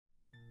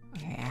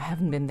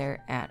haven't been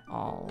there at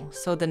all.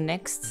 So the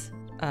next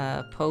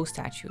Poe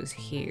statue is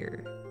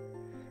here.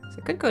 So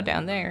I could go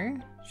down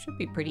there. Should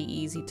be pretty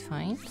easy to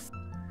find.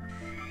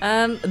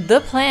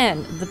 The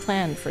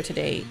plan for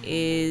today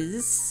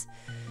is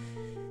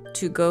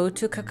to go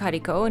to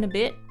Kakariko in a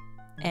bit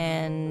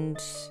and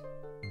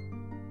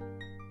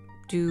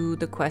do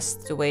the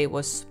quest the way it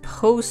was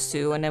supposed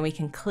to, and then we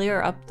can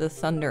clear up the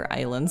Thunder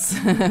Islands.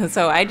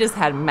 So I just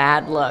had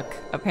mad luck,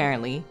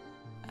 apparently.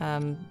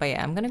 But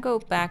yeah, I'm gonna go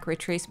back,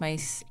 retrace my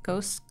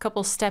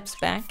couple steps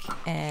back,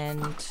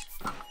 and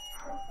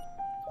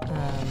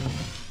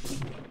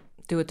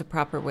do it the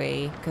proper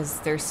way, because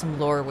there's some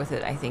lore with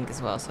it, I think,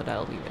 as well, so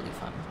that'll be really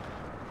fun.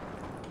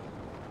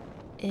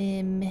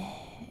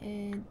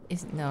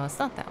 No, it's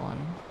not that one.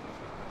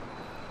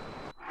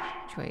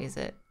 Which way is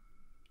it?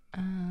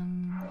 Oh,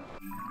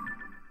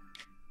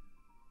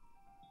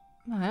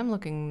 I'm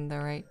looking the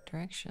right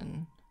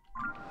direction.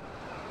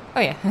 Oh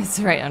yeah, it's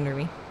right under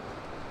me.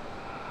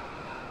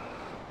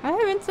 Have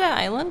I been to that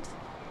island?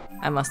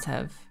 I must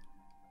have.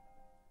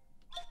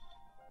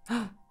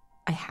 I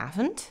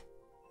haven't?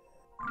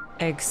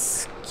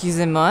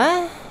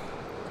 Excusez-moi?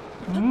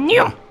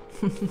 No!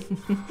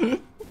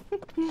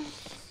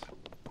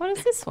 What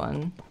is this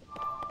one?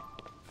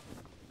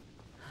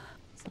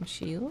 Some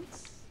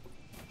shields?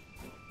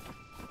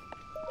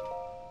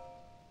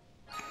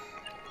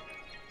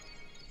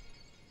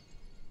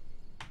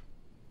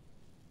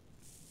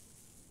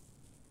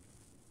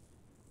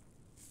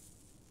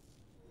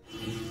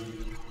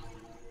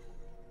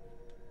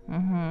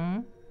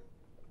 Mm-hmm.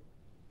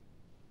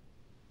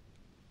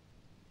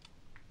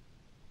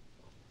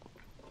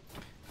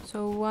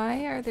 So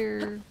why are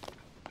there...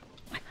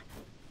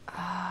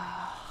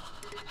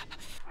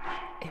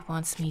 It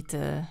wants me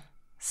to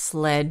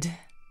sled.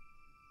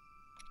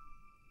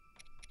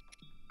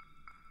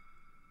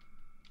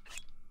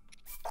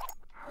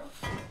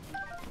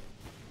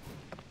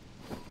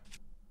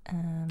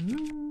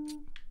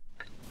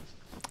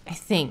 I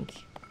think.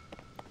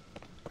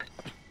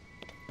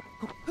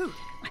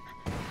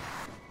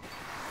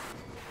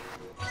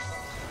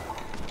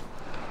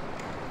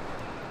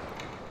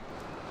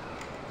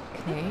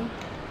 Okay.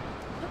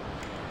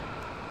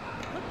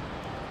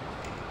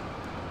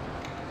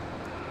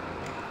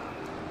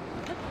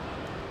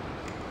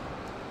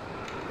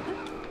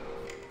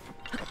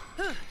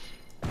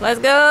 Let's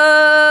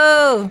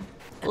go!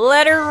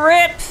 Let her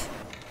rip!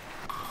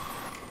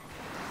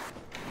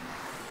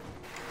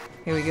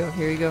 Here we go,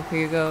 here we go,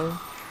 here we go.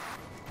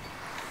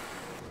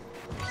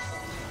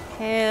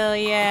 Hell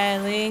yeah,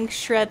 Link,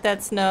 shred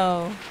that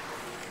snow.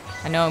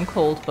 I know I'm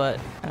cold, but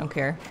I don't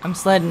care. I'm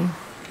sledding.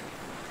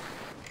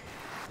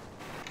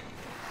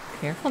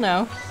 Careful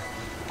now.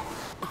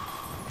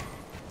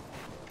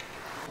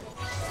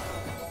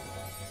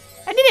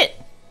 I did it!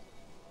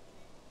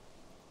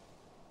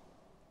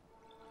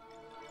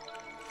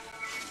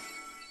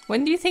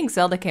 When do you think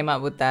Zelda came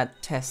out with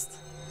that test?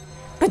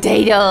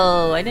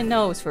 Potato! I didn't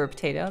know it was for a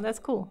potato. That's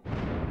cool.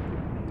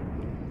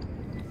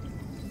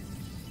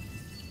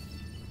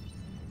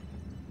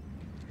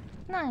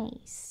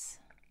 Nice.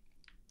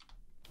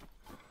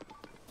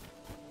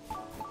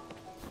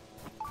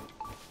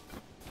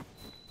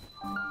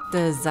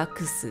 The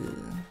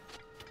Zakusu.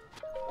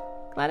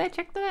 Glad I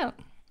checked it out.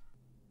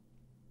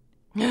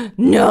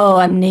 No,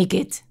 I'm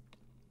naked.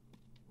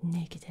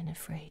 Naked and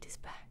afraid is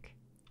back.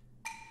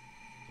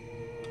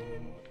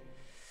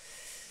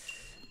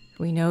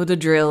 We know the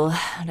drill,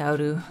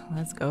 Nauru.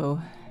 Let's go.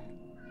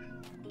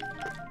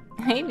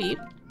 Hey, Beep.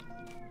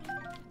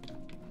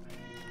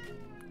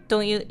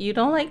 Don't you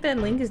don't like that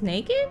Link is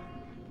naked?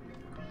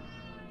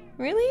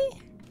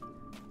 Really?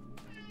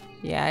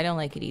 Yeah, I don't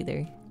like it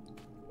either.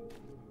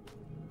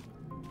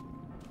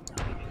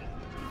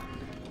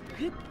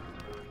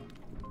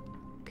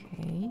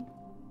 Okay.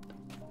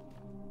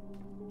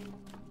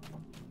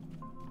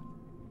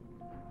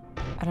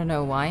 I don't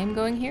know why I'm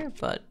going here,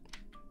 but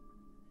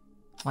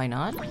why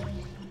not?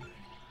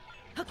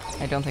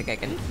 I don't think I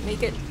can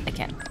make it. I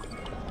can.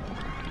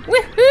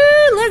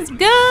 Woohoo! Let's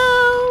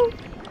go!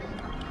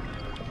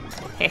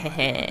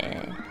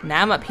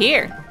 Now I'm up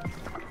here.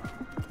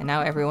 And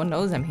now everyone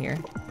knows I'm here.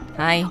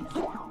 Hi.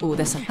 Ooh,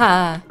 that's a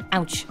ha.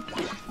 Ouch.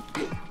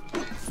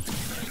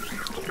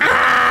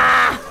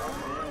 Ah!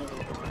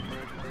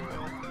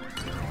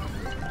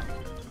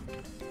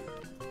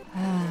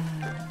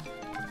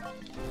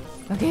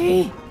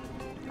 Okay.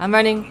 I'm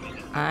running.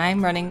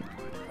 I'm running.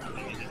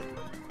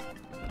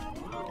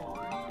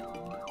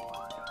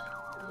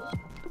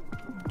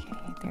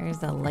 Okay, there's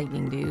the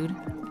lightning dude.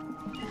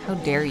 How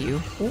dare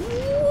you?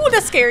 Ooh,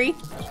 that's scary.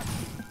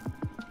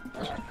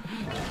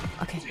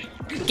 Okay,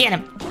 get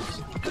him.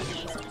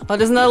 Oh,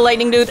 there's another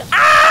lightning dude.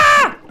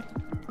 Ah!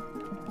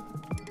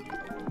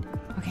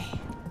 Okay.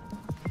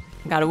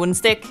 Got a wooden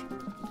stick.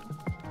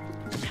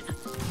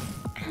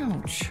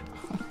 Ouch.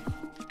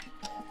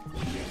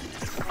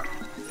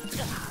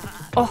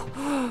 Oh,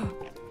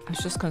 I was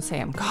just gonna say,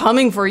 I'm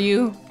coming for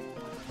you.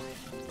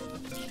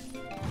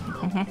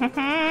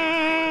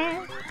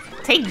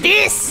 Take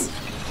this!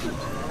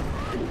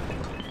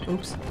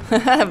 Oops.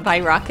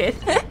 Bye, rocket.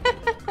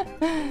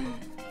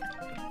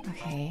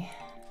 Okay.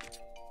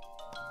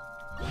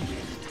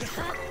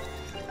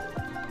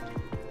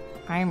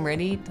 I'm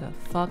ready to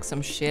fuck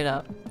some shit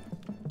up.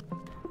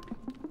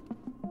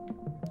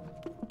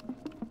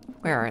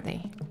 Where are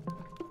they?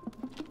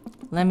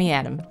 Let me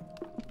at them.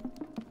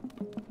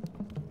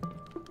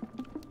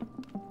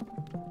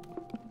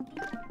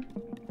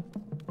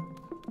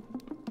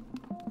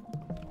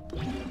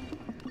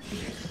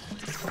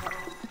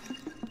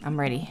 I'm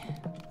ready.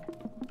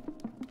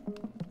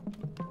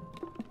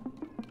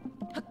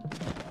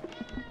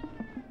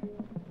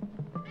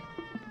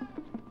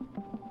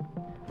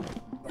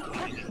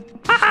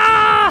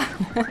 Ah!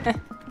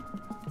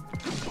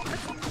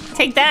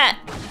 Take that!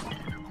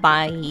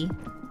 Bye.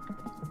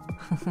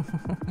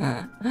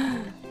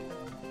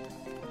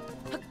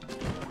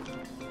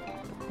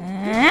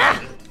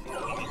 Ah!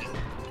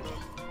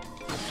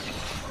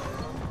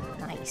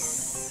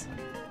 Nice.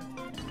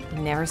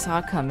 Never saw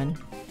it coming.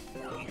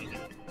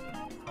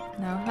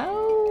 Now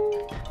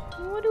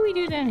what do we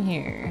do down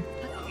here?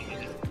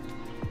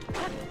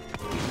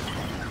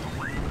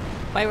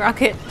 Bye,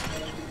 rocket.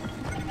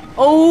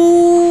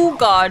 Oh,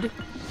 God.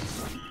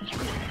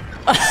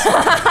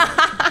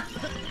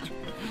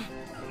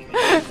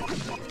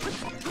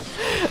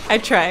 I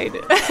tried.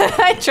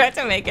 I tried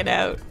to make it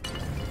out.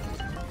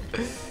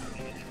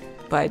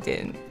 But I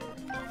didn't.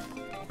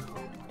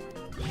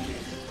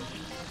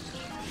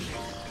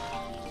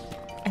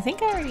 I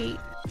think I already...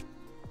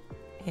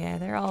 Yeah,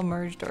 they're all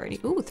merged already.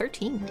 Ooh,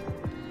 13.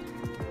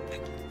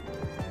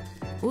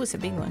 Ooh, it's a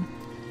big one.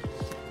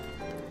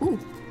 Ooh.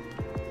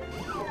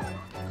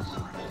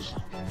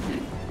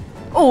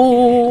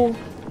 Oh!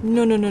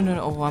 No, no, no, no,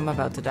 no. Oh, I'm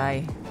about to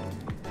die.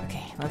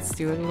 Okay, let's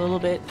do it a little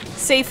bit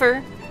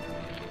safer.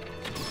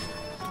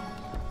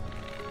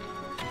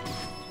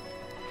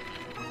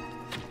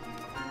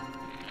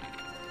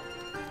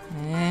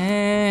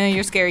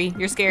 You're scary.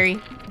 You're scary.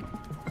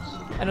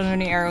 I don't have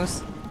any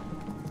arrows.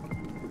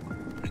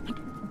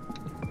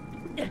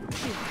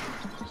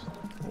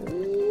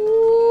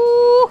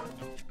 Ooh.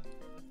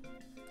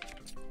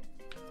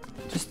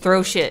 Just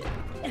throw shit.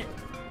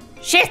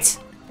 Shit!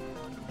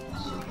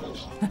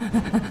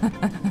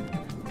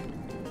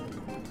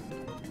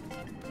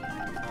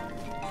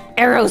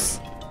 Arrows!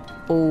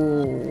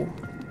 Oh.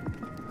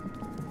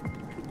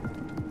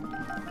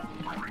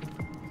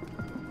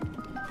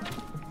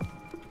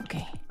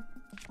 Okay.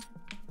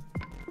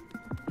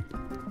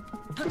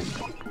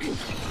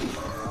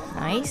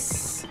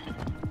 Nice.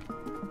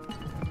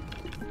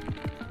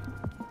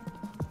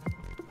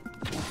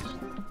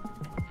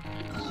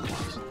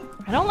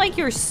 I don't like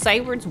your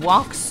sidewards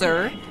walk,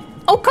 sir.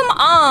 Oh, come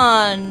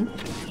on!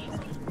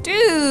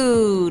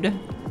 Dude!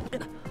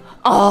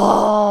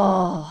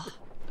 Oh!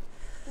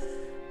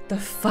 The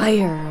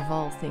fire of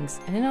all things.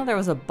 I didn't know there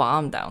was a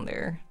bomb down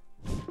there.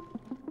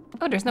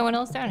 Oh, there's no one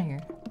else down here.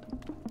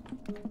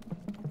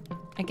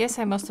 I guess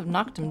I must have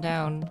knocked him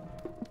down.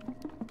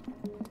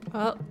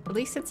 Well, at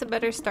least it's a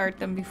better start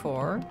than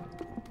before.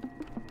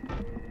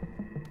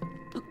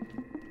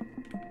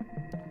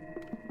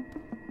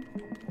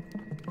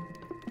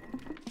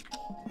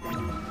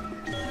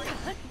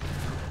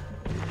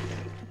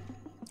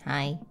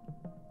 Hi.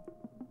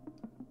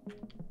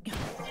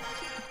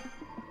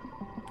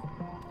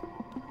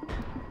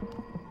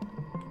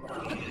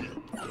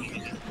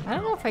 I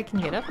don't know if I can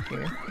get up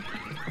here.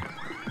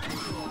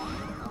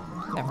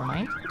 Never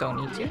mind, don't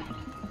need to.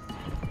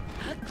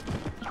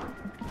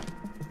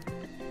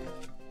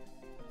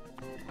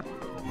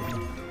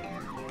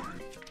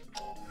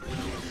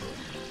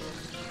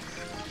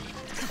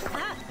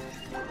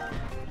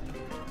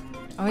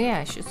 Oh yeah,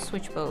 I should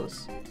switch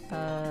bows.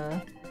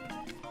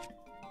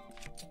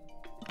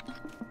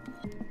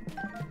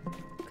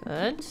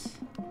 Good.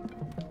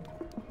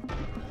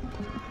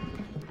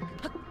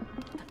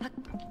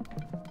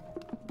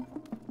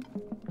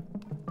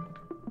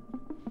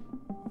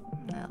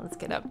 Now let's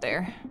get up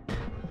there.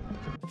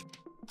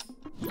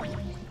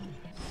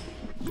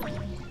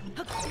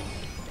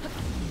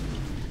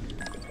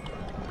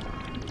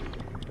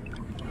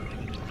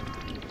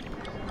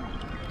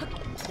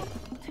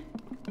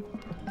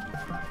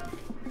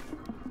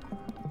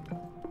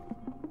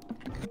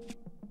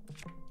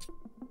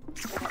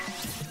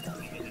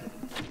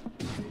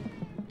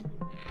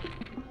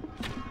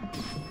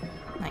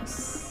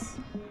 Nice.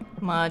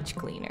 Much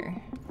cleaner.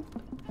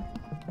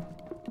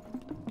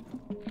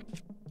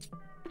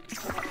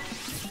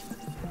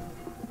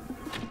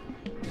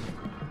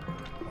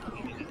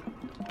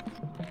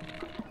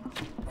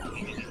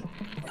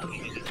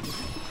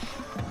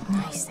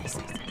 Nice, nice, nice,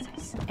 nice,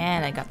 nice.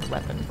 And I got the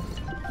weapon.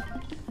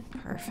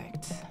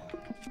 Perfect.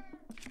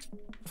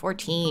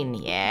 14,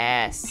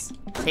 yes.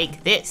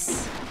 Take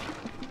this.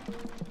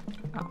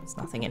 Oh, there's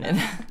nothing in it.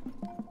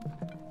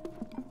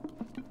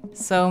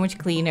 So much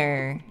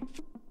cleaner.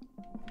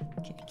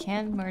 Okay, I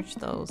can't merge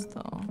those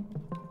though.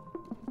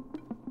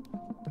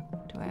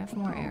 Do I have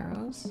more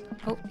arrows?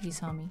 Oh, he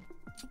saw me.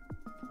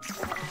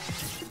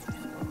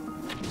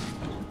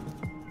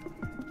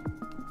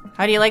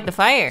 How do you like the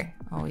fire?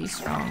 Oh, he's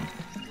strong.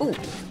 Ooh.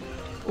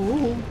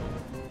 Ooh.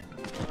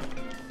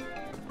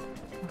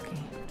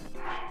 Okay.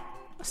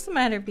 What's the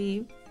matter,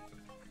 Beeb?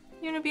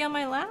 You wanna be on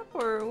my lap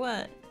or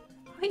what?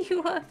 Why are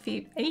you up,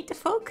 Beeb? I need to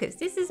focus.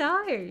 This is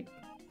hard.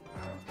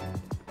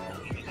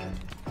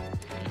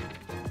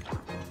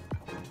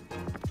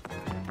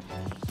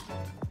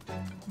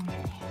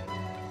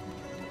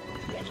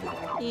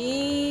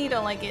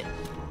 Don't like it.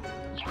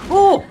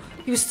 Oh!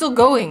 He was still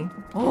going.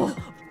 Oh!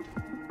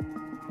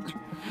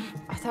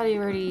 I thought he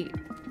already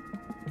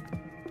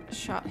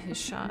shot his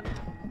shot.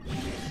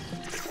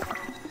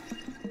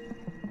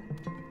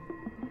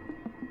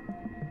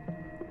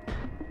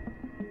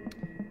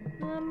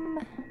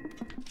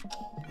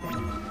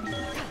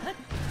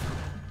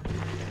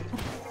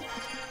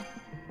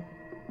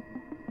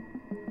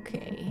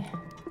 Okay.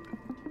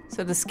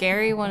 So the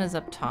scary one is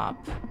up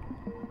top.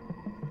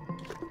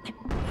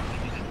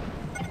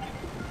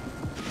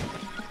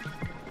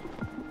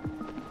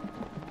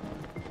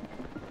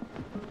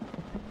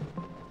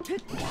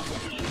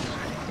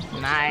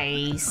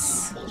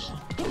 Nice.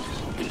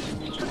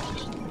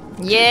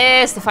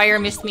 Yes, the fire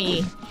missed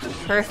me.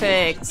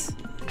 Perfect.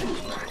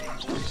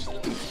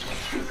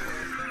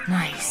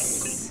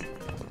 Nice.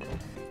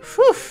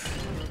 Whew.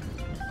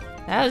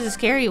 That was a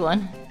scary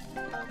one.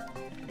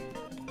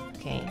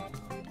 Okay.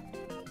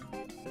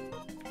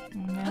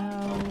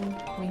 Now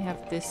we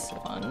have this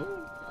one.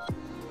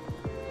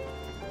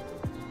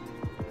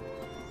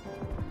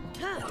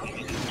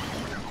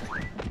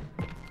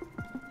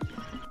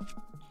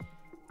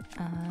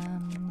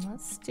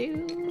 Let's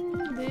do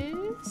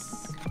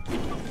this.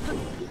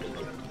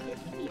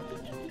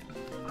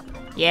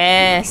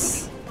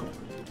 Yes!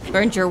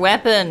 Burnt your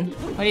weapon.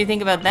 What do you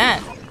think about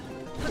that?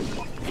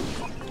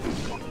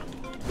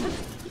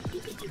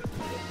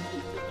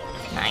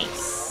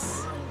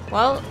 Nice.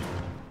 Well,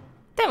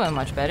 that went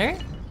much better.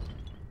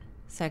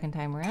 Second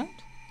time around.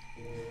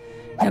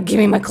 Now give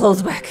me my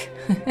clothes back.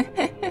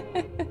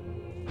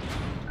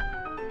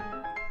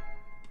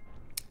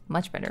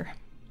 Much better.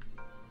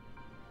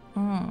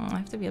 I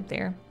have to be up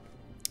there.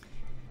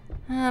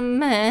 Yeah,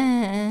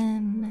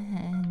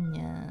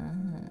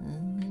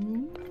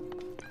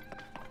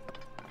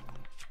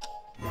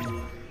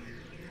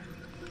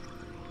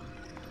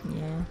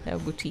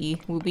 that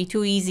would be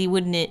too easy,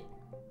 wouldn't it?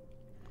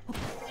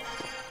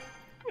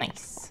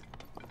 Nice.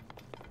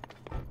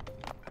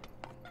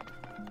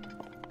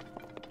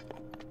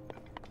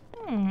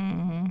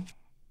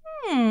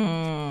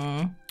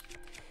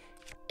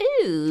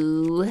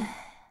 Ooh.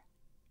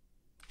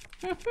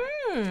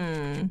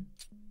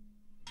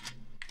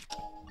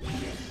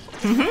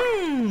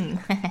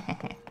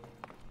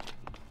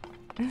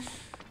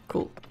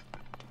 Cool.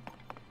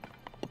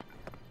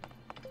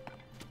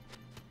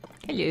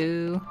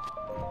 Hello.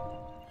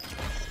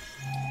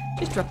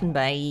 Just dropping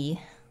by.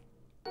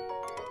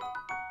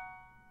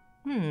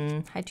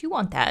 I do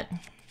want that.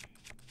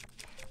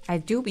 I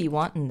do be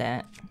wanting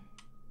that.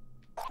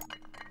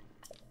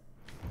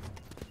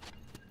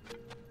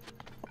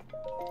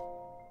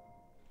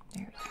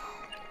 There we go.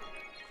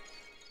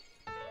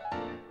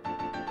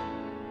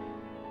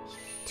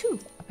 2,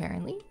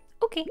 apparently.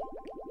 Okay.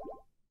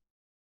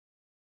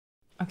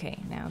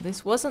 Okay, now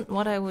this wasn't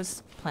what I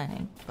was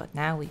planning, but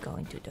now we go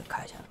into the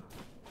cutting.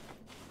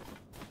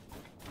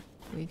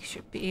 We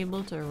should be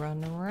able to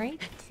run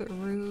right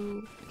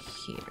through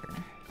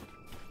here.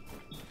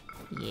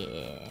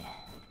 Yeah.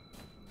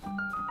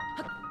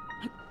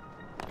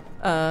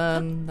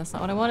 That's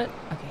not what I wanted.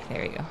 Okay,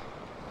 there you go.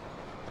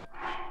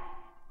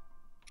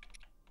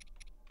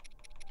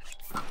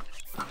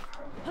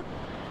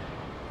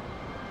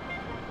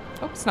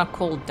 Oh, it's not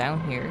cold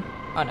down here.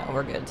 Oh no,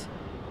 we're good.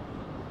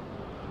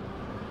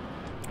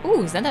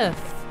 Ooh, is that a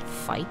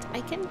fight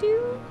I can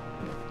do?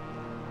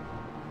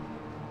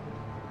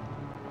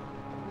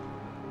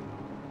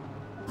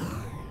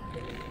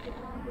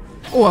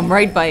 Oh, I'm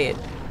right by it.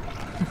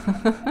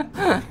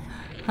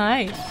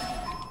 Hi.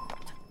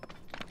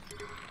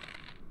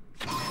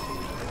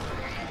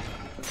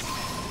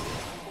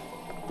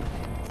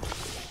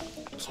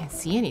 Can't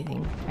see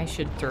anything. I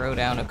should throw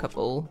down a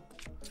couple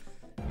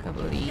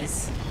of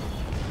these.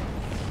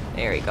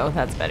 There we go,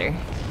 that's better.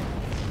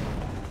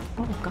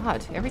 Oh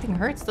god, everything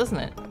hurts, doesn't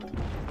it?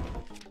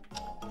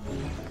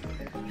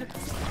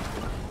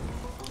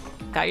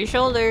 Got your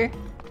shoulder.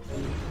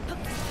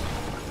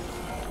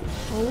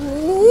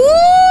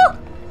 Ooh!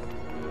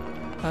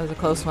 That was a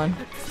close one.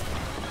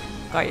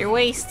 Got your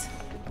waist.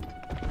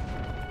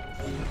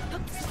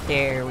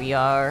 There we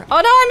are.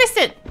 Oh no, I missed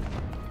it!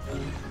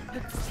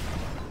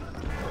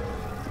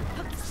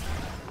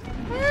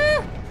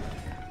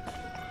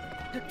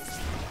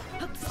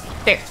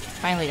 There,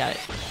 finally got it.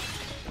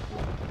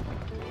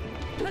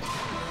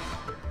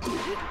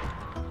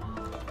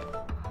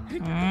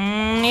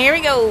 Here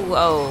we go.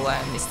 Oh,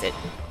 I missed it.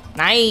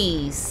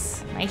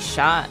 Nice. Nice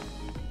shot.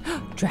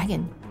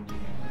 Dragon.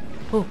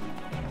 Oh.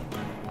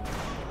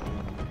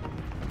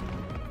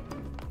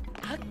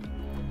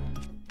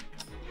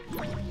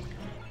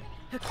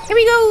 Here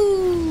we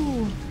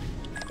go.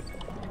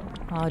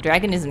 Oh,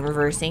 dragon isn't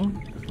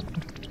reversing.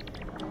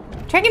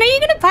 Dragon, are you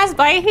gonna pass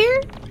by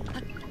here?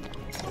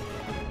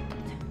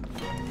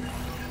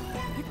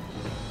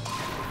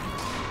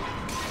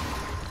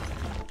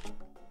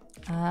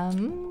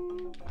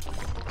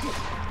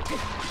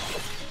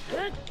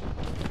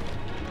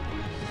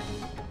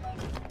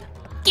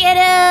 Get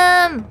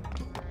him!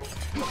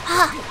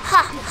 Ha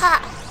ha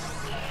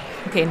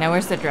ha! Okay, now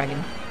where's the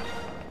dragon?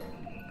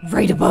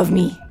 Right above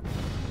me.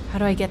 How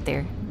do I get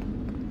there?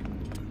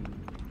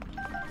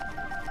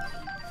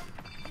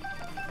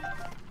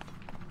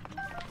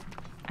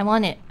 I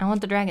want it. I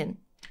want the dragon.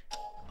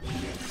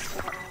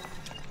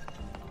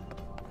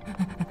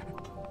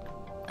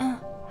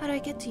 How do I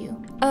get to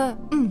you?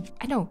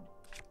 I know.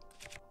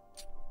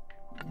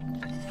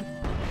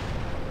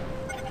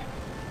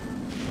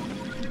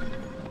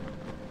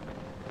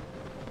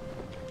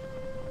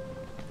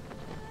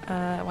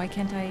 Why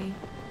can't I?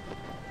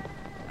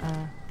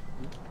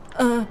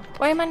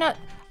 Why am I not?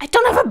 I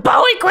don't have a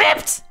bow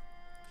equipped!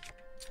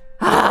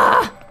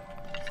 Ah!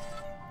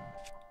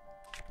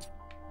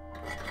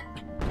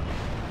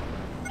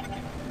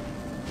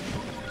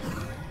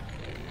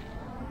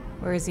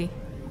 Where is he?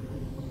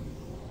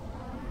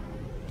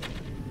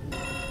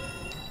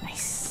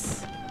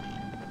 Nice.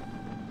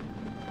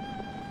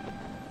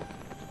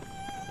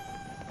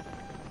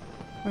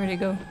 Where'd he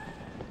go?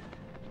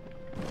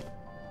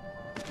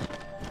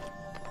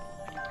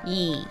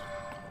 Yee.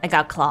 I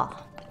got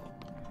claw.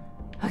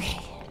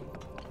 Okay.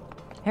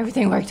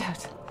 Everything worked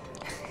out.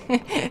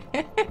 It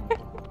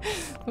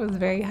was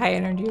very high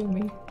energy of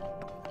me.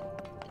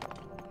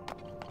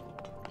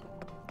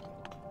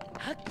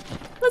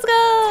 Let's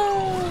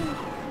go!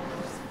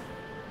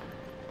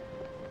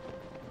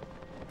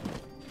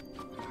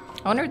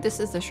 I wonder if this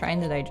is the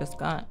shrine that I just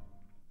got.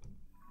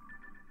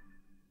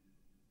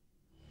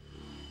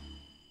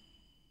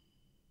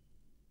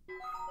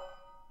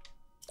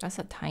 That's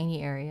a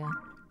tiny area.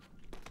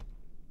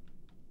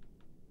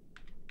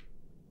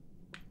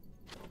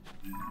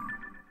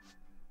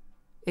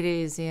 It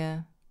is,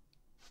 yeah.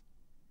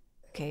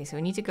 Okay, so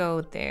we need to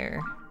go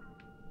there.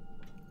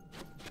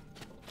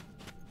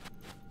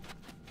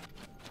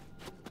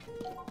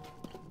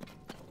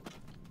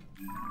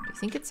 Do you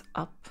think it's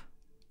up?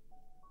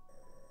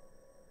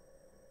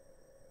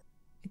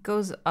 It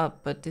goes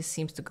up, but this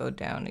seems to go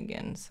down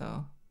again,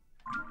 so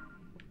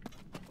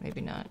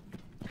maybe not.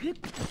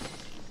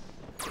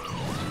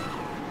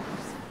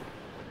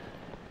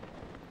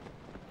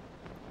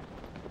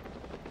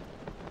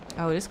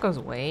 Oh, this goes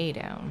way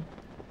down.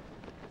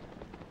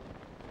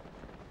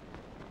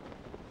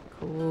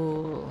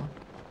 Cool.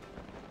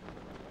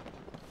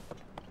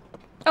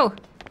 Oh,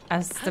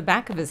 that's the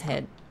back of his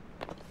head.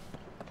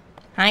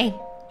 Hi,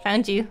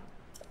 found you.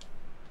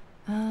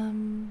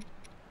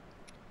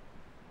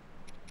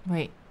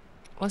 Wait,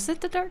 was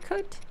it the dark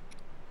hood?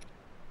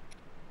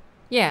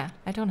 Yeah,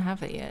 I don't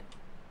have it yet.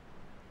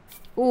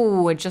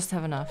 Ooh, I just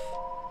have enough.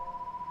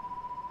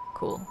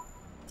 Cool.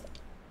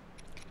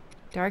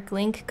 Dark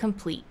link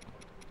complete.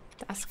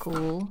 That's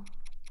cool.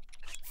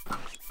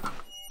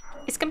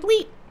 It's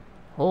complete.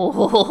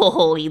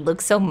 Oh, he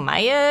looks so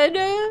mired.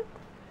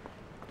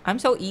 I'm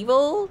so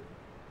evil.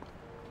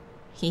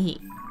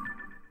 Hee.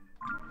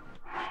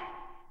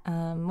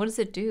 What does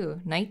it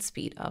do? Night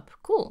speed up.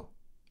 Cool.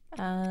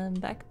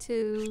 Back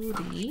to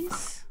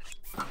these.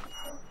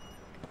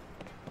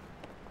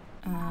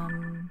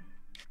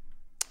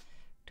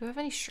 Do I have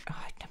any oh,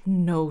 I have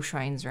no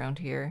shrines around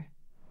here.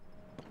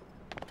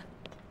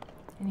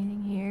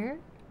 Anything here?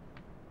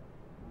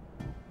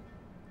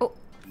 Oh.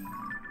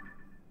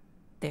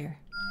 There.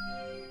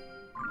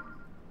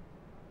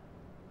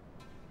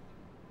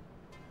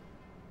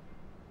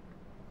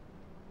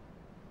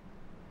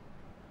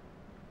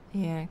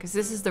 Yeah, because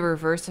this is the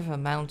reverse of a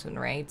mountain,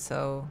 right?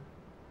 So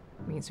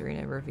it means we're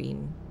in a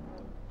ravine.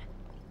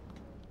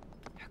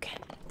 Okay,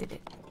 did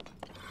it.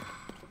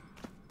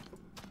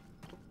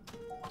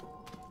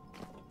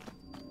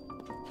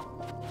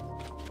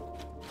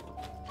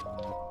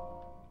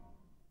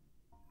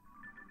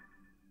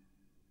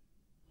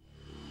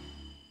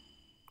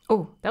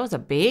 Oh, that was a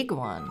big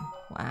one.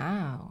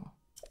 Wow.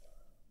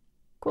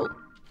 Cool.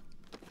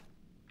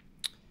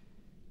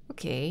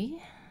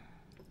 Okay.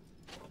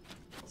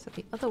 So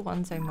the other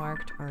ones I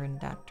marked are in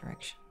that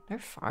direction. They're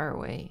far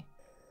away.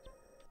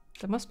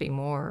 There must be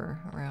more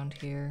around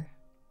here.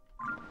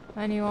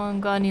 Anyone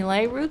got any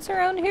light roots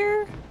around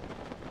here?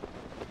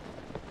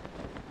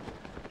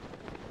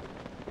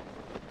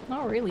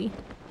 Not really.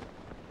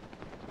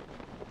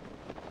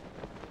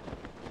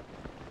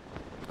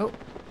 Oh.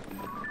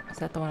 Is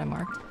that the one I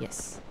marked?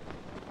 Yes.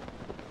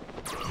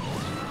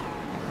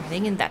 We're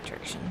heading in that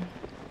direction.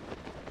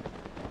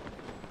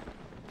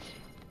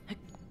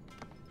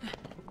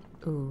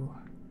 Ooh.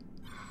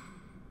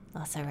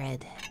 Lots of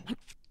red.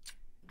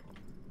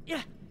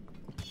 Yeah.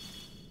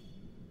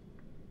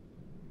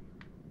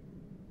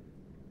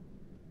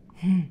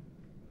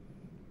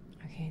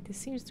 Okay, this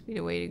seems to be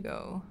the way to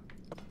go.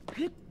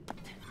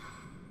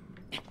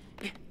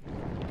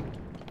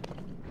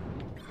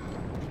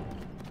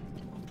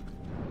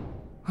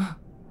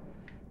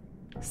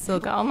 Still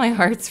got all my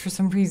hearts for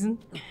some reason.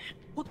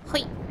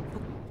 Hoi.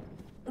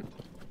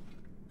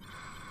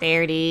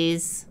 There it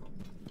is.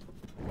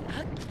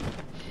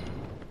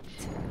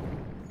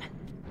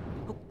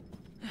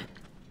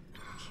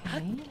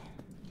 Okay.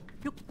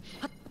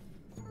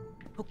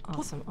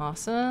 Awesome,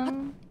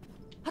 awesome.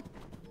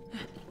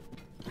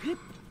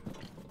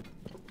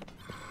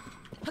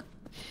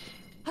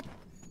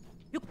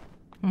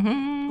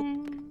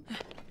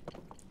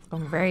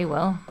 Going very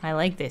well. I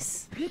like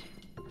this.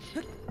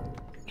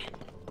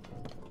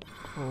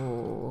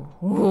 Oh,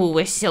 ooh,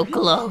 we're so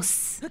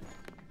close.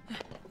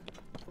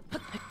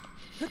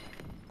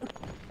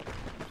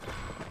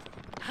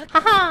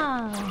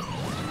 Haha!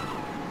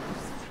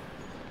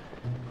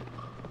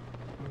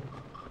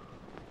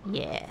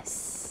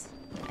 Yes,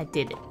 I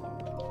did it.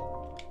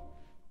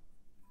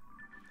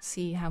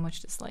 See how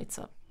much this lights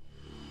up.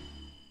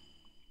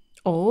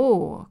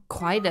 Oh,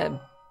 quite a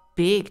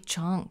big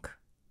chunk.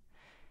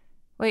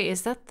 Wait,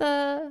 is that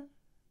the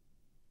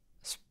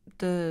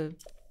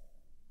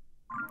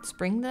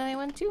spring that I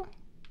went to?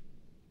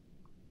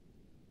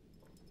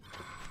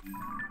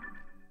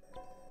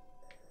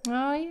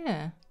 Oh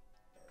yeah.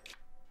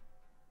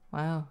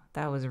 Wow,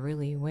 that was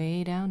really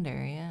way down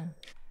there, yeah.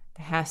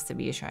 There has to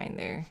be a shrine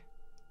there.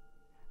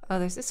 Oh,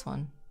 there's this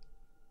one.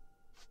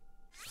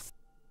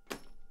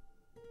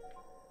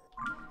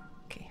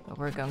 Okay, but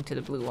we're going to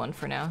the blue one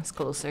for now. It's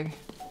closer.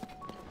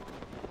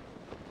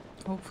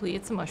 Hopefully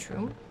it's a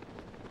mushroom.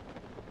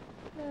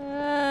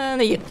 Yeah.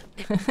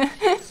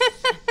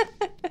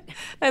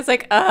 I was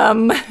like,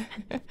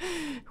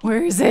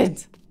 where is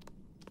it?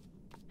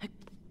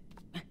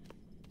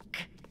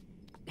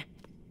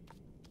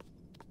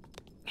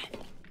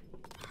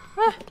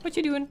 Ah, what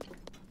you doing?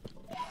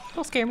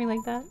 Don't scare me like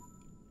that.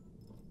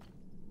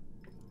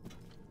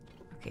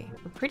 Okay,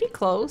 we're pretty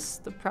close.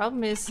 The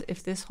problem is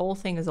if this whole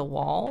thing is a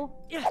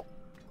wall, it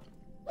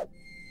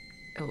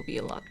will be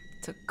a lot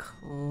to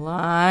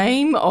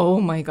climb. Oh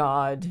my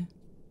god.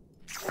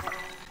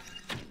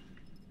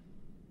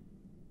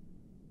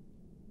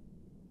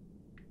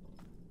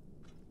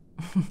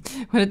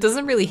 When it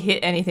doesn't really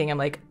hit anything, I'm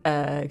like,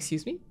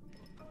 excuse me?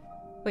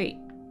 Wait.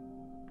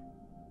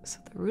 So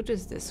the route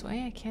is this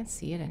way? I can't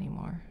see it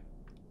anymore.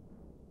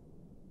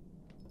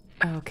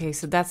 Okay,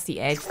 so that's the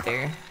edge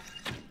there.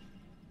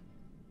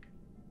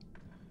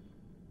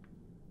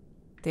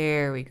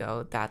 There we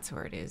go. That's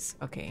where it is.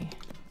 Okay.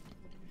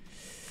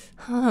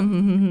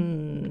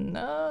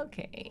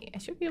 Okay. I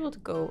should be able to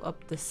go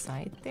up the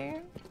side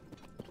there.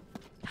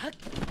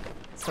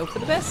 Let's hope for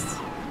the best.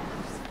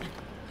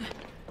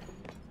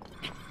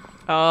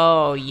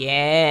 Oh,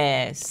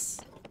 yes.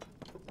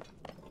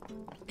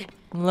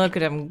 Look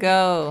at him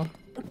go.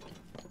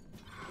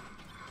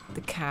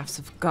 The calves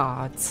of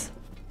gods.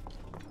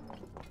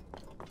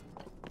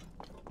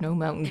 No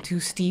mountain too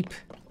steep.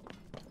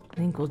 I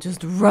think we'll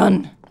just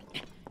run.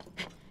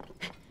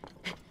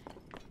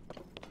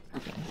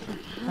 Okay.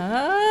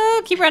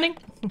 Oh, keep running.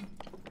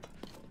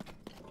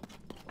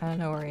 I don't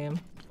know where I am.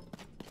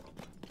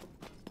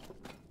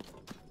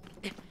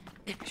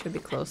 Should be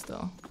close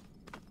though.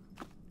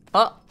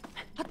 Oh!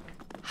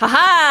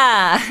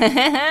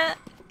 Haha!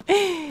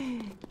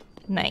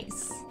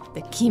 Nice.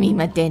 The Kimi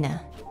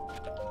Madena.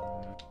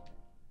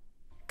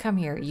 Come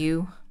here,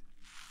 you.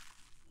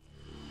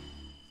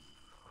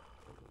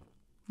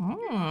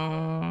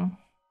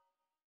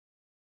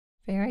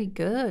 Very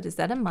good. Is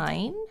that a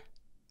mine?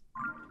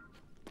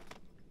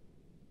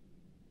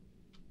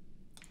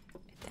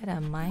 Is that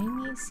a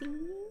mine, you see?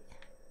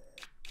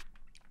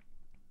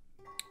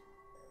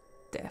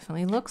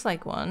 Definitely looks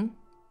like one.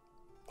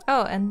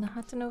 Oh, and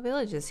Hatano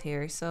Village is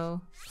here,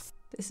 so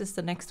this is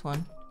the next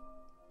one.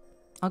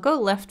 I'll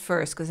go left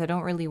first because I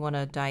don't really want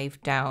to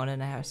dive down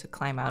and I have to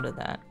climb out of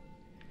that.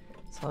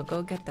 So I'll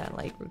go get that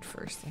light route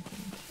first, I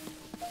think.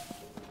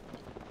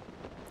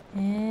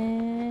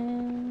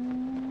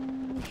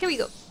 And here we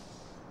go.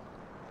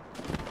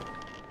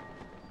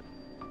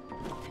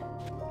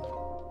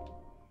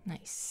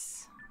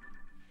 Nice.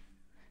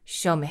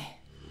 Show me.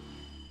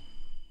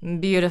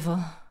 Beautiful.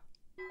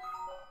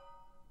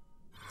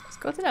 Let's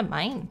go to that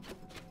mine.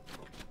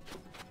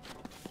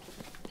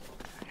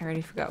 I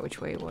already forgot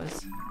which way it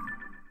was.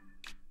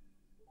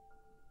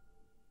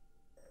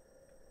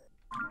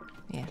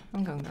 Yeah,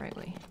 I'm going the right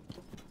way.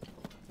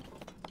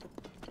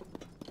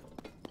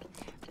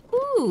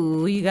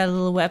 Ooh, you got a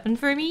little weapon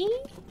for me?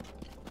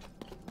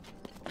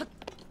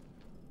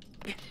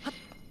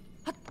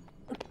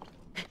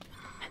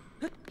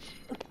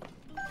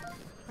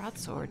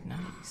 Broadsword,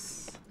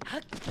 nice.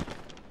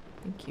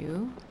 Thank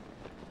you.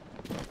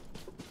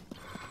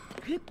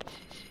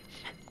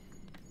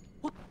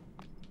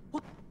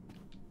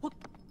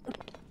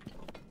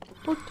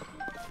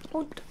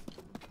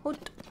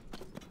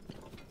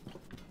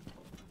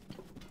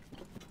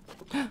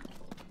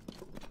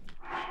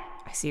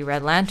 I see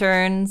red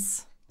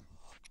lanterns.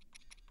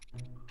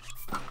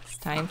 It's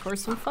time for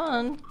some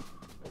fun.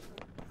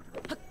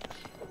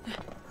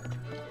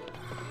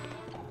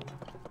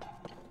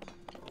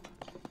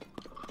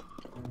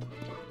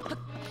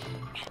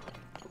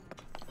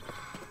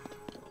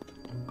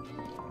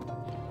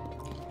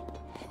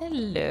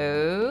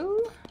 Hello.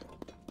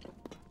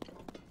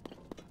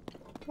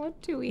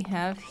 What do we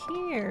have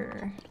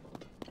here?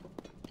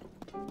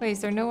 Wait,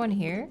 is there no one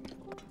here?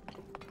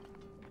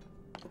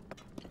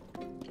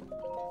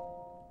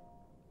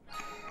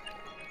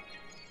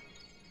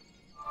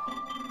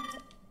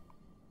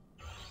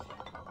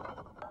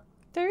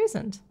 There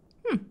isn't.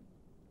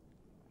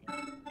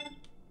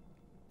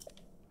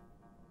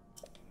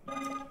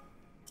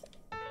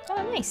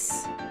 Oh,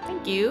 nice.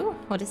 Thank you.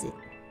 What is it?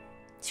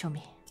 Show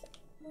me.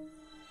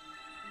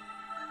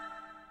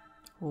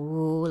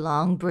 Ooh,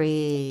 long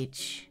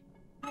bridge.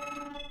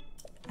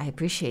 I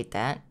appreciate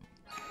that.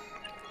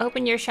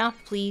 Open your shop,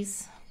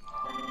 please.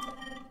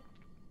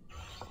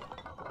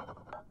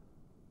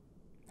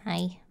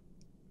 Hi.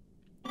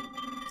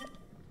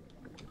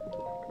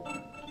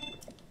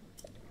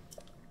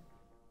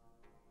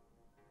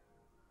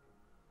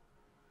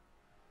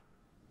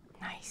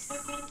 Nice.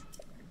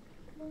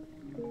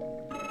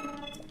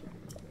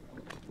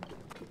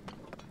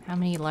 How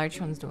many large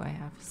ones do I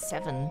have?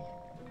 7.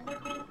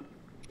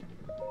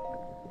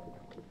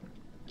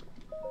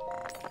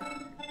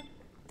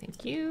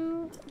 Thank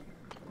you.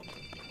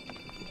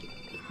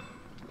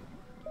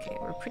 Okay,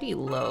 we're pretty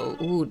low.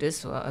 Ooh,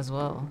 this one as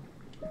well.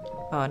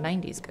 Oh,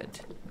 90 is good.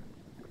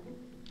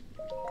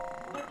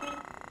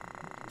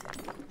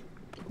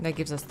 That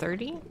gives us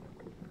 30?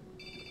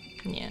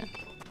 Yeah.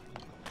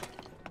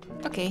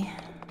 Okay.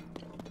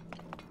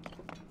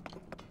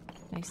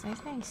 Nice,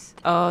 nice, nice.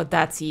 Oh,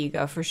 that's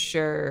Yiga for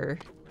sure.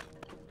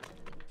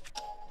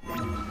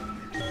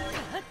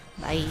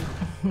 Bye.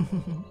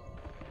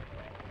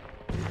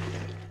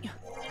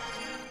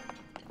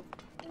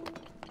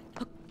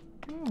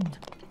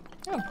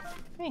 Oh,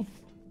 hey.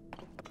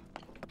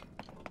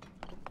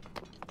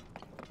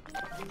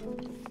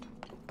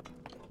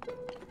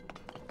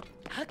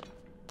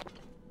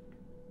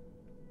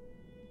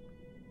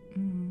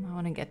 I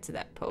want to get to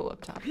that Poe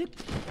up top.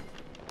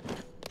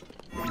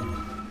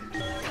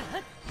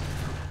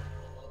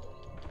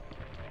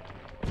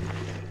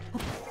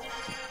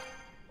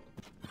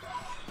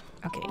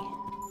 Okay.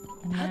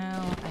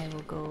 Now I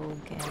will go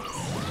get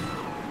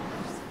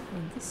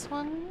this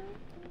one.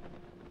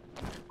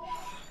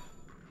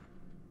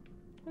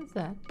 What's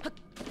that?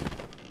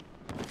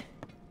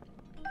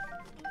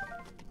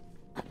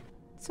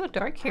 It's so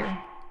dark here.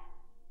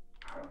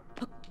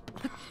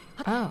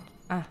 Oh,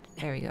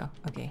 there we go.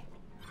 Okay.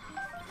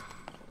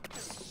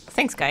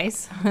 Thanks,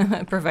 guys.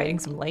 Providing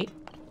some light.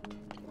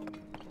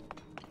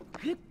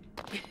 Okay,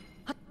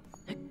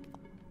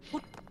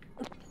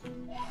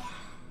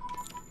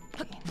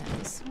 now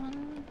this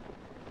one.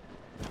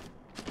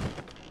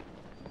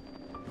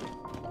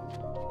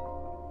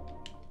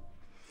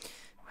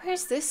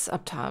 Where's this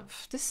up top?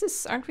 This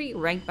is... Aren't we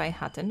right by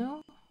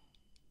Hateno?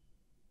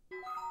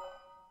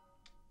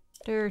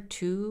 There are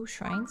 2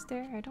 shrines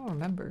there? I don't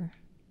remember.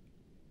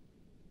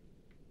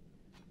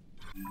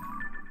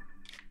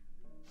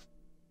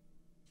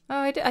 Oh,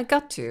 I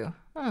got to.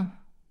 Oh,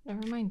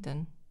 never mind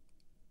then.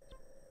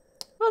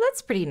 Well,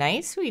 that's pretty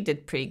nice. We did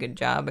a pretty good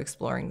job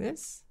exploring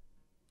this.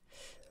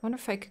 I wonder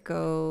if I could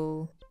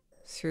go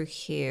through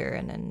here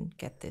and then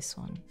get this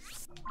one.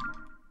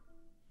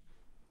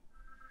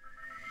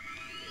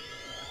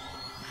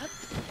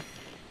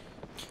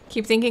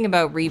 Keep thinking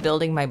about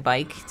rebuilding my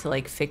bike to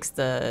like fix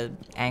the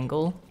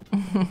angle.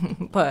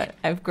 But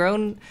I've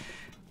grown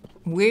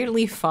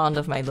weirdly fond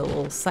of my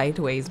little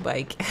sideways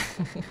bike.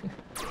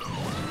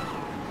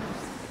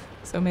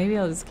 So maybe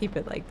I'll just keep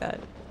it like that.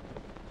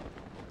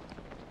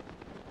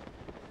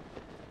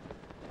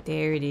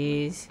 There it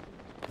is.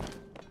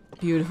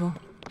 Beautiful.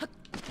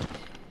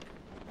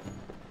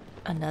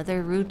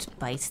 Another root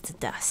bites the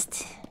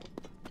dust.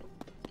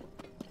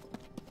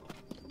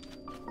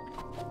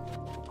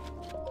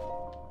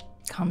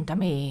 Come to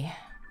me.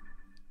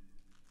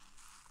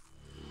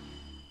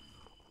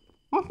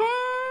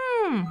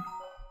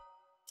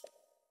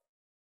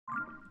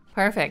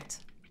 Perfect.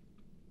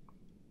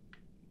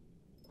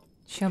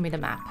 Show me the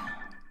map.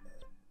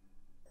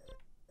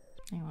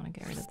 I want to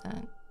get rid of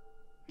that.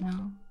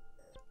 No.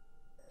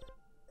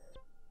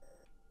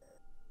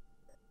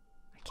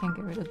 I can't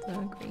get rid of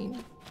the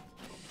green.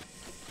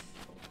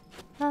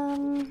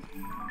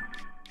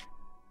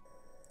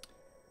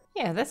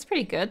 Yeah, that's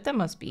pretty good. That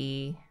must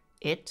be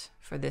it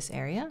for this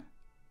area.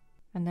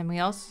 And then we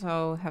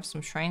also have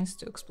some shrines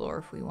to explore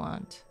if we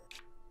want.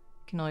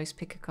 Can always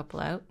pick a couple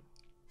out.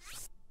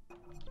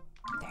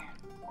 There.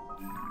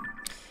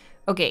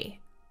 Okay,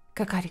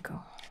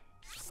 Kakariko.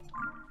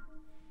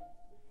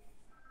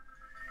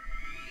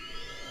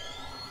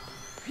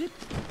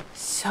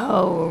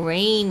 So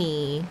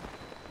rainy.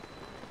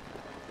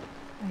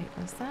 Wait,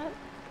 what's that?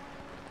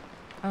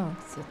 Oh,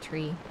 it's a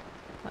tree.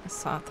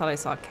 Thought I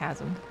saw a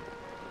chasm.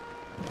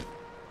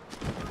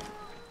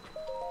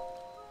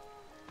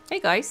 Hey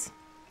guys.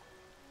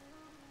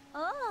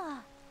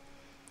 Oh.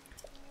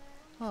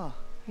 Are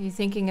you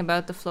thinking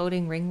about the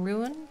floating ring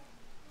ruin?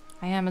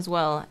 I am as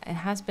well. It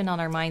has been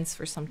on our minds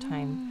for some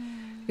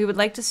time. We would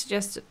like to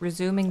suggest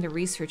resuming the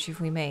research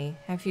if we may.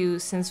 Have you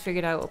since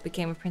figured out what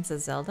became of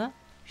Princess Zelda?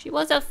 She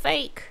was a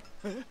fake.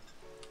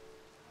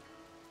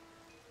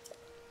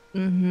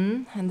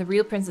 And the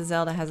real Princess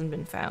Zelda hasn't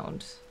been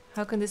found.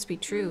 How can this be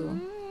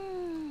true?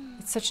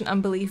 It's such an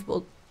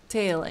unbelievable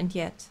tale, and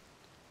yet...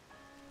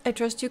 I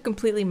trust you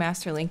completely,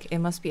 Master Link. It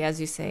must be as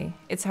you say.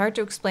 It's hard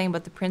to explain,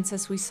 but the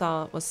princess we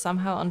saw was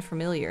somehow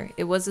unfamiliar.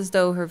 It was as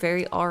though her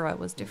very aura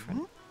was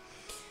different.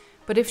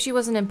 But if she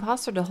was an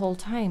imposter the whole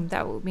time,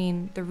 that would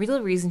mean the real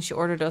reason she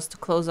ordered us to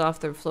close off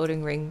the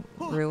floating ring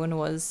ruin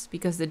was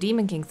because the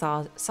Demon King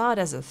saw it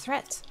as a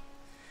threat.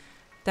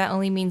 That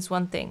only means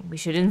one thing. We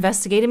should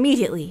investigate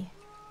immediately.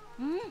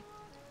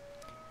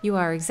 You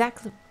are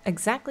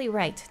exactly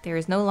right. There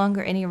is no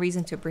longer any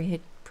reason to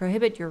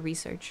prohibit your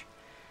research.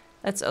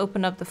 Let's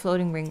open up the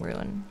floating ring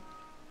ruin.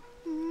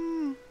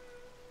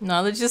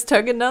 Knowledge is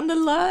tugging down the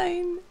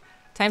line.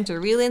 Time to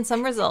reel in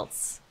some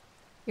results.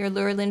 Your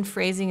Lurelin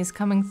phrasing is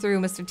coming through,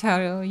 Mr.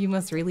 Taro. You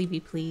must really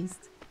be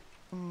pleased.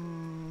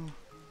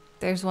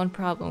 There's one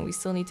problem. We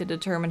still need to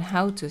determine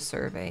how to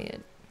survey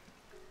it.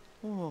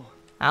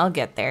 I'll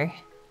get there.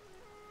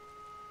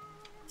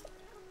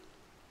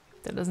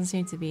 There doesn't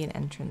seem to be an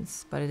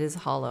entrance, but it is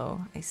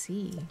hollow. I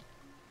see.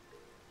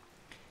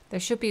 There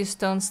should be a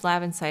stone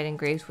slab inside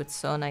engraved with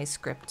Zonai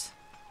script.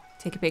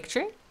 Take a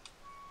picture?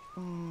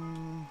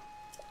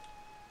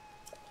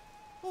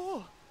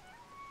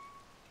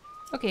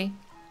 Okay.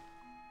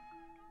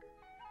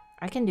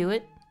 I can do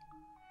it.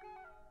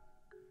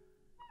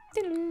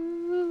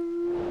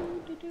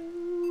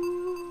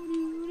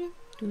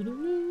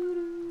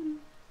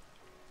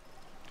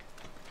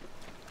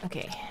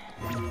 Okay.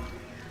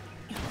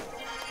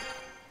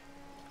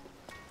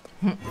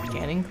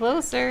 Getting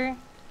closer.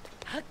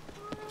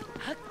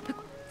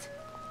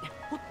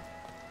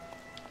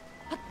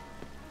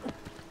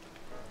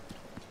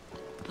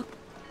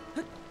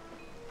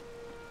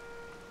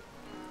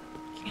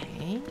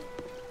 Okay.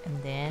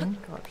 And then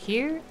go up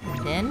here,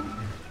 and then...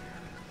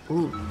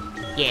 Ooh,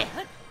 yeah.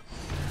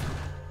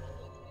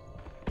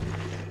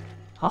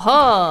 Ho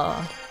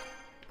ho!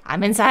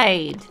 I'm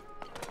inside.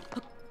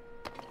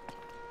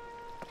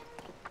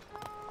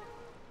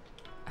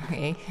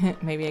 Okay,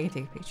 maybe I can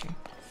take a picture.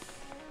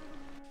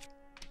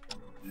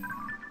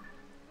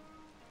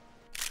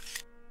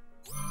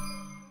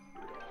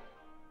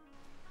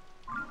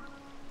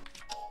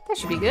 That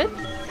should be good.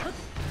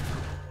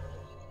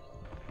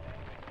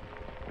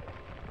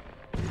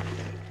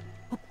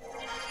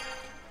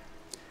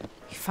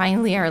 We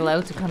finally are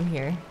allowed to come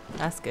here.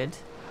 That's good.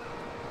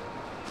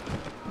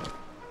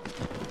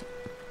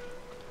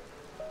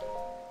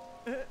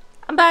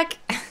 I'm back!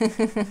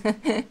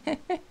 I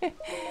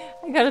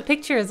got a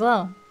picture as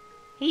well.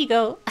 Here you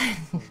go.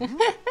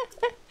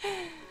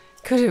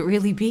 Could it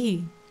really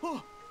be?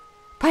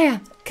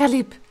 Paya,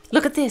 Kalib,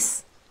 look at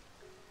this!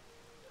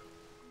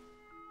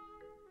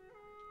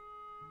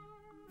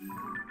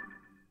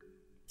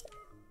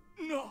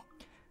 No.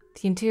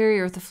 The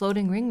interior of the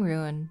floating ring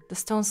ruin. The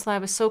stone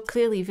slab is so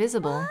clearly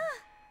visible.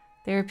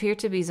 There appear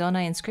to be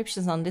Zonai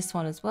inscriptions on this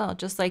one as well,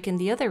 just like in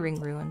the other ring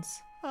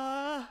ruins.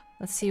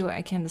 Let's see what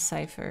I can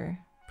decipher.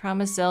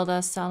 Promise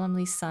Zelda,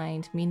 solemnly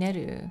signed,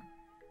 Mineru.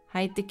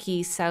 Hide the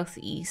key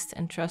southeast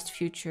and trust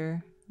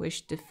future.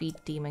 Wish defeat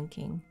Demon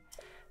King.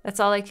 That's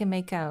all I can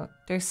make out.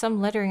 There's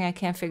some lettering I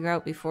can't figure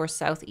out before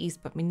southeast,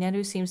 but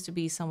Mineru seems to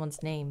be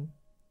someone's name.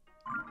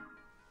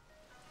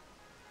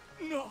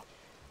 No.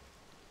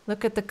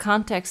 Look at the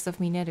context of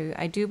Mineru.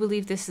 I do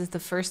believe this is the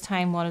first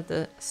time one of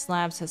the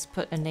slabs has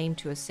put a name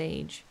to a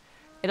sage.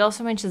 It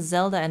also mentions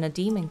Zelda and a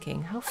Demon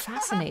King. How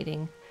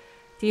fascinating.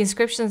 The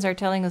inscriptions are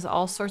telling us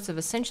all sorts of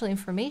essential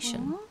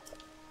information.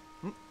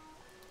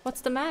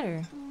 What's the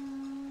matter?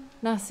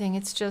 Nothing,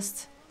 it's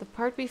just the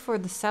part before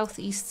the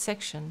southeast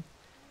section.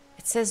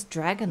 It says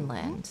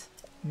Dragonland.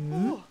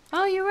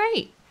 Oh, you're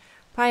right.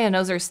 Paya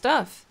knows her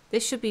stuff.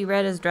 This should be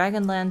read as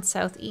Dragonland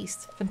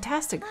Southeast.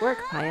 Fantastic work,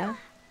 Paya.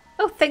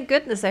 Oh, thank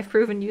goodness I've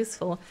proven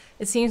useful.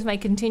 It seems my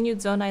continued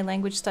Zonai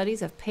language studies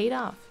have paid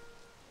off.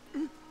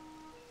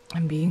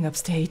 I'm being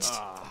upstaged.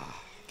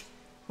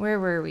 Where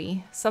were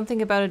we?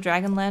 Something about a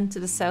Dragonland to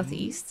the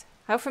southeast?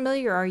 How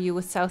familiar are you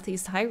with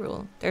Southeast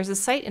Hyrule? There's a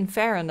site in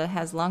Faron that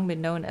has long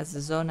been known as the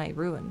Zonai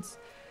Ruins.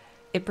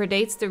 It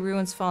predates the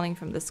ruins falling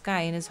from the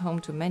sky and is home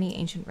to many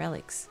ancient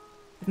relics.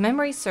 If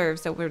memory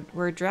serves, there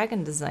were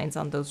dragon designs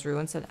on those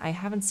ruins that I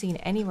haven't seen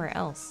anywhere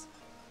else.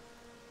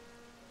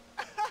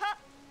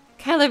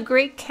 Caleb,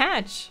 great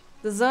catch!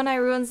 The Zonai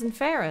Ruins in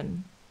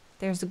Faron.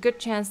 There's a good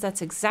chance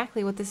that's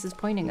exactly what this is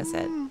pointing us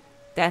at.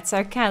 That's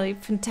our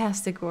Caleb.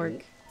 Fantastic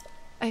work.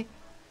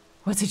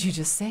 What did you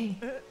just say?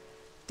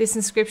 This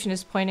inscription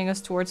is pointing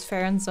us towards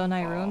Faron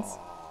Zonai Ruins.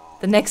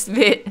 The next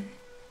bit.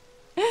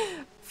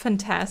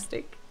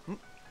 Fantastic.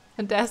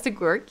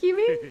 Fantastic work, you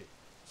mean?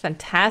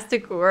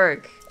 Fantastic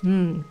work.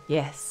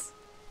 Yes.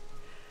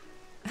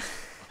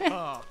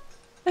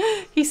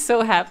 He's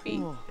so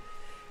happy.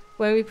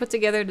 When we put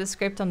together the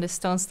script on this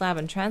stone slab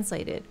and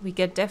translate it, we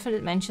get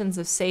definite mentions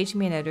of Sage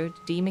Mineru,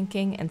 the Demon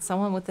King, and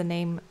someone with the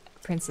name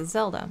Princess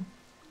Zelda.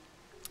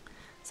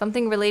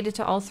 Something related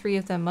to all three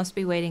of them must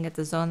be waiting at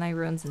the Zonai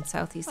Ruins in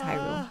Southeast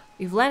Hyrule.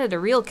 We've landed a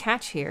real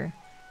catch here.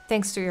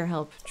 Thanks to your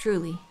help,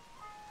 truly.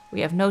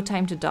 We have no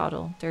time to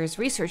dawdle. There is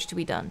research to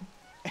be done.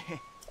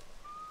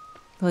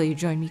 Will you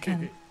join me,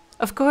 Ken?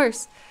 Of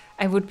course.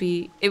 I would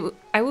be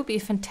a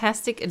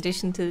fantastic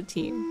addition to the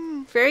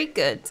team. Very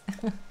good.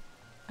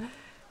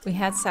 We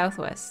head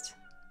southwest.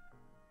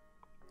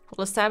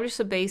 We'll establish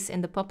a base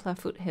in the Poplar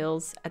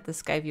foothills at the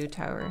Skyview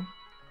Tower.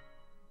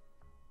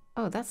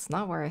 Oh, that's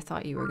not where I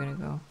thought you were gonna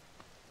go.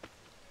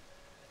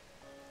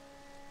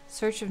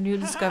 Search of new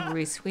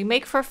discoveries. We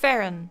make for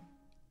Farron.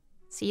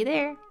 See you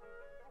there.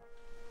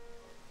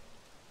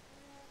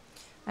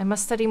 I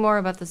must study more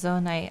about the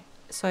Zonai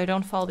so I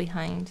don't fall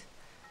behind.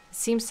 It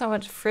seems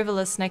somewhat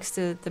frivolous next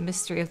to the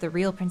mystery of the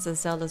real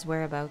Princess Zelda's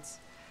whereabouts.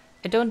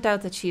 I don't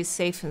doubt that she is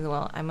safe and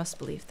well. I must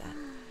believe that.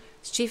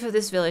 As chief of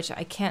this village,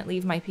 I can't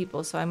leave my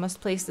people, so I must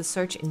place the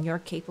search in your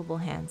capable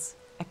hands.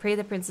 I pray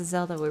that Princess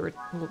Zelda will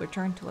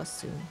return to us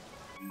soon.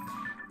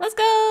 Let's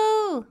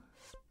go!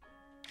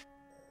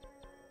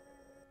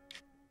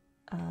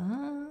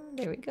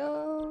 There we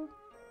go.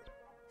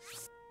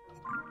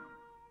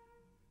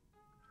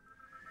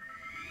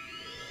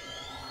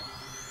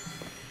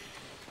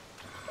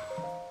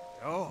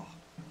 Oh.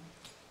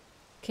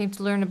 Came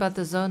to learn about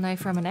the Zonai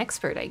from an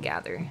expert, I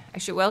gather. I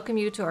should welcome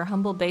you to our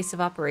humble base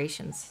of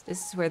operations.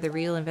 This is where the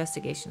real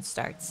investigation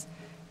starts.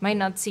 Might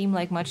not seem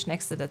like much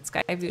next to that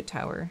Skyview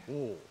Tower.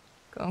 Oh.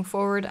 Going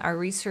forward, our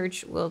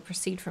research will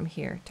proceed from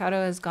here. Taro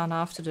has gone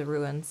off to the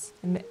ruins.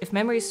 And if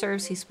memory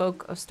serves, he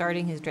spoke of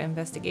starting his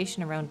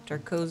investigation around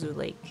Darkozu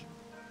Lake.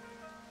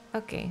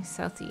 Okay,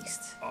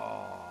 southeast.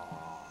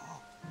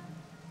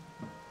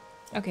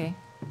 Okay.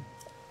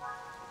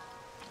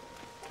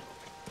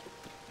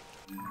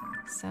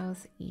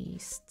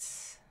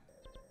 Southeast.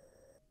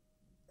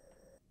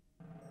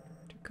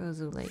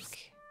 Darkozu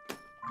Lake.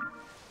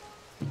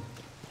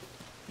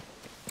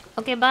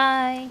 Okay,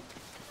 bye!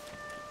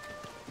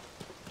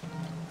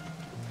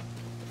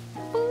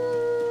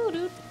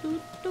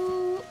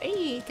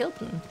 Hey,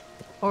 Kilton.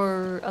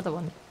 Or other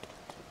one.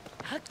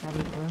 I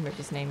haven't remembered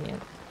his name yet.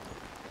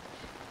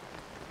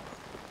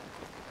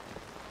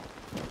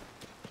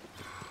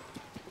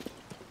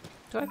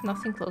 Do I have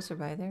nothing closer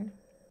by there?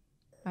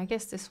 I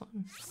guess this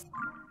one.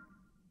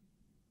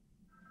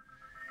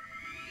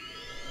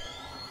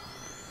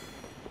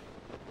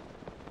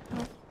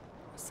 Oh,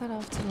 what's that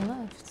off to the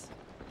left?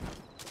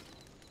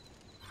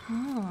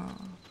 Oh.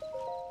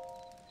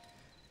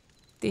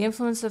 The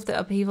influence of the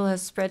upheaval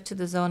has spread to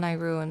the Zonai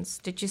ruins.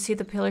 Did you see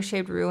the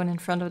pillar-shaped ruin in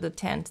front of the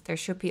tent? There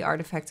should be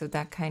artifacts of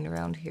that kind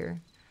around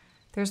here.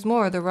 There's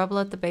more. The rubble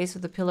at the base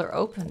of the pillar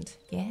opened.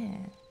 Yeah.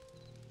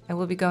 I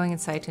will be going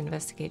inside to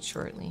investigate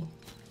shortly.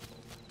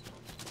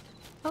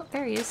 Oh,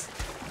 there he is.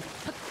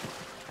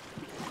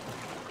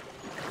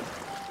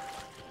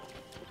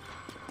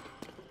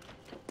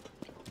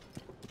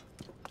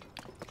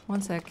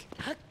 One sec.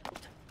 I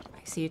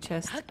see a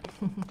chest.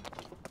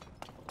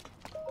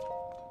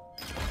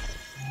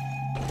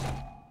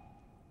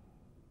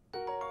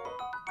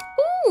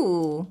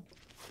 Ooh!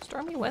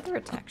 Stormy weather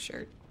attack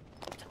shirt.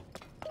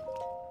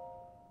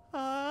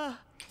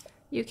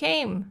 You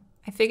came.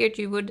 I figured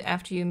you would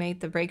after you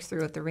made the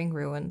breakthrough at the ring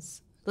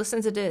ruins.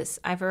 Listen to this.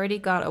 I've already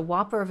got a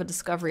whopper of a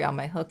discovery on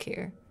my hook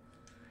here.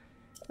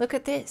 Look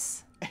at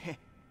this.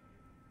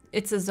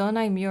 It's a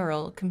Zonai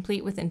mural,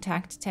 complete with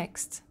intact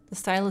text. The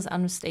style is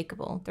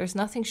unmistakable. There's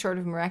nothing short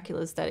of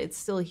miraculous that it's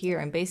still here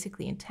and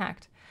basically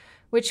intact.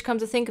 Which, come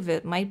to think of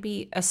it, might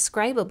be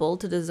ascribable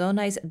to the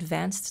Zonai's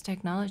advanced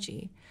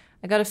technology.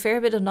 I got a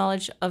fair bit of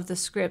knowledge of the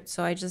script,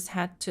 so I just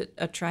had to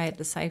try at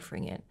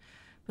deciphering it.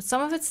 But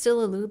some of it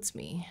still eludes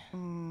me.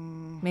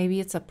 Maybe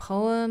it's a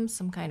poem,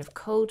 some kind of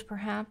code,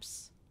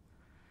 perhaps?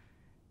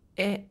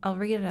 I'll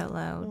read it out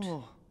loud.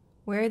 Oh.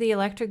 Wear the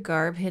electric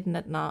garb hidden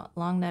at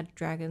long-necked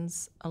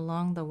dragons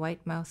along the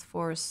white-mouthed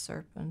forest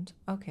serpent.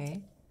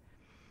 Okay.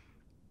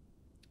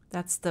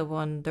 That's the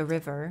one, the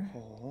river.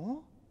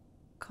 Oh.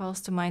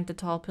 Calls to mind the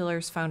tall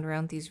pillars found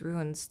around these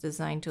ruins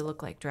designed to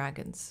look like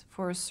dragons.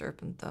 Forest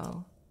serpent,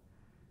 though.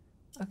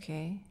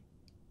 Okay.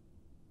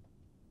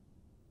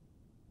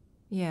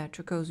 Yeah,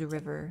 Trakozu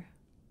River.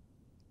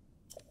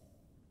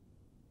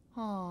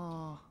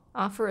 Oh.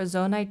 Offer a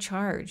Zonai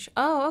charge.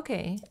 Oh,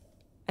 okay.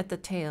 At the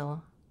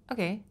tail.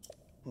 Okay.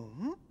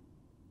 Hmm?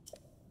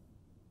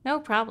 No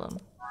problem.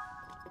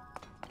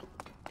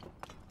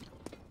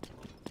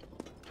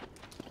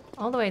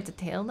 All the way at the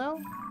tail, though?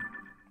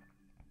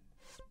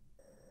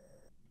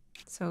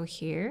 So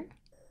here?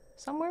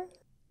 Somewhere?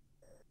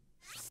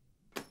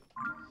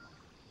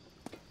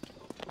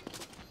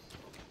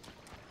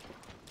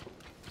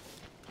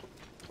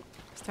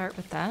 Start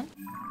with that.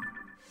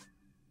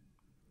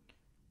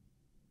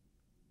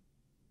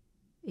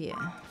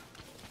 Yeah.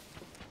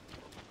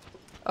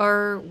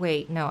 Or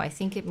wait, no, I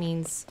think it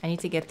means I need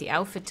to get the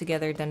outfit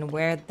together, then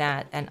wear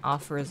that and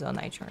offer a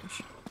Zonai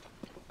charge.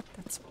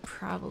 That's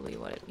probably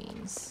what it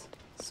means.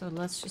 So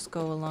let's just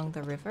go along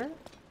the river.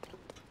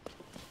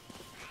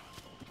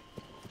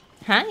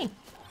 Hi!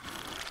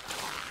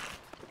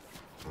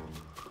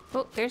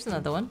 Oh, there's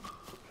another one.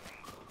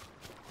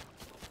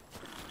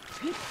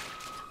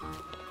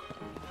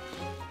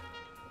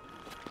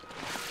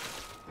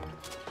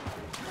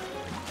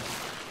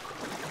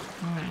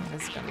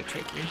 This is gonna be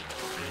tricky.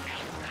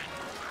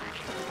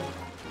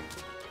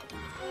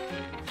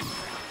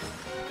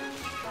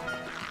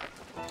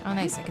 Oh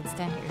nice, I can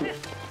stand here.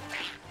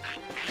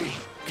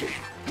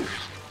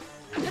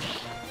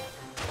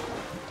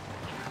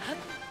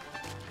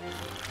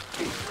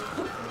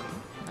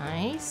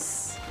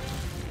 Nice.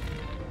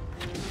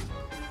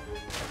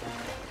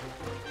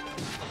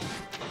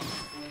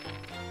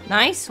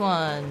 Nice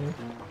one.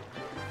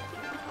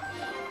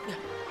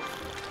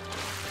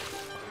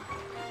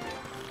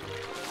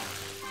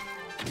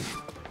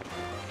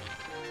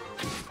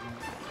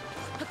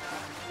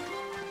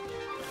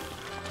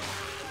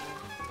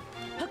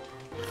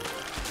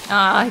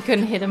 Ah, I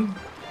couldn't hit him.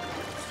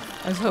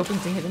 I was hoping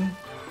to hit him.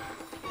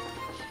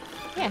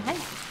 Yeah,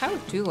 how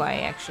do I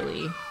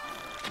actually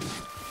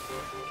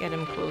get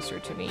him closer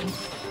to me?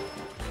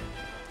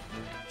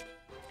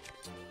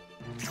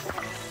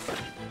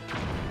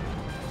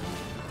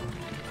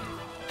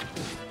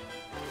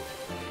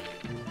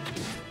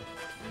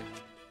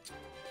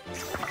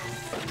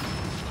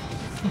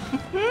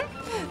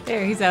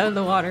 There, he's out of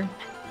the water.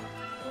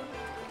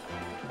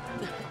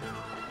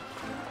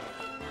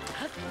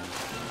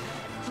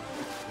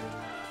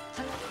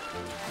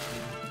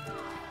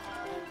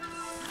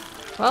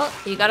 Well,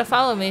 you gotta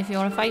follow me if you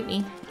want to fight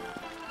me.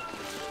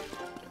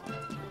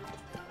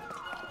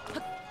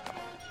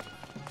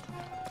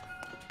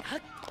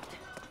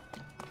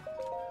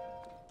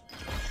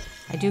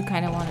 I do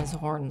kind of want his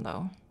horn,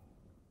 though.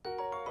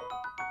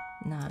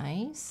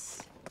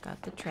 Nice. Got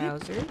the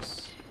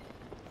trousers.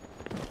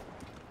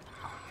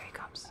 Oh, here he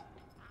comes.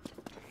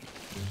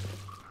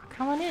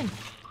 Come on in.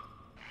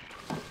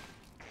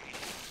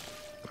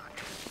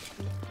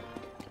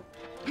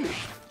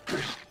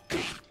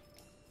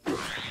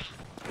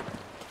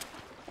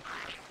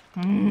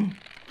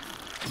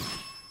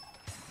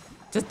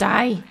 Just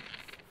die.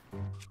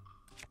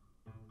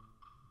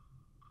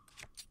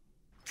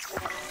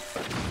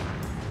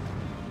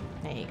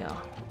 There you go.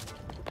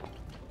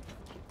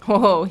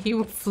 Whoa,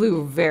 he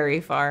flew very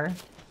far.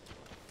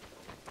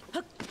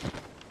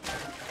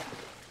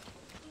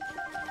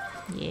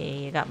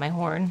 Yay, I got my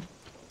horn.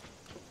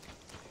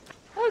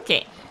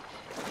 Okay,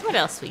 what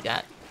else we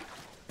got?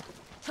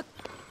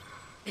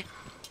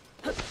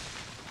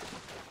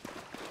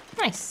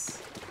 Nice.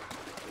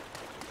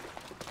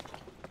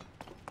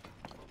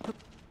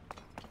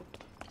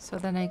 So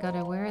then I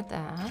gotta wear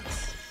that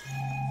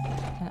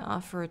and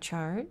offer a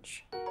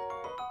charge.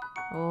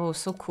 Oh,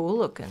 so cool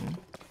looking.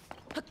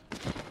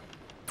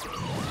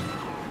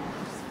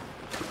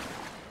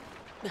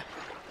 Is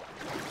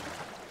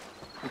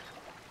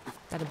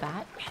that a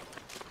bat?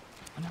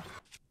 Oh, no.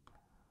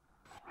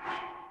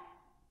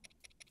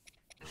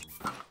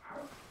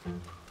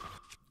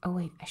 Oh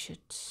wait, I should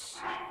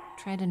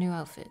try the new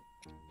outfit.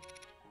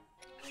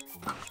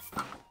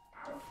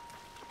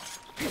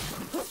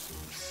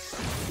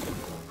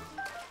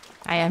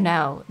 I am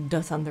now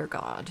the Thunder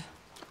God.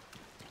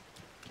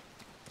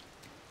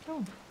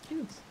 Oh,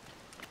 dudes.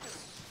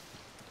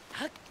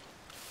 Do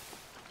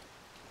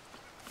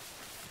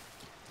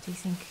you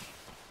think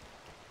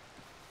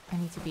I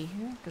need to be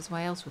here? Because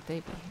why else would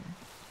they be here?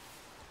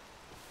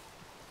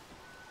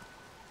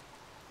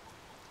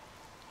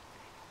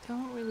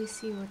 Don't really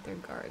see what they're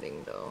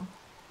guarding, though.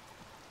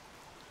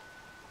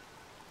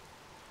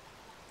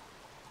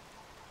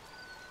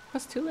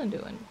 What's Tulin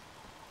doing?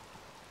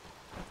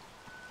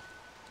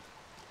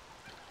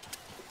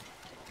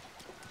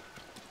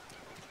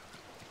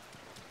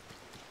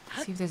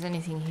 See if there's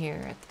anything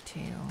here at the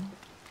tail.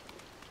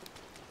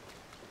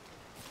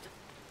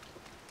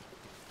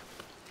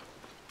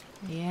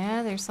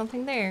 Yeah, there's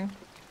something there.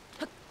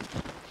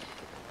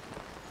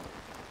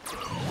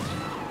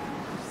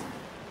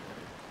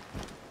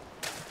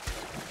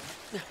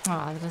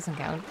 Aw, that doesn't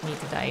count. I need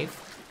to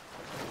dive.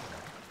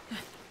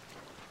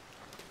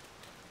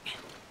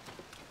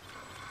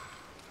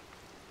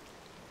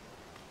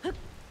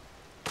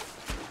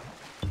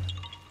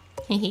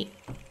 Hehe.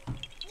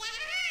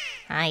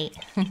 Hi.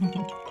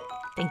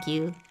 Thank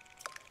you.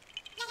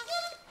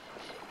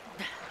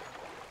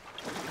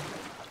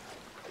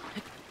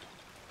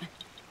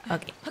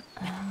 Okay,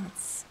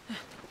 let's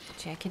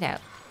check it out.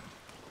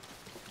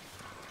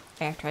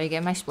 After I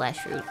get my splash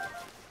fruit.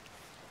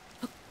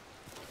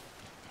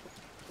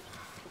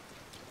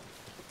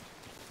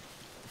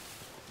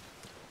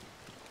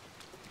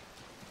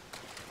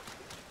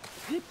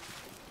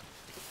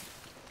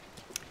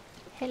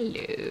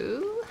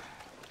 Hello.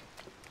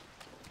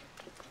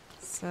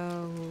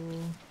 So,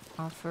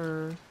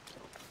 offer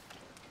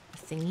a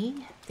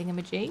thingy,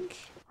 thingamajig.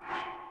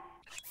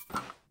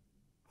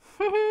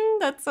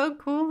 That's so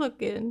cool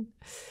looking.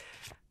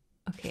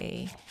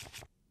 Okay.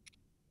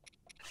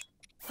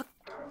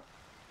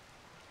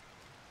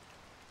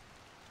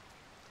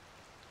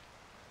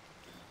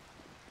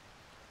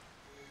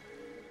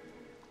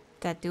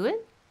 That do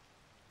it?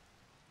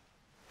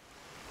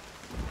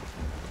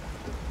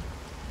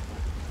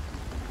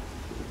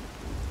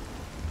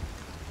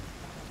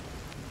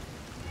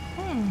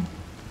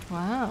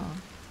 Wow.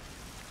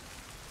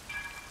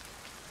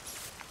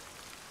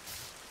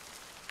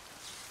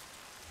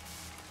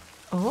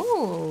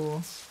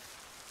 Oh.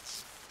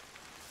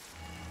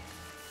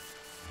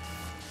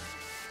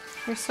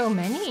 There's so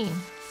many.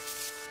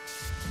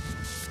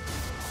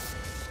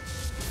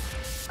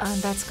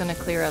 That's gonna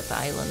clear out the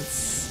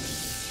islands.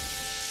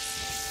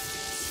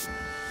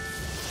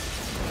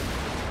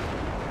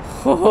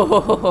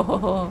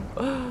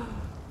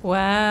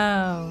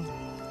 Wow.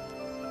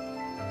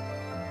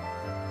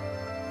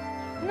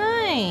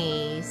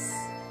 Nice.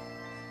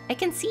 I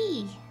can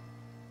see.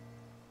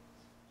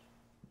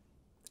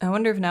 I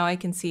wonder if now I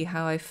can see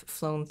how I've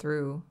flown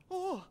through.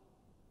 Oh.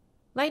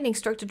 Lightning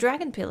struck the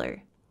dragon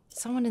pillar.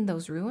 Someone in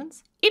those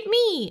ruins? It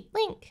me,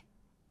 Link.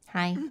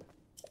 Hi.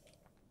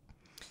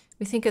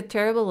 We think a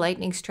terrible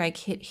lightning strike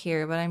hit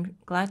here, but I'm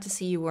glad to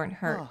see you weren't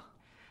hurt.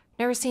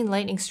 Never seen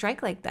lightning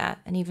strike like that,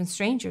 and even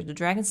stranger, the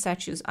dragon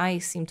statue's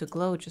eyes seemed to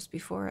glow just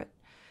before it.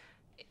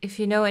 If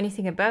you know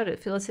anything about it,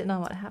 fill us in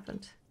on what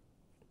happened.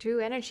 Drew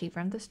energy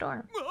from the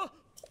storm.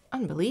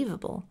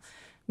 Unbelievable.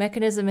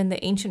 Mechanism in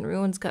the ancient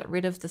ruins got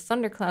rid of the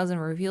thunderclouds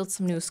and revealed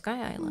some new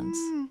sky islands.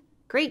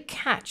 Great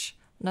catch.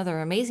 Another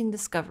amazing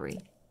discovery.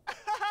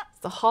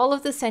 The Hall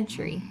of the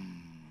Century.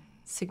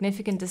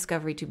 Significant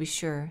discovery, to be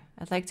sure.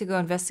 I'd like to go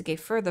investigate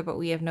further, but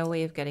we have no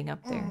way of getting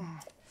up there.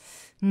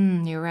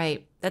 You're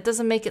right. That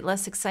doesn't make it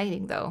less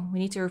exciting, though. We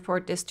need to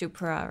report this to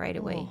Pra right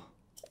away.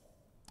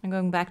 I'm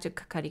going back to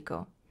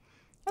Kakariko.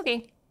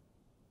 Okay.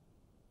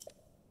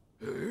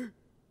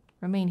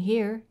 Remain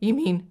here? You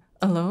mean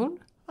alone?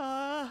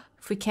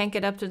 If we can't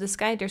get up to the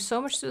sky, there's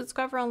so much to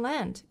discover on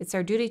land. It's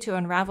our duty to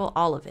unravel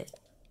all of it.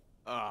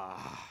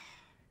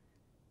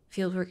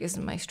 Fieldwork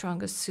isn't my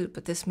strongest suit,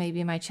 but this may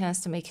be my chance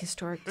to make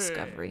historic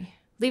discovery.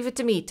 Leave it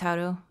to me,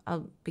 Taro.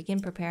 I'll begin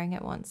preparing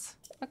at once.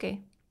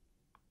 Okay.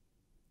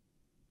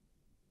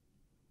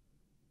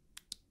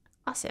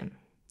 Awesome.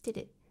 Did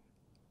it.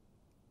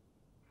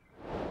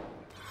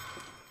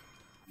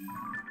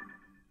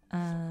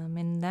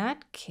 In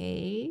that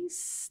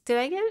case,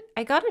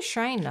 I got a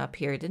shrine up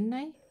here, didn't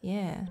I?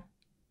 Yeah.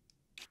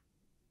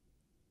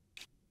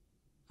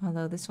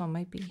 Although this one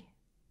might be.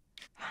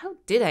 How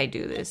did I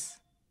do this?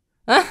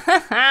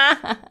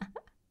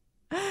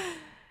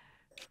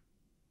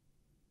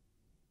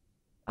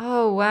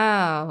 Oh,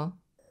 wow.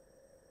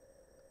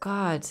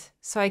 God.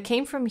 So I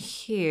came from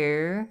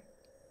here,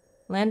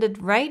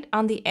 landed right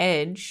on the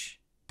edge.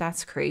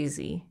 That's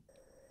crazy.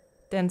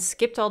 Then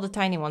skipped all the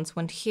tiny ones,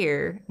 went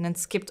here, and then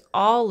skipped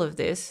all of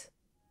this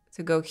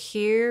to go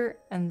here,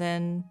 and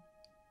then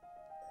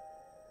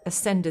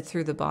ascended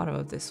through the bottom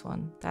of this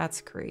one.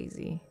 That's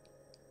crazy.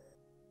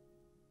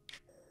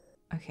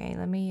 Okay,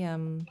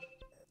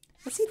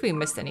 let's see if we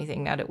missed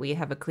anything now that we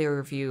have a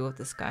clearer view of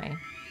the sky.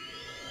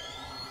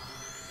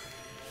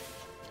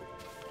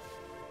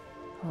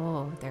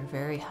 Oh, they're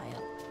very high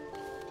up.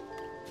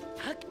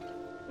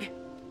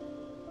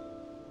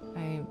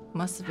 I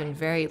must have been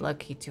very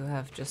lucky to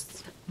have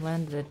just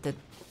landed at the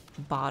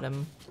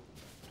bottom.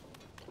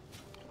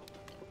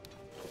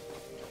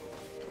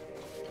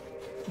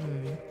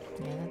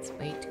 Yeah, that's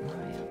way too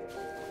high up.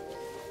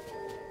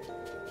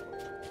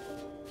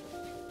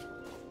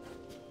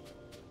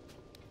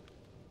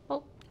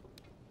 Oh.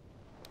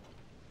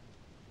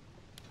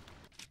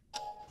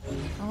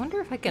 I wonder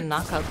if I can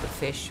knock out the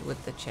fish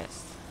with the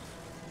chest.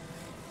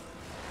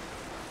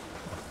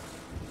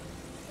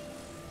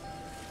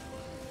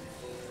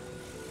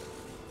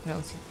 I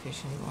don't see the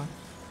fish anymore.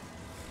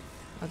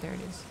 Oh, there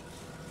it is.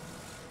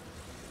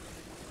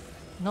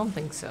 I don't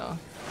think so.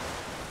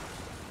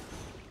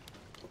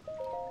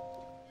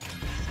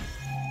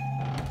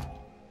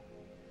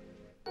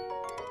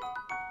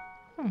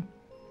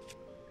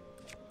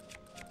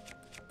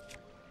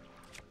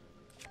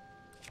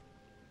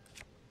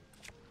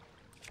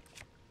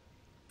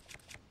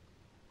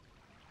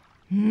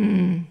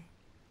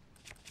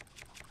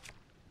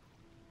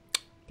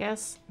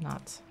 Guess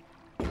not.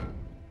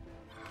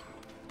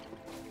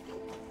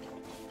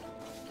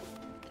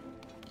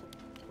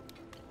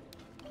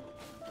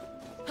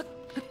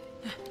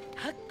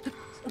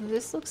 So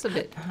this looks a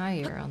bit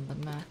higher on the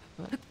map,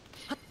 but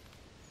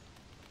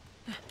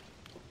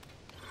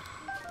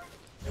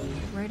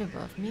right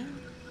above me?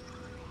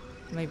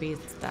 Maybe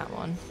it's that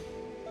one.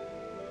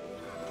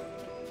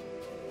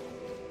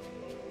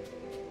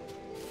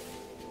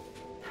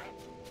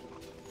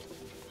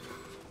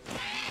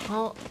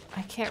 Well,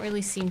 I can't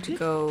really seem to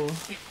go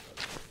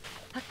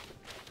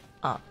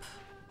up.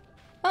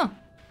 Oh.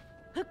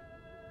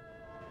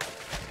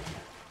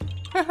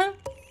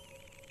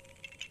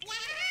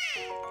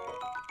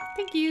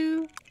 Thank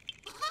you.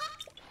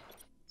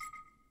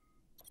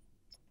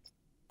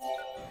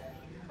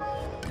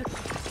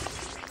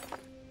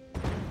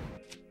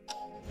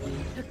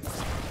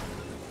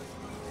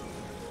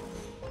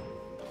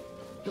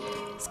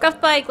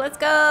 Scuff bike, let's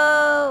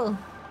go!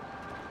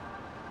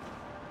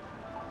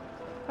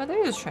 Oh,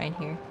 there is a shrine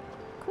here.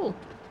 Cool.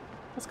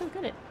 Let's go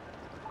get it.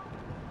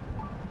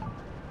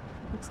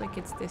 Looks like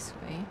it's this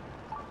way.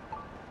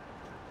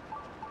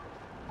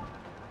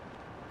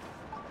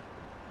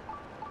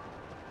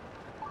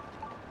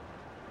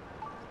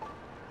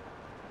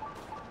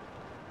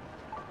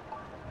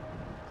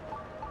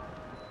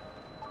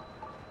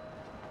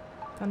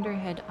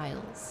 Thunderhead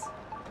Isles.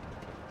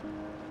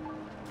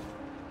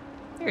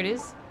 There it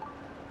is.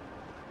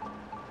 Okay,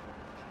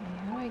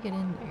 how do I get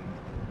in there?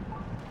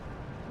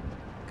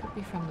 Could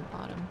be from the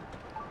bottom.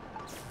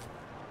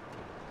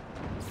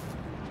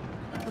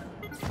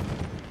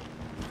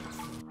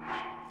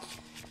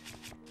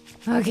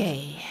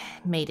 Okay,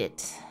 made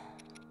it.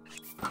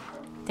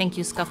 Thank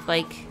you, Scuff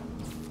Bike.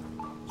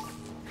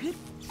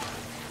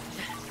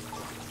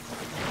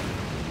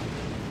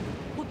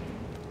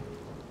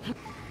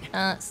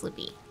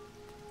 Slippy.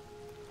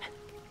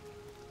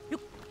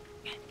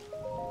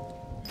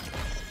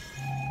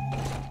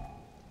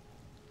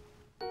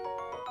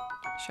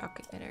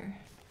 Shock emitter.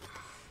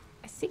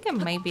 I think I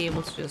might be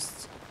able to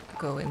just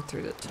go in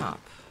through the top.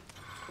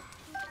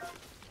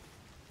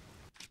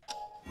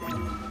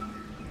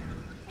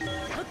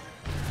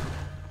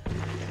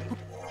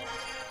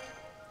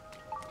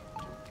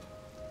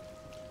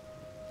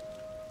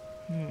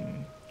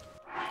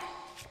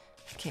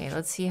 Okay,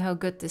 let's see how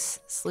good this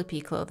Slippy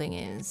clothing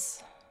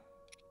is.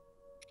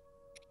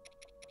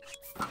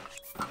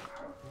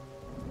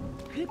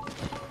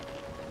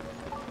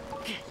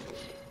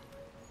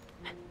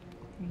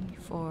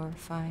 4,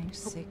 5,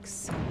 6,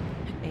 7,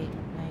 8,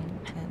 9,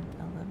 10,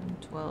 11,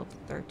 12,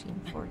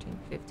 13, 14,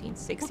 15,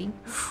 16.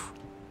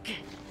 I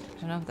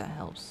don't know if that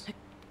helps.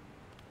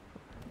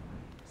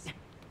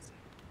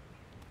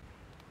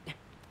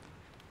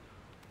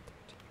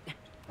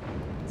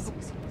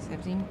 16,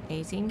 17,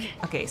 18.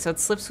 Okay, so it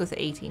slips with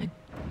 18.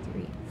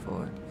 3,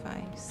 4,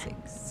 5, 6,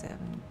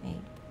 7, 8,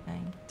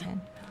 9,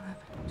 10,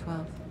 11,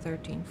 12,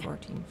 13,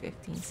 14,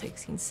 15,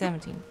 16,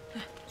 17.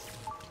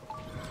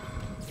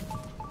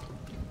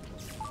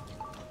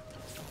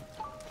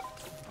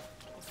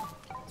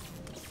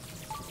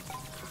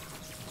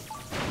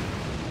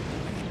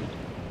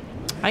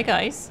 Hi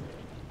guys.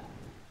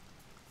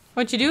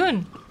 What you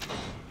doing?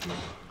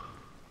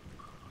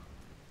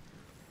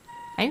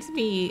 I need to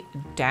be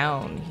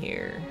down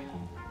here.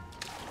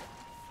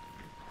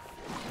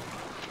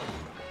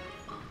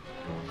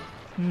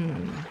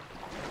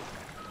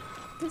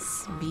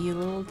 This be a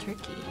little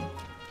tricky.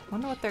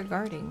 Wonder what they're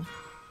guarding.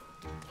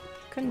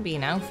 Couldn't be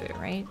an outfit,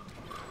 right?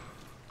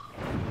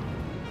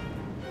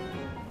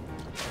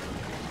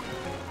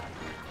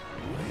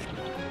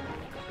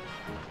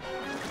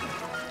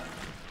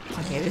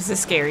 Okay, this is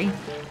scary.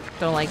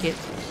 Don't like it.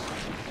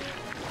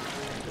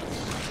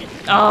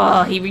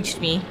 Oh, he reached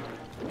me.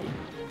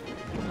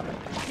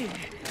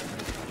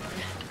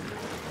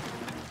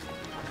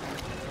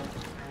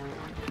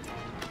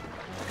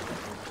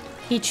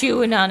 He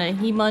chewing on it.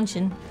 He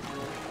munching.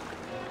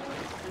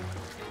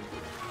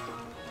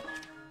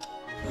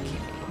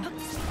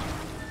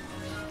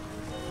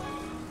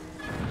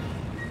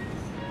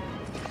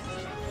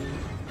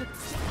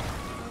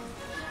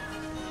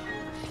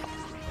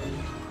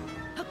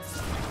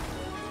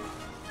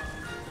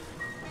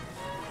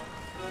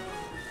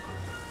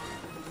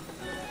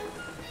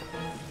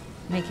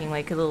 Making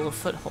like a little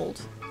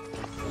foothold.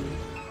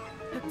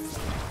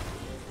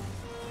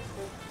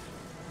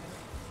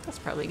 That's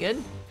probably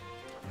good.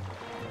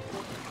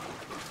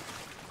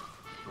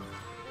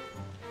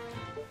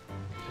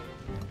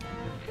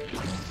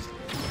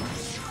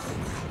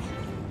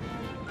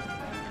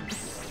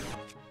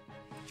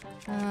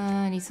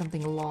 I need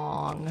something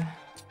long.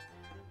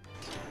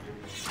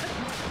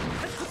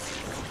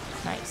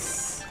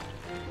 Nice.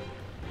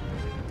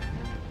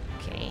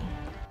 Okay.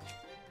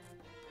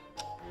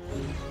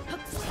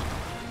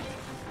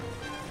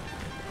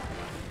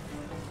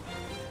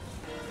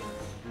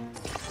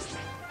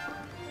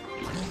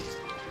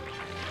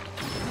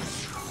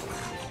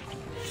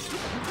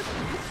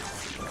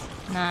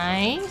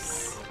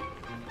 Nice.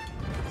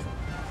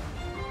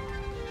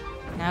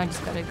 Now I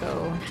just gotta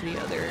go to the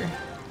other.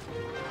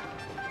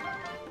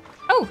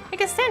 Oh, I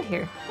can stand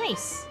here.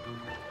 Nice.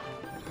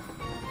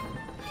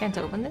 Can't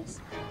open this?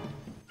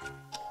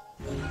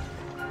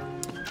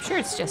 I'm sure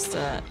it's just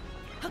a...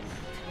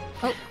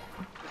 Oh.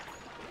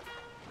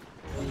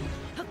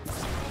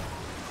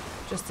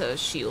 Just a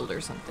shield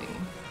or something.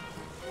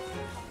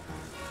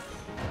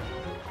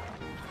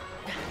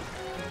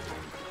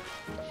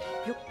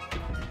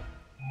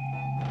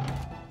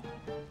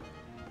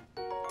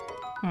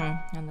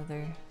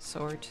 Another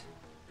sword.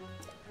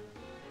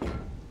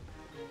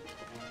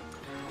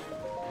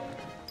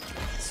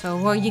 So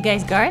what are you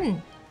guys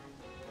guarding?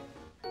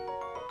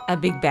 A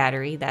big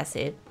battery, that's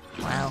it.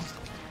 Wow.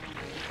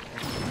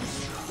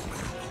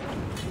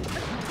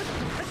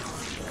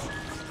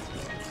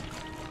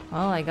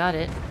 Well, I got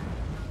it.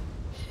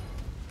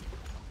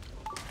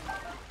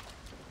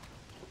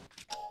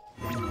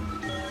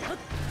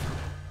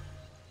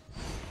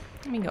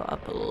 Let me go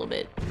up a little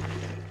bit.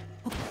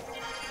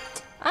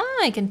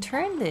 Ah, I can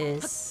turn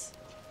this.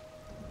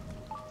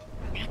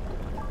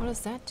 What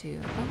does that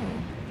do? Oh.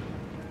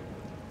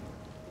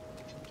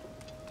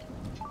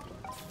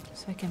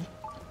 So I can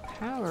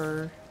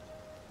power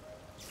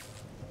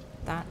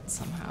that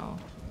somehow.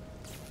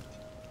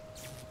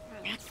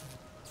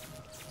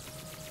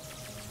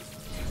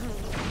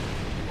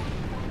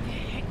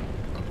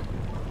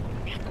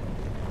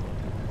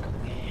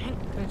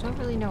 Do don't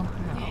really know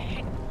how.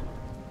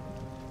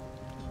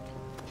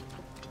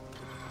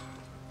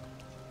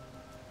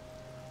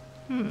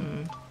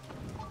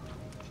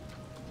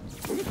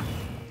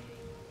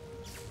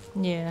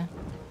 Yeah.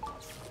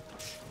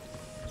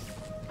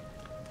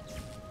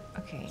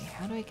 Okay,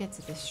 how do I get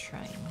to this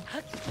shrine?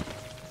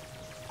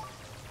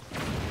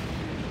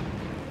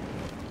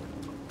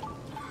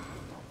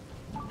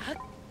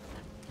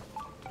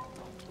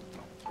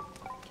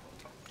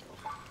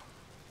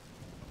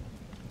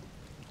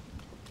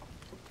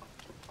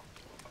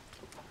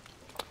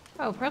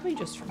 Oh, probably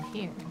just from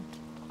here.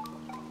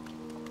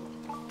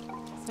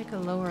 It's like a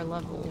lower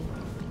level.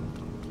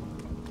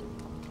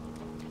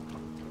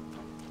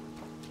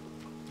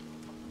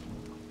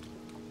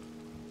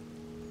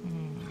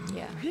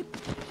 Yeah.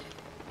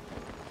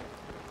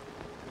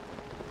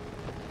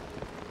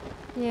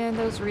 Yeah,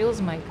 those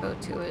reels might go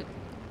to it.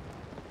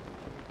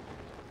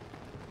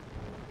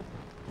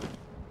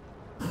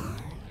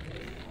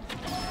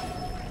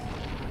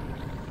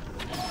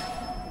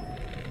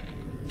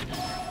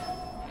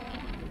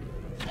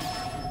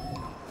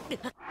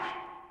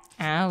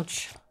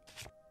 Ouch.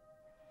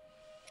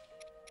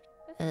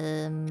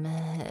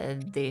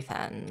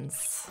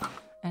 Defense.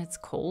 And it's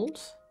cold?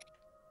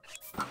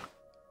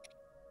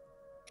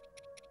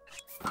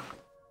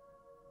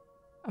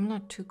 I'm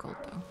not too cold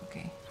though,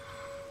 okay.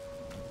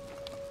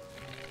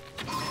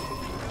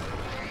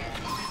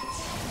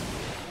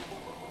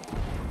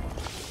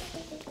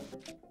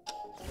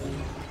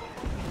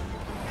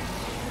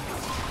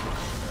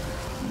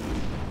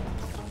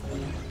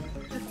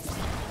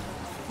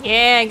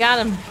 Yeah, I got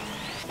him.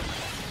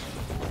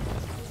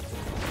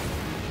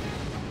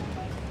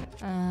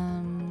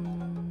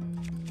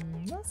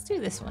 Let's do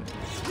this one.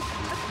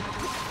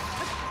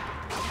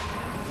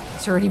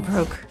 It's already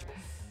broke.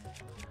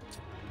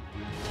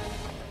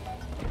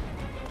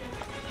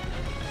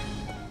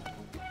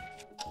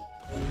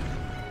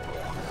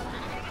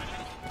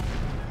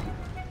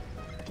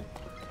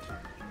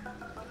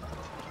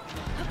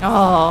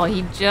 Oh,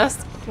 he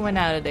just went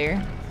out of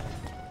there.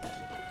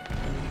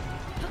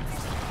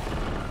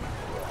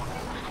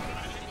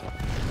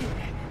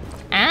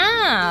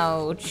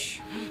 Ouch.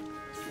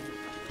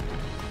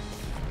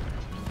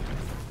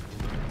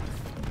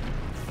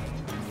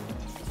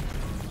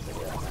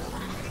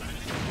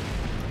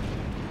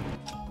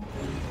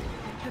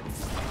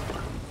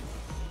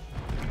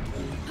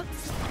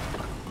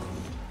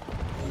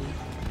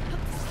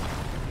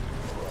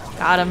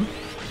 Got him.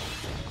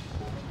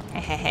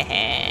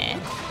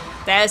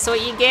 That's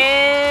what you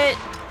get.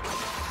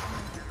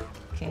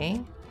 Okay,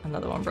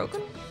 another one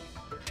broken.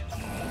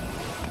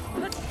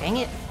 Dang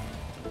it.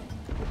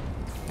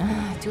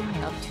 Do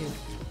I up to?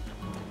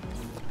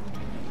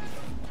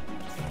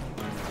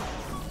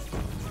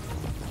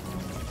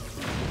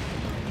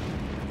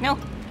 No.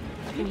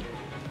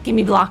 Give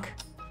me block.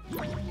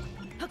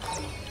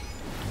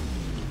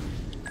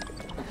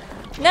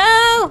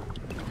 No!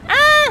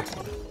 Ah!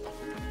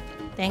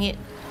 Dang it.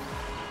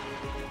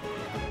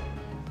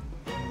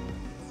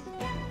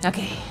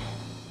 Okay.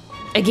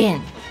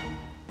 Again.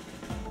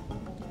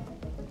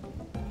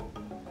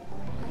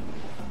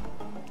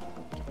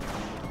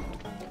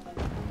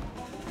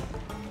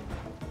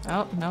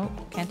 Oh, no.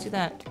 Can't do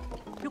that.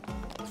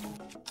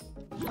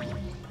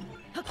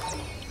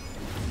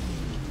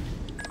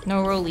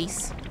 No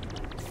rollies.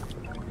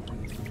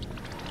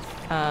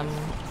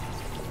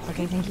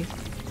 Okay, thank you.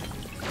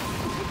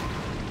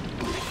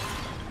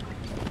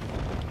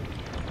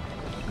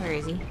 Where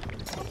is he?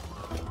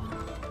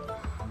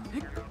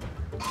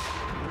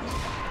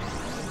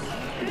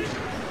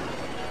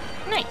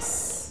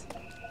 Nice.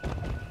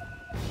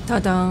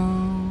 Ta-da!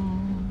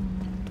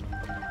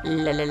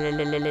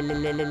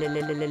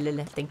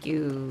 Thank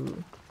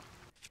you.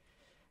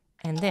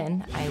 And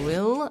then I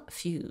will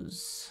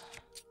fuse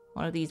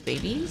one of these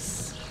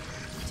babies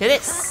to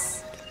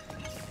this.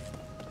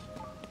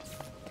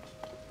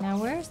 Now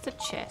where's the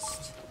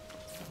chest?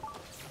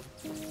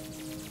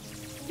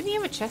 Did he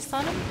have a chest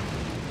on him?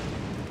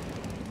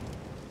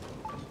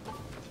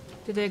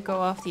 Did it go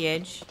off the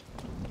edge?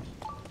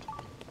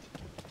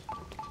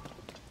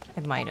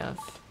 It might have,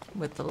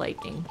 with the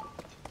lightning.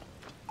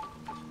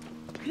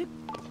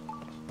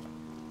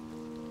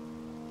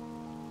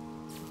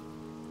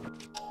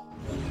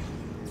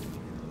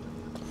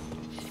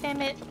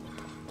 Damn it.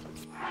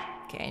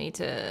 Okay, I need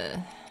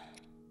to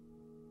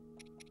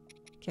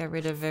get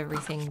rid of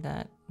everything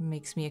that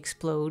makes me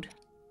explode.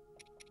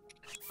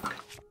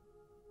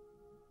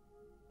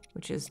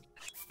 Which is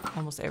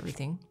almost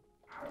everything.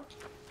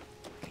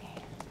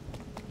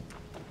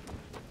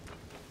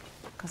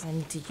 Because I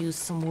need to use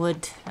some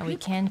wood, and we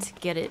can't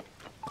get it.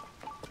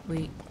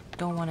 We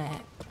don't want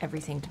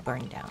everything to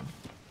burn down.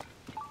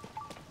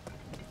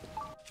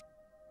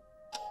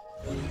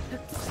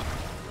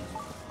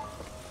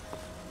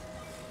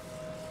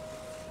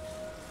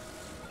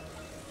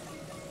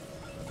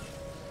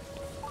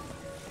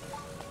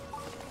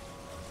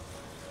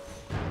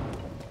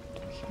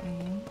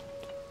 Okay.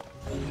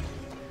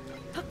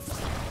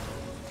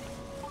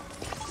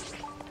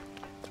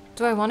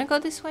 Do I want to go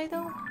this way,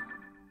 though?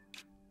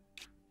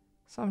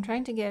 So I'm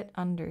trying to get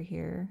under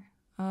here.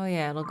 Oh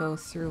yeah, it'll go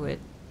through it.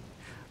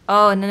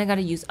 Oh, and then I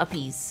gotta use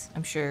uppies,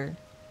 I'm sure.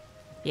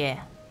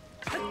 Yeah.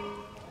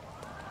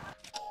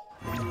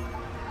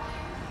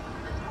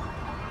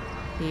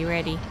 Be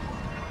ready.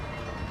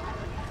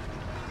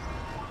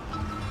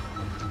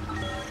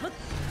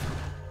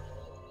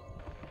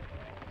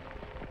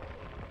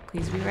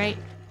 Please be right.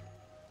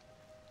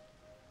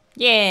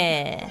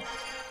 Yeah!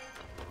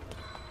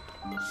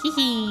 Hee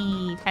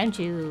hee! Found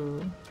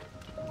you.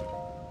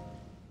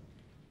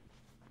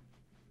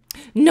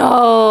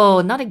 No!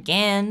 Not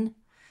again!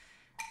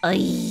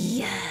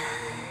 Ay.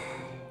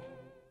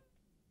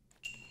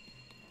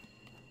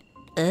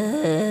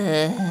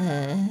 Here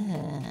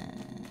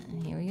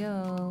we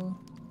go.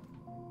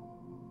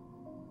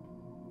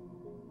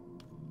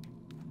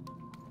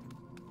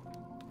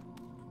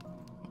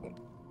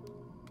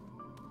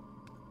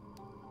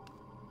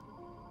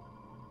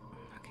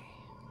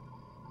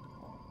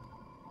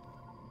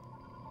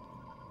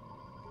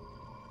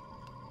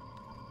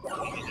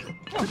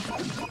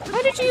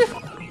 How did you?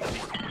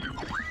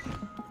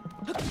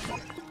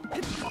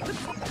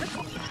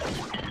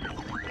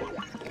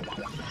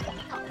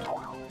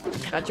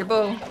 Got your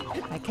bow.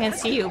 I can't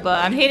see you,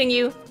 but I'm hitting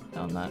you.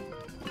 No, I'm not.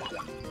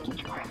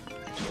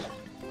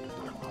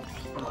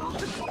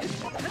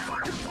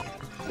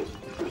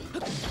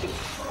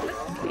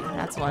 Okay,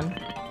 that's one.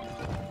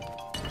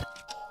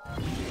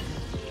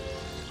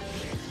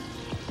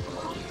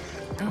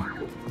 Oh.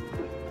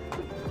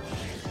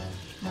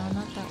 No,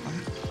 not that one.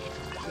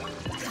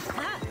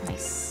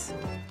 Nice.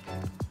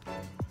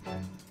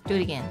 Do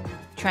it again.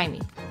 Try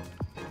me.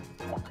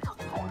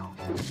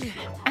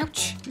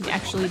 Ouch! You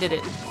actually did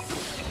it.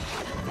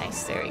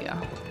 Nice, there you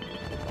go.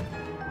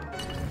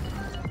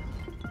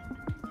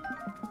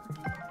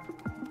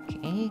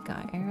 Okay,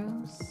 got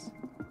arrows.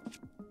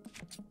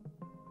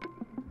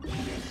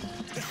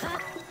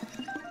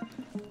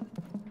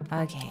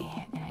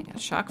 Okay, and I got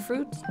shock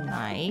fruit.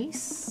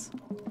 Nice.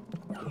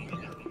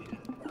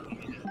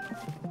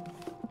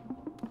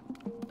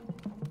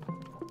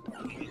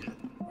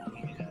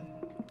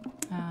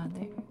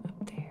 There,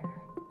 up there.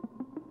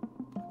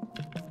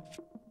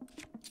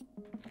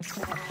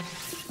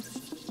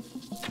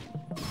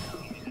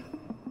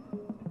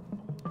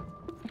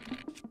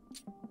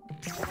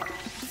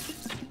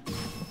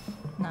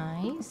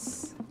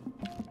 Nice.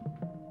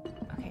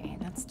 Okay,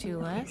 that's two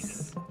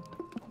less.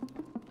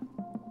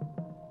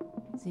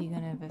 So you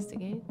gonna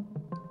investigate?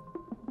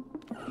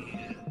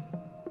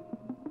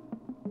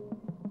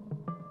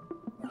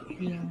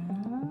 Yeah.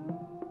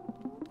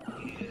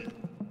 Okay,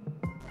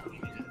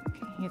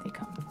 here they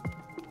come.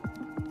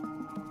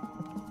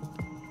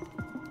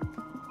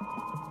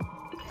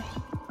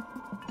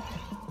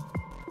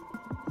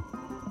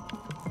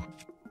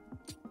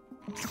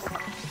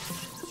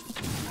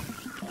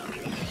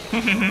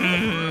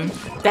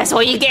 That's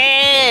what you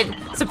get!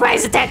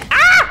 Surprise attack!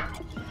 Ah!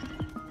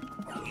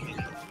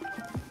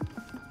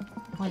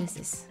 What is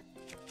this?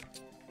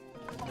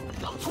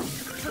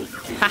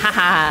 Ha ha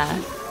ha!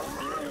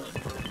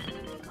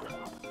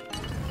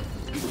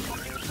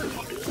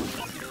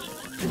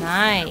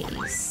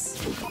 Nice.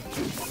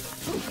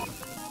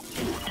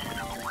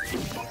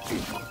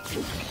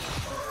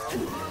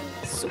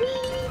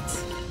 Sweet!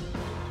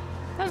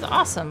 That was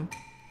awesome.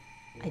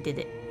 I did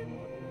it.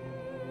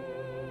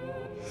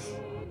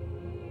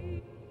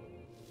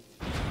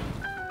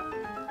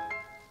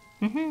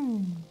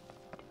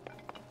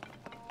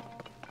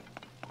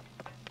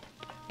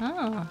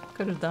 Oh,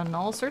 could have done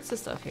all sorts of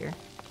stuff here.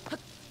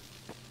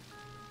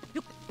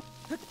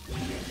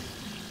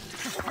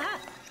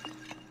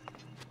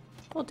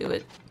 We'll do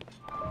it.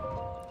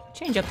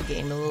 Change up the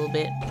game a little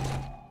bit.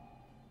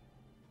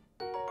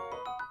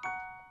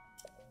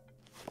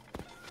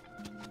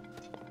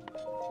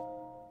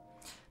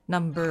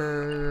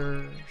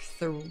 Number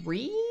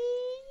 3?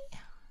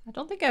 I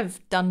don't think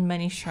I've done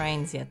many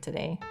shrines yet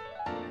today.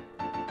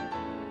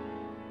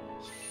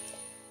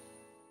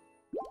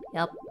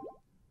 Yep.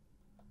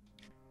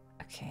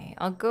 Okay,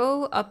 I'll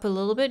go up a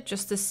little bit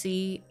just to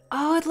see.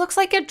 Oh, it looks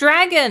like a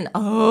dragon!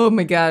 Oh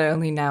my god, I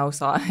only now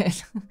saw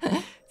it.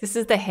 This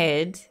is the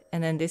head,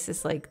 and then this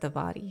is like the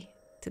body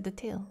to the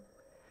tail.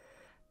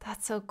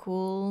 That's so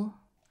cool.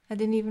 I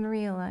didn't even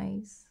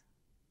realize.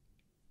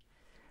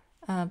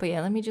 But yeah,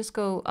 let me just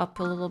go up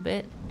a little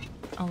bit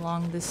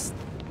along this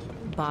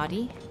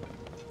body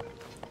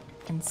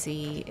and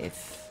see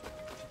if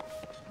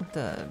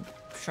the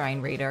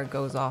shrine radar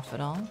goes off at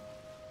all.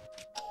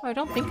 Oh, I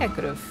don't think I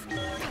could have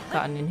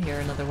gotten in here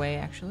another way,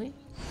 actually.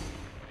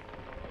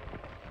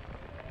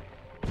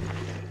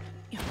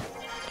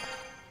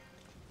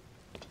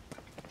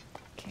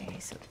 Okay,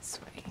 so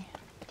this way.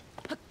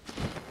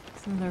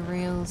 Some of the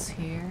rails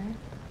here.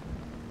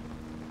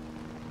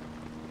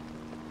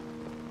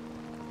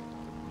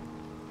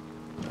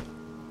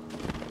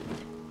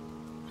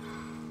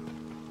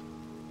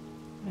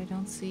 But I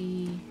don't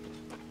see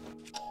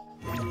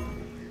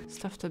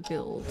stuff to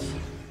build.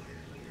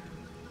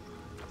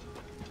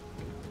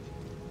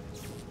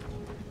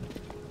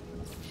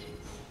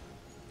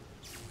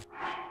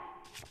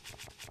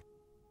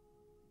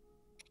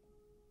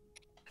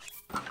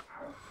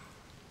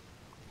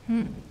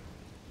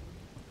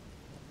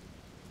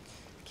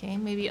 Okay,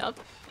 maybe up.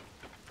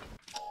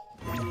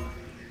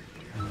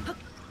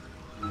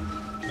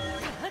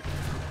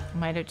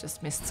 Might have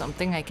just missed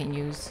something I can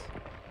use.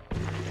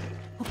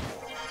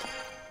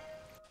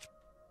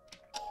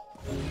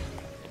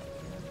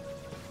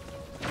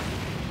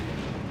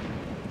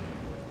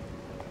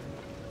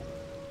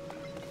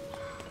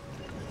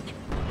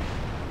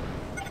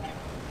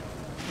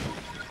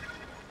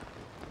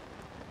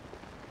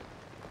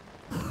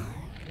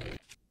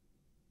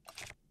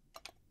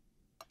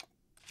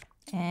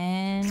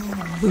 And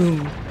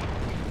boom.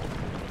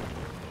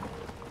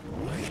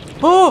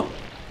 Oh!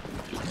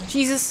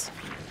 Jesus.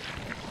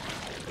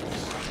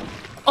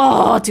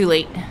 Oh, too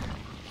late.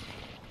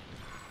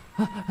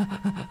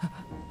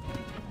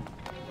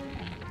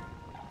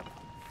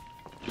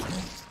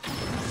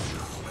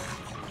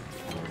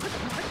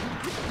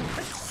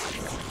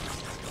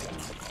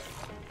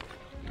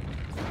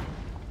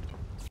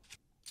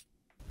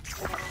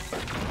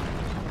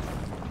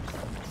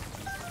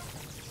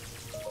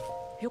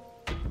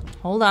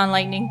 Hold on,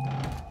 lightning.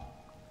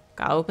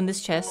 Gotta open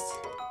this chest.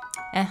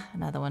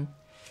 Another one.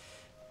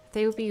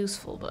 They would be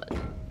useful, but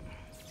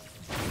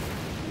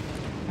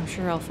I'm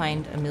sure I'll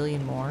find a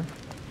million more.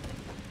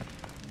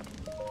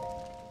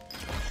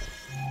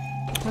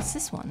 What's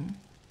this one?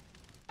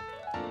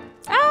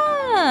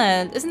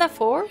 Ah, isn't that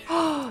 4?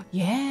 Oh,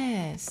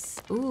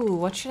 yes. Ooh,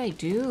 what should I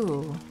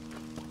do?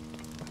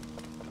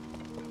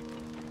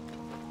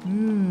 I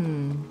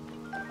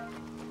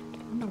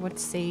wonder what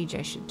stage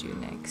I should do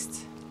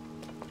next.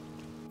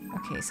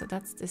 Okay, so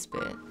that's this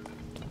bit.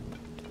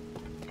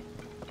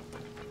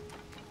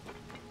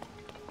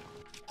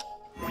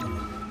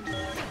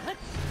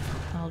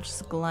 I'll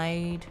just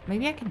glide.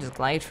 Maybe I can just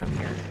glide from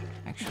here,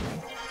 actually.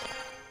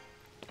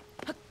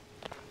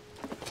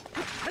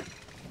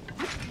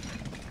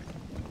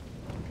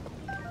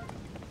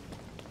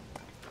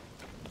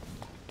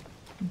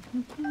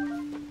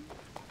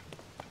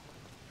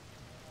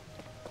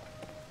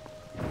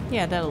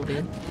 Yeah, that'll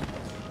do.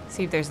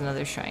 See if there's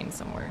another shrine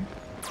somewhere.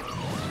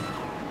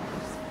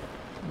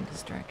 In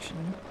this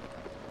direction.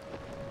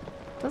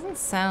 Doesn't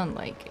sound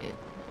like it.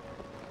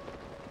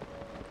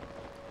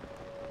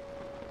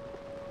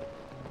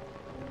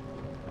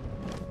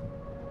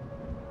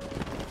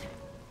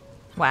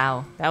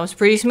 Wow, that was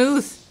pretty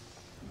smooth.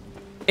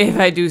 If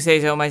I do say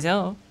so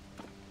myself.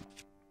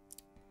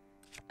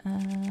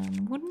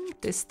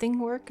 Wouldn't this thing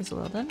work as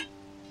well then?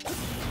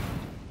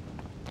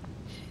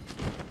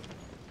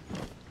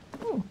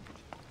 Ooh.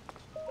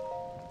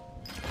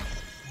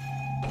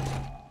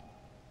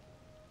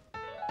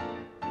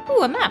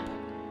 Ooh, a map.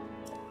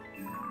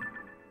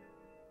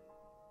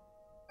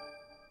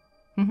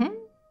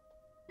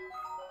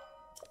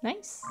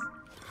 Nice.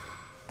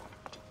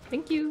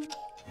 Thank you.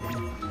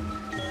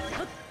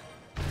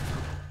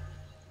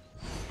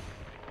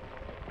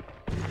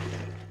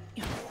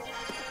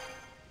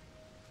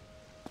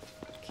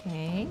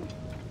 Okay.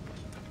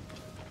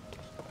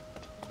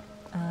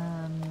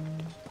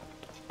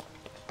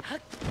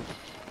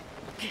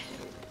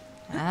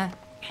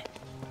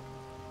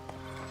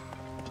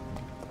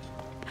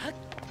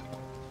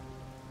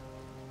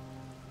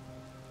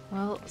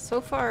 Well,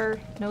 so far,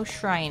 no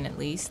shrine at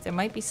least. There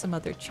might be some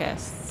other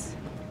chests.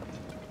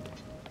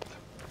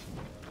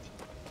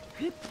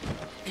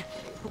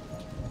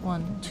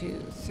 1, 2,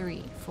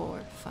 3, 4,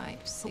 5,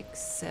 6,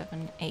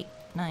 7, 8,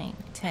 9,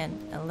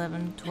 10,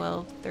 11,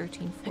 12,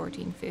 13,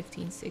 14,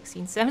 15,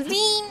 16,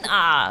 17.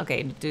 Ah,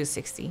 okay, do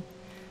 60.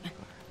 4,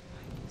 5,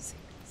 6,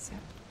 7,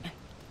 8,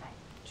 9,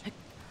 10,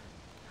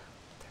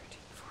 13,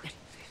 14,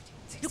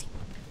 15, 16.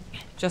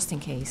 Just in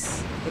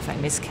case, if I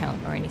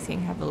miscount or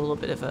anything, have a little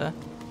bit of a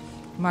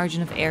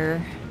margin of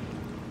error.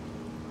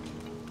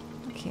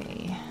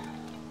 Okay.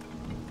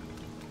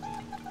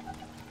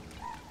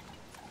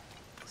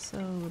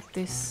 So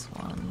this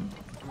one.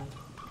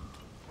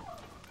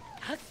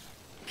 1,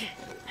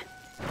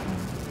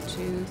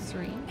 2,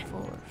 3,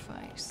 4,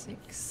 5,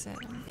 6,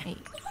 7, 8,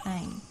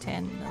 9,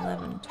 10,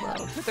 11,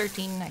 12,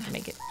 13. I can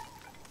make it.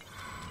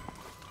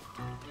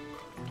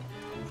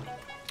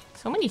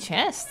 So many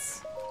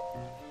chests.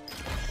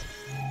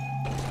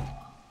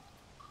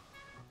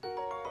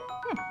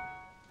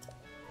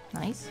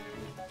 Nice.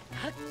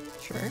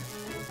 Sure.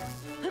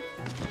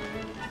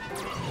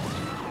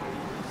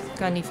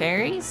 Got any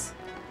fairies?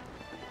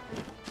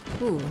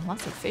 Ooh,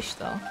 lots of fish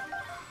though.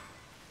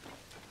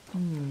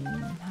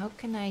 How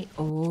can I...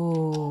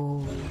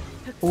 Oh.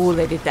 Oh,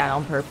 they did that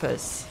on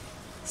purpose.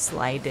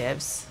 Sly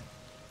devs.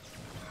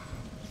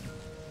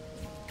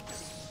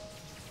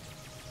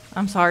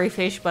 I'm sorry,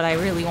 fish, but I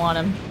really want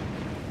them.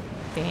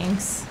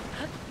 Thanks.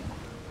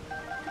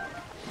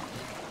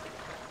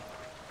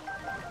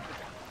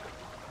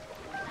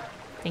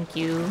 Thank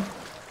you.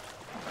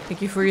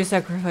 Thank you for your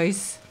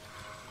sacrifice.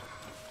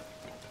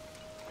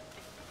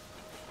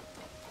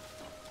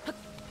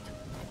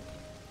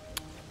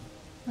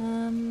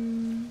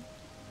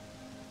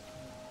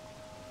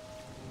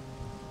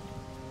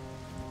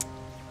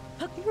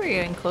 I think we're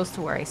getting close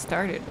to where I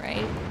started,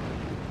 right?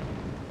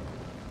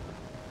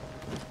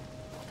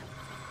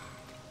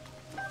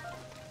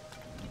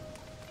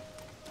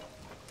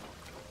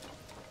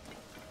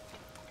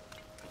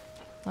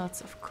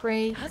 Lots of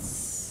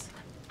crates.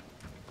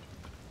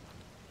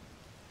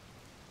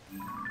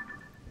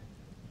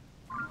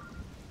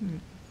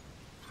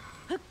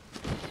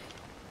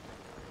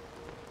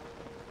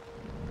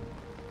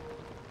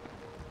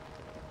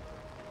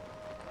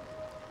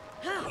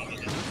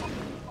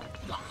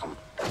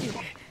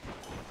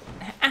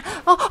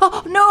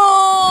 Oh,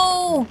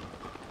 no!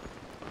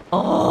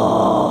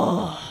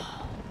 Oh,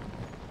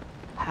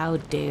 how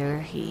dare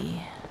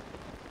he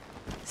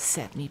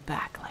set me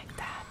back like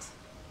that?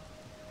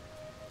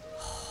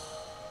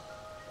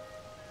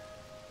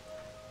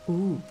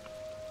 Ooh.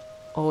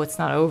 Oh, it's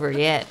not over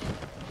yet.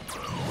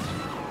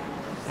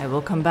 I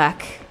will come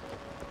back.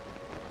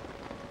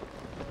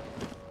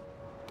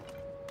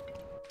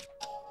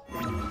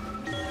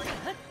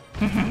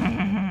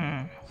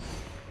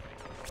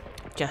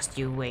 Just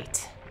you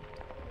wait.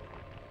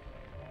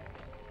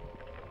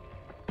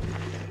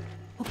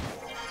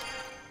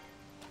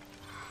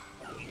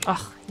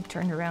 Oh, he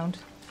turned around.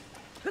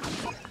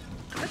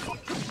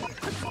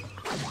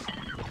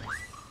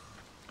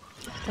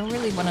 Don't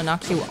really want to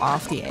knock you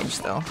off the edge,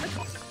 though.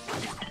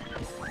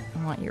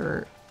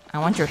 I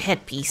want your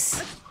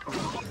headpiece.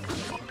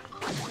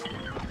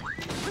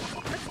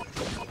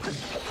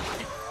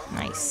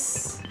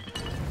 Nice.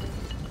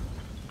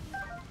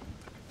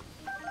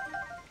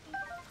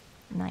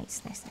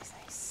 Nice, nice, nice,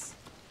 nice.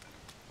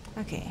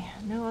 Okay,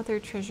 no other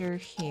treasure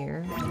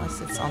here,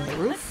 unless it's on the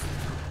roof.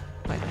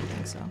 I don't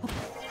think so.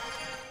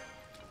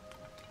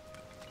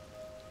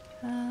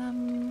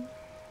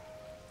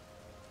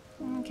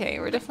 Okay,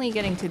 we're definitely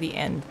getting to the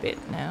end bit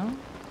now.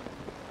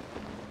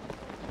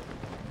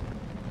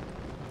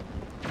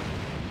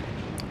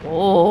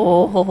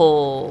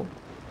 Oh!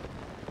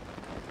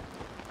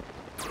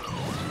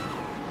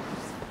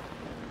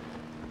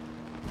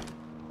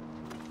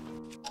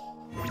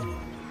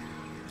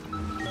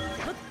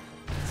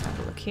 Let's have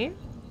a look here.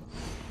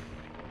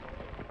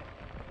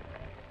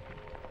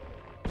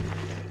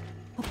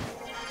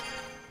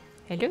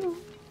 Hello?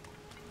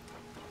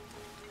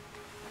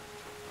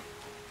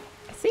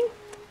 I think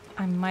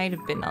I might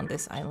have been on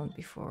this island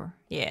before.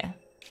 Yeah.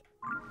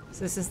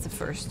 So this is the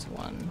first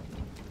one.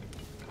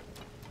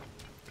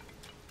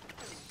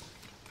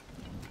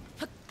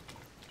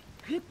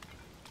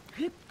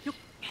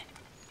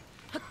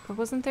 But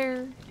wasn't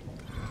there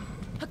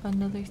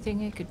another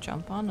thing I could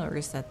jump on, or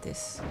is that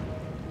this?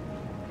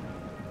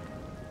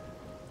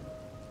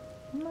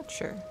 I'm not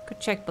sure. Could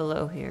check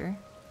below here.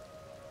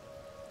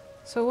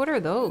 So what are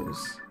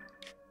those?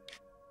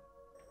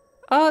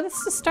 Oh,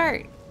 that's the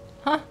start.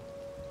 Huh.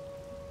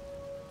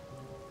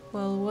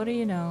 Well, what do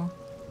you know?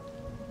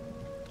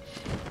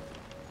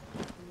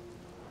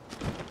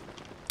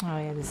 Oh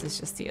yeah, this is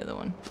just the other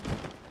one.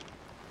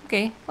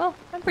 Okay, well,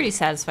 I'm pretty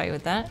satisfied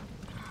with that.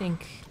 I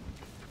think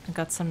I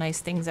got some nice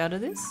things out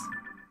of this.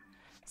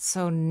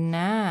 So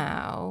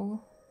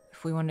now,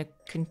 if we want to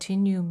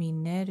continue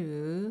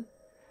Mineru...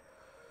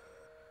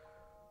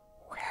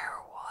 Where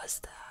was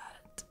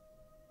that?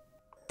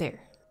 There.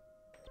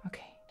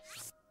 Okay.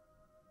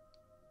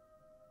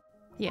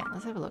 Yeah,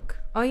 let's have a look.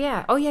 Oh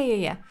yeah,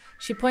 yeah.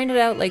 She pointed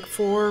out like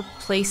 4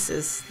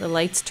 places the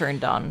lights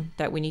turned on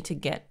that we need to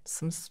get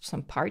some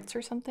parts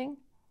or something.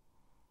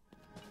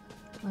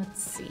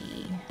 Let's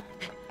see.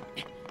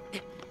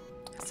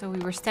 So we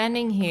were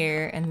standing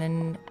here and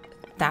then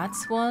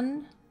that's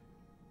one.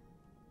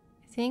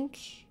 I think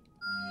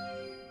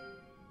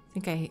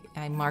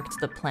I marked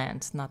the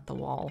plant, not the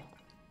wall.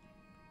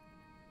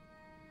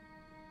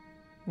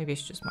 Maybe I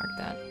should just mark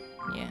that.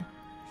 Yeah.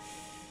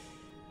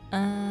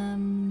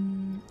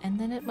 And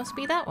then it must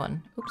be that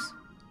one. Oops.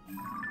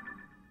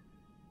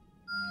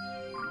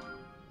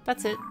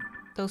 That's it.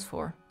 Those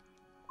 4.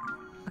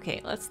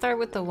 Okay, let's start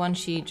with the one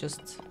she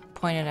just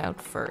pointed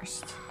out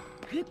first.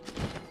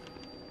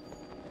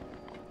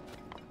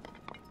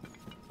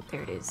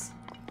 There it is.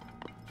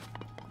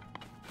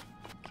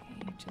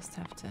 Okay, just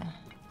have to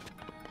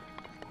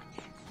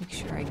make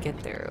sure I get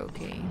there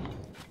okay.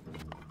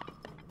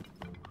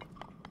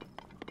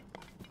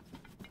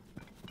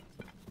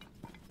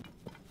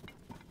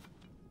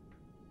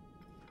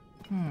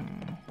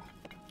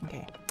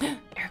 Okay.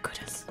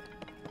 Ergoodus.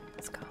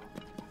 Let's go.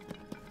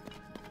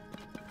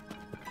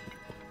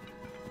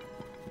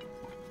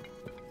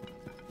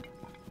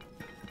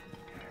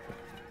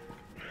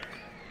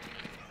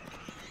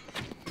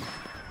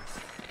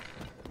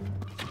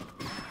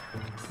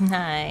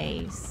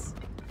 Nice.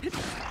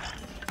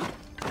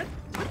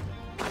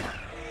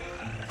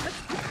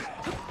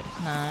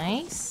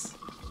 Nice.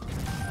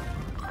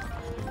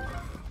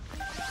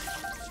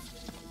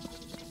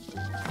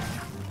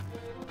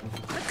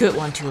 Good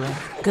one, Tula.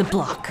 Good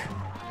block.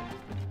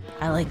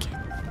 I like it.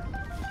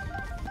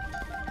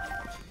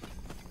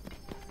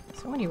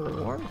 So many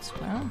rewards,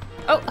 wow.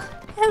 Oh,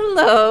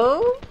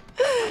 hello!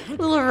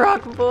 Little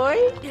rock boy.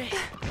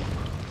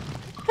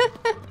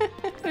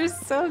 They're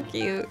so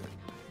cute.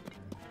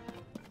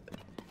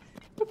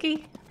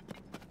 Okay.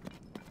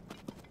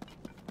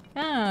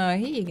 Oh,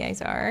 here you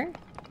guys are.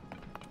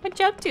 What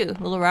you up to?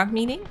 Little rock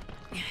meeting?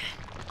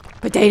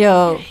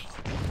 Potato!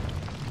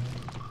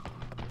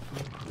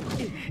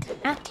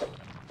 Ah.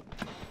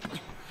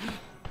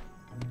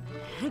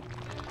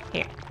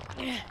 Here.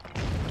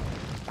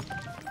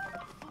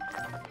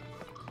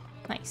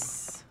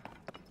 Nice.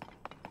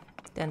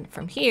 Then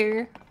from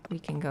here, we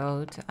can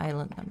go to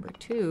island number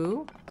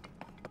 2.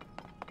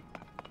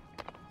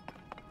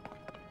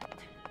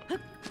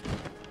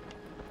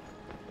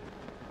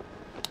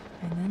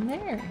 And then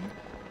there.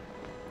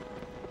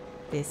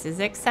 This is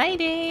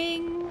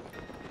exciting!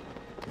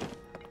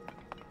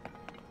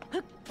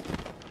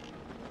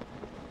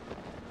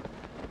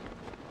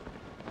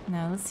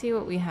 Now let's see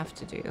what we have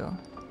to do.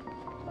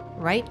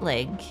 Right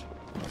leg.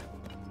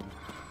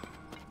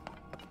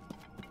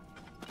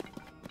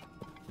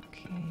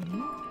 Okay.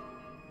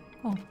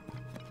 Oh.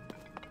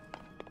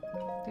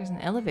 There's an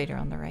elevator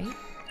on the right.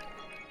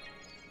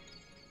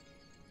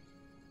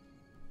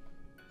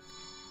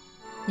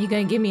 You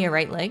gonna give me a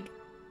right leg?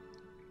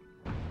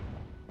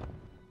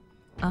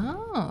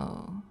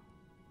 Oh.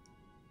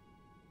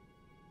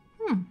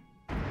 Hmm.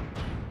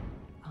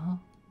 Oh.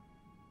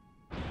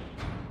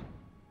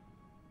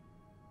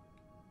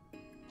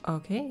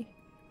 Okay.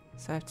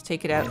 So I have to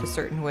take it out a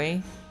certain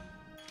way.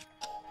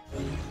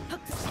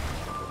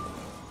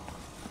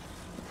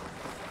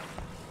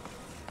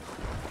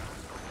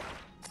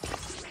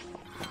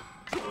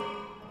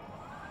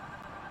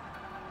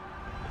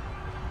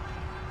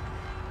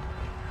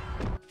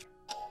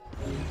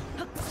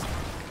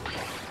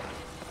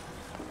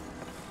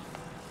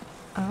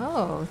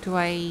 Oh, do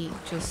I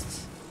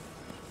just...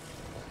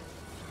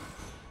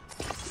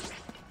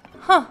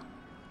 Huh.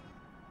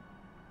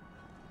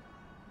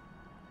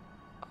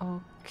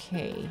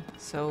 Okay,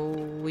 so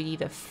we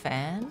need a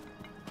fan?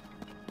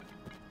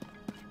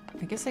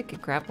 I guess I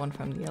could grab one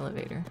from the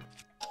elevator.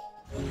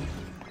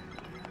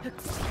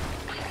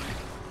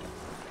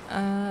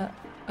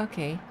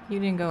 Okay, you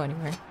didn't go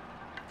anywhere.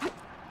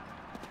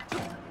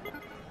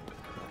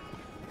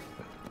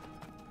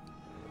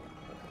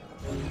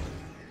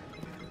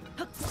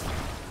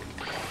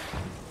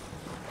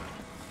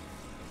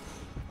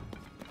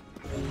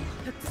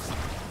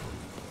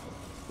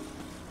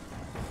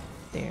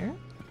 There.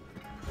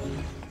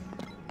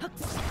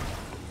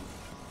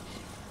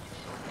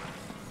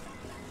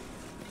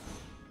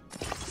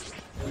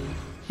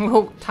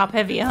 Oh, top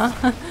heavy,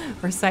 huh?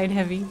 Or side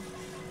heavy.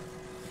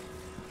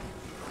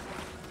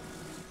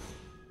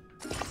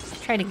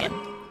 Try it again.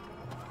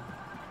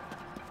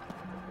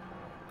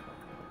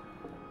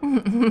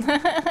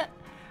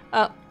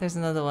 Oh, there's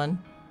another one.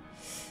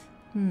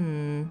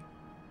 Hmm.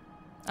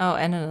 Oh,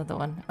 and another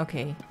one.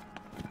 Okay.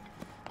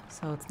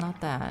 So it's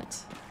not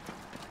that.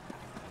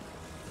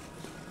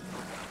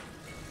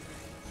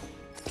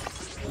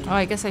 Oh,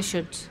 I guess I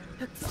should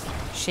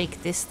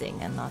shake this thing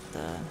and not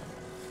the...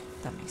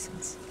 That makes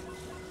sense.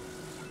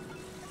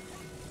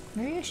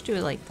 Maybe I should do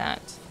it like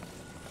that.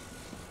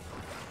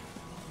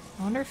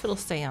 I wonder if it'll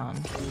stay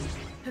on.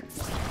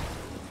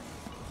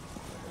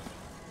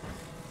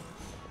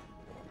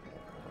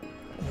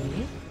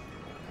 Maybe.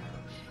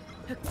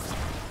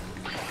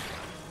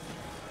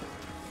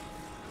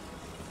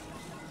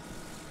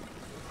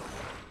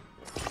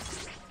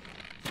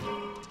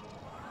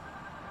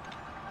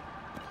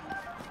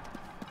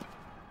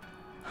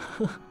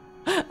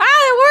 Ah,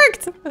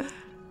 it worked!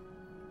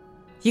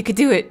 You could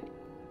do it.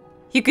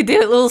 You could do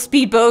it, little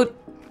speedboat.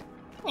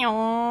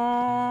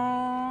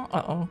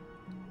 Uh-oh.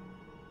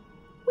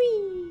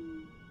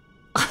 Whee!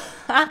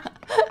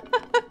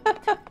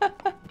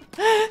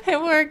 It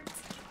worked.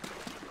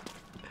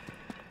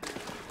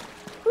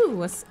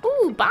 Ooh,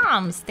 ooh,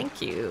 bombs.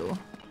 Thank you.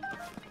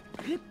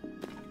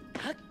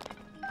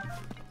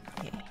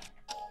 Okay.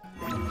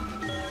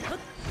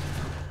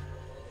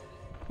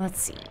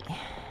 Let's see.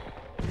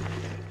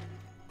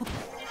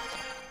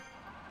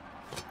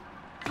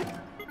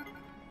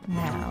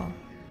 Now,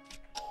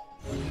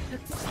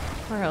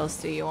 where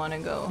else do you want to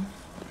go?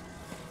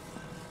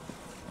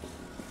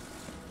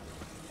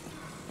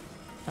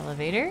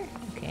 Elevator?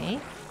 Okay.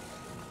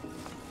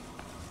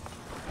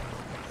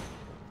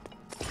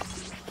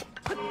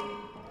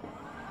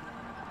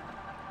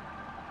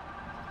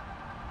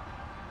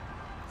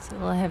 It's a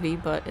little heavy,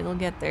 but it'll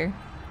get there.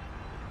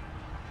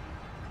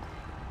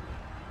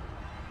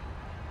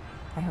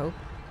 I hope.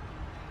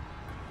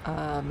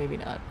 Maybe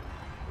not.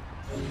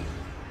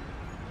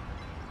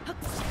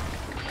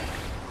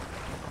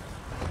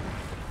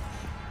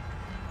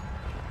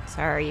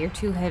 Sorry, you're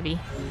too heavy.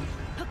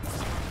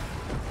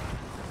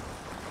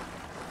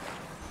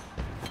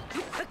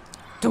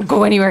 Don't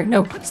go anywhere.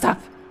 No, stop.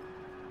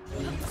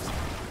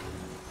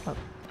 Oh,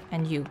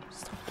 and you,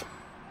 stop.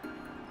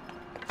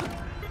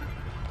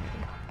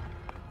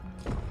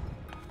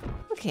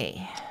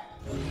 Okay.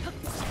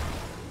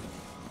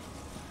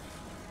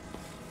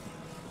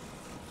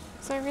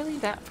 Was I really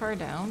that far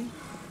down?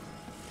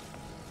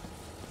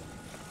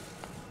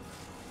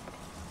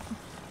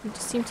 You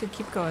just seem to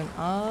keep going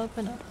up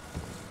and up.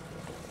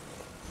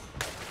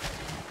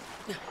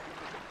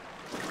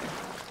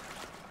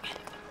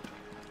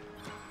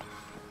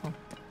 Oh.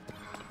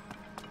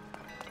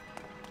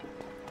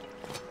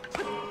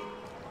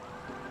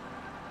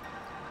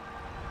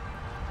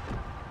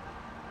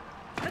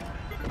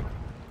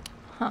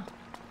 Huh.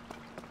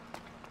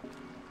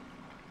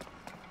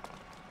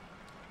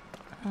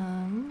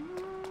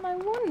 I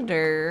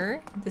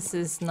wonder... This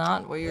is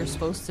not what you're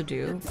supposed to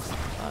do,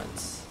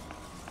 but...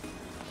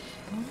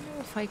 I wonder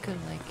if I could,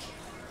 like...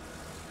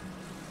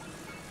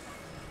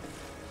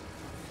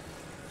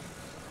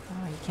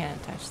 Oh, you can't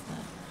attach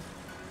that.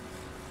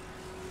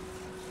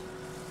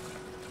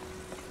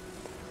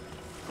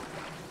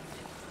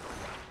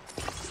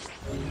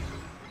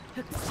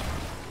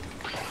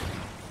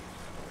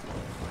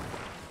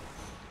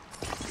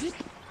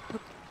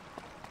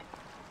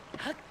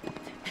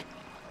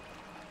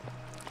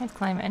 Can't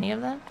climb any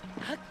of that?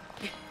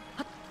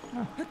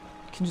 Oh, you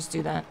can just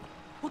do that.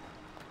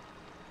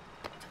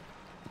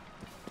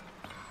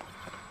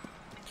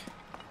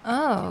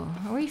 Oh,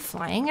 are we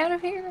flying out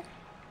of here?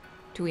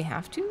 Do we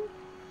have to?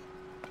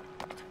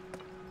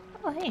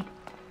 Oh, hey.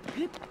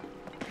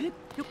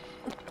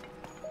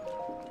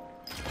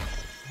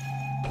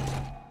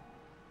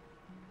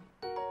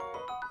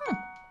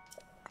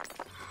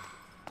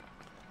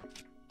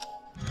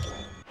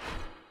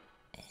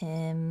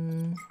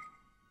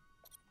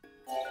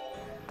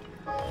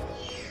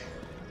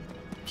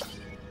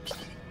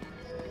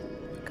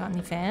 Got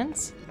any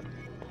fans?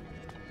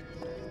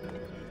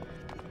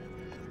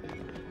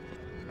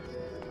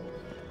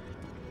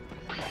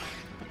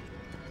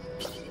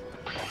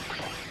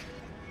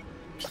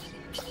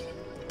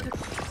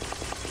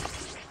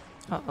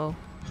 Uh-oh.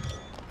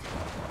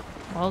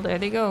 Well, there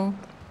they go.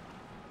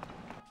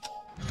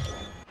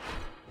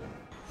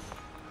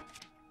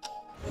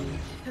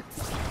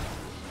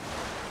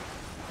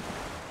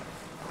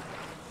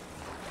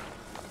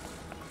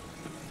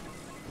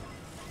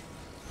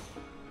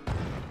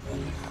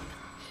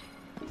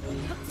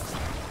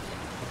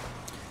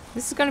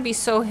 This is gonna be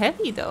so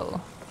heavy,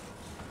 though.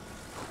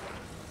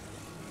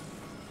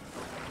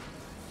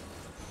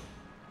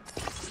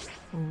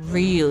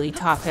 Really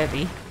top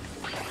heavy.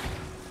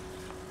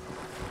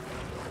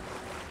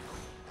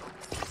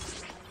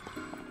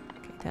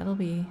 Okay, that'll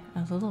be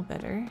a little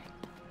better.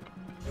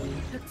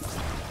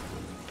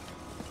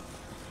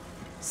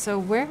 So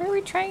where are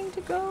we trying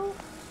to go?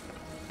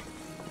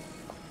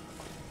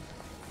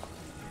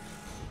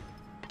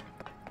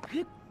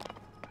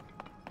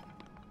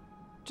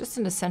 Just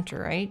in the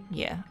center, right?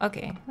 Yeah,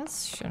 okay.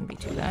 This shouldn't be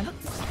too bad.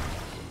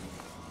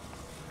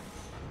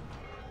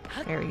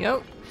 There we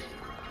go.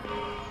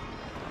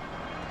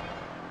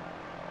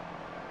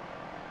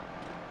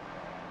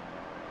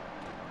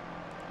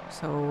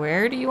 So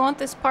where do you want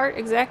this part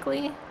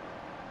exactly?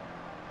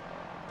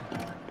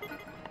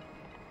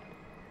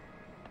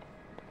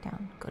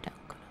 Down, go down,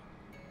 go down.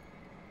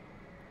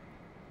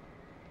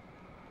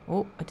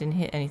 Oh, I didn't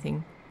hit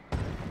anything.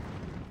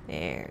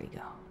 There we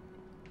go.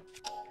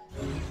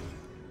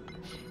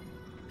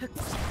 Do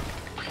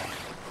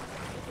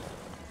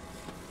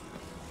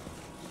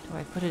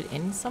I put it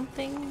in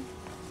something?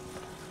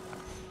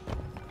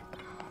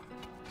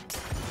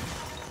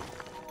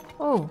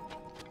 Oh.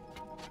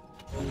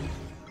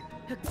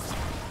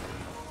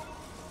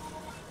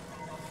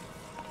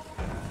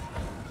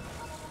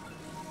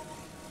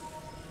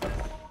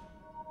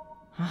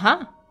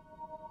 Uh-huh.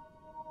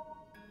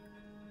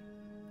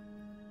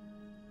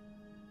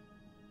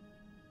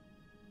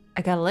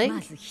 I got a leg.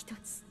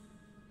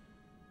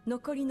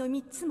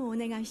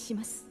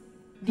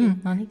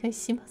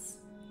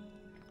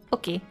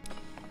 Okay.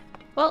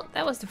 Well,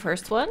 that was the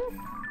first one.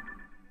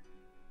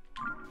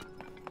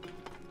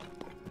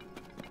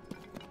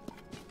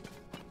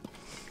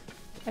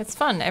 It's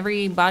fun.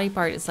 Every body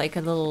part is like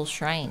a little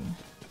shrine.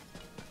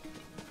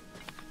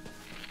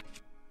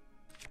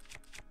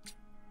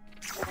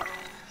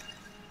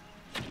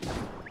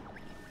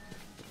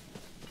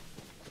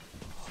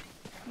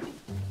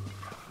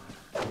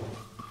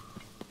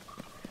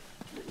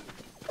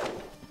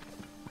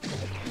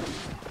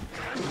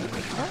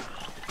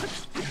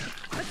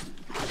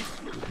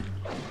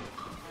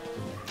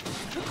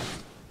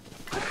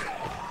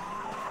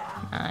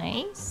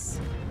 Nice.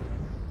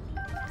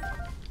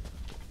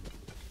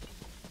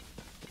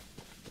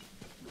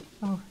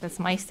 Oh, that's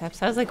my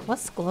steps. I was like,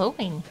 what's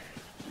glowing?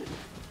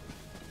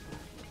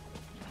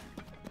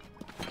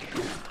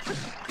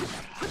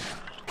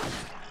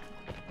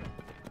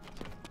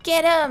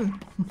 Get him!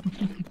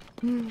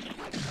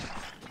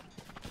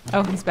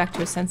 Oh, he's back to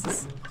his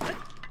senses.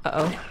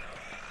 Uh-oh.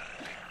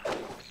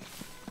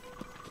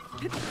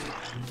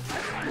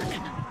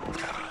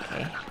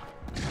 Okay.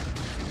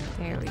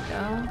 There we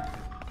go.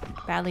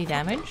 Badly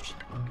damaged.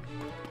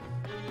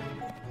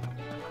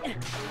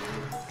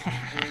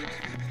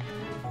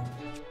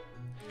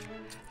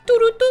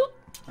 Doo-doo-doo.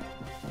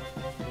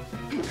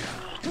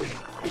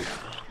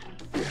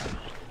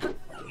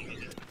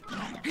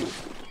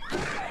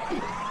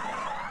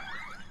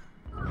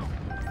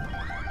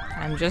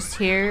 I'm just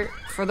here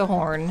for the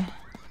horn.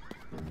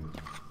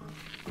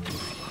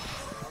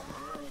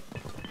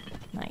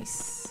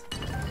 Nice.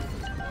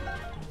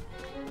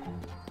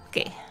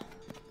 Okay.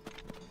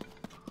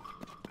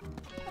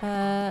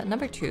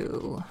 Number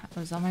 2. I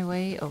was on my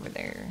way over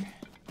there.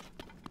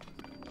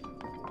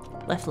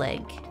 Left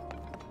leg.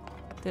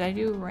 Did I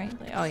do right?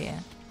 Oh yeah.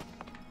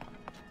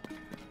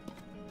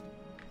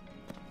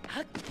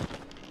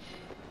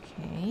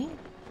 Okay.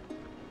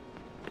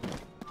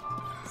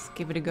 Let's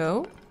give it a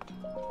go.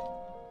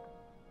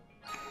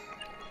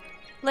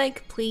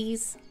 Like,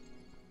 please.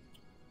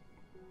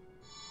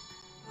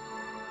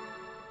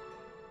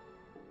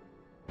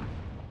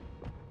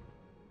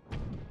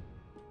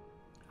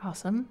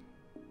 Awesome.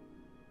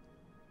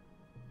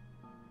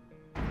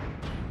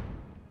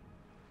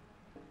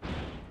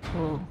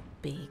 Oh,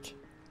 big.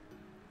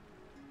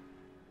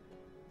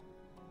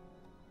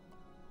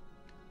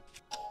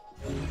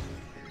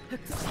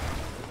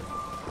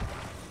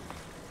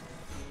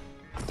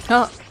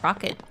 Oh,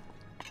 rocket.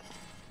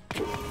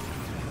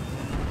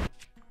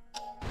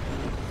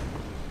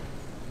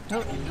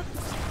 Oh.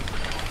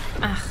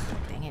 Ah,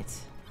 dang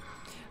it.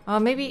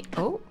 Maybe...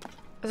 Oh,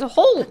 there's a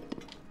hole!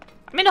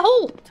 I'm in a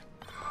hole!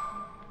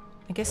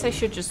 I guess I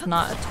should just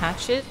not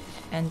attach it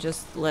and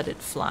just let it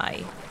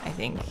fly, I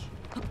think.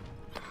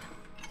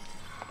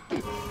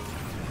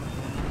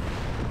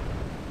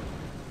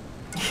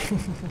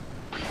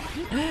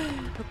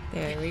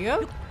 There we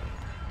go.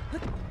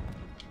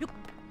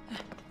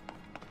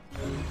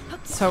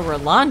 So we're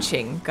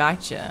launching.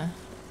 Gotcha.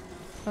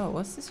 Oh,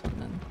 what's this one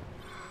then?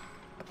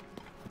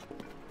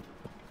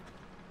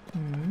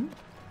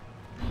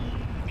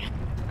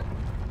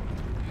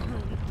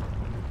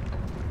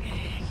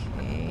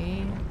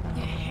 Okay.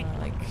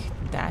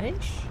 Like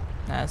that-ish?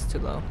 Nah, that's too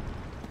low.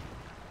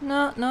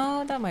 No,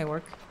 no, that might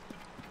work.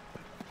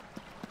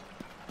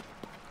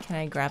 Can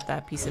I grab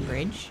that piece of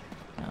bridge?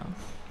 No.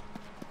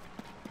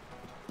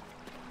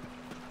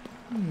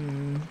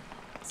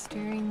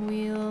 Steering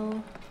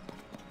wheel.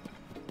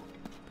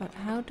 But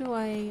how do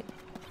I...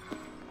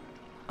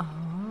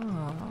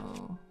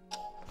 Oh.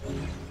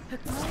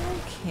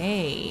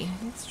 Okay,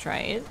 let's try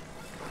it.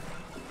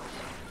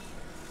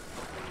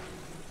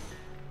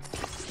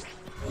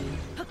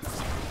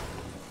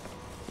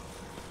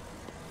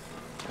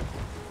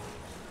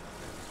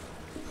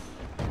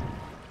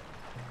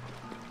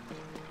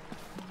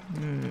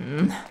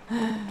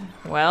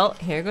 Well,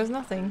 here goes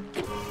nothing.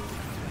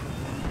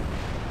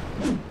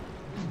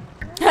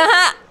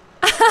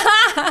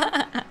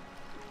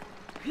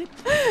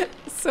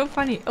 So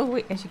funny. Oh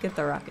wait, I should get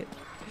the rocket.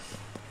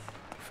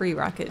 Free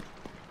rocket.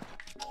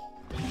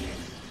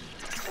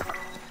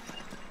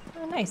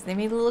 Oh nice, they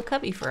made a little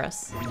cubby for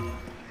us.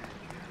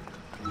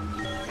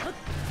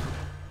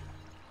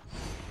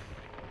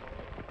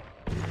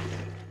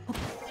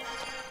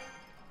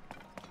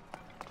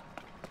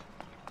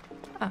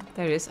 Ah,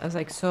 there it is. I was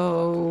like,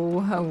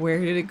 so where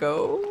did it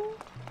go?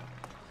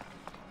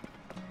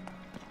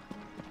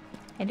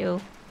 Hello.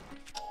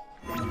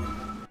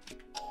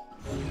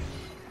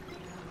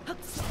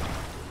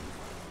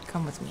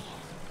 Come with me.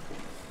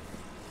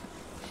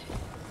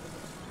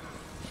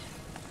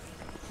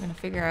 I'm gonna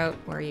figure out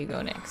where you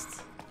go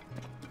next.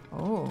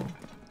 Oh.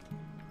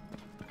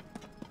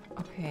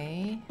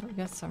 Okay, we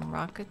got some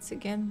rockets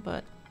again,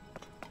 but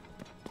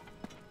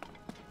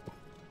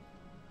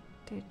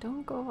they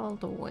don't go all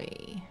the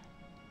way.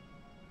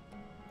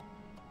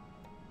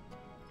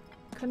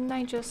 Couldn't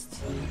I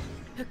just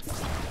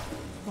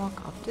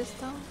walk up this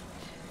though?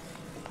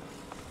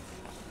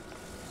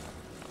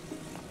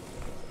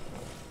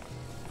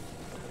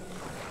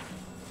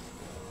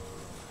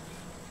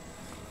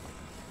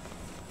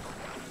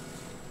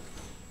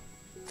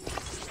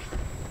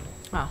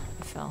 Ah,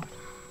 I fell.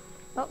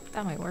 Oh,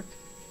 that might work.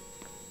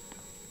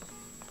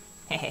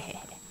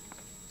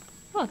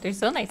 Oh,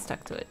 there's Zonite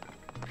stuck to it.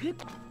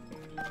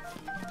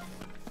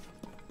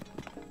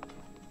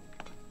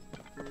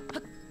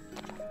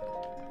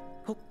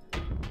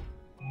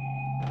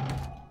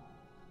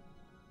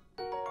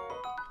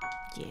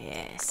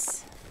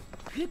 Yes.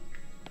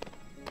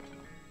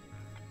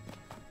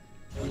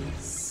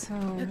 So,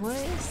 what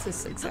is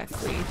this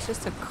exactly? It's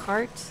just a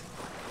cart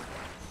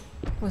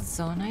with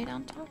Zonite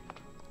on top?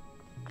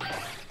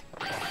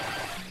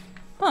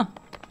 Huh.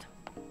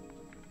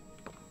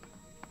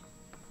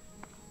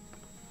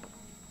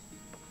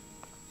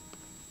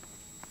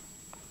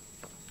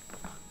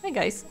 Hi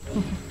guys.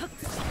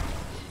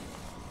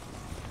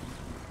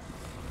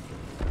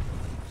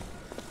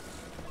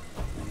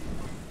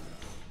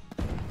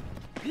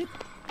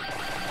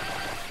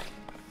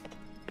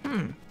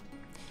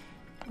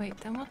 Wait,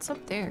 then what's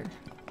up there?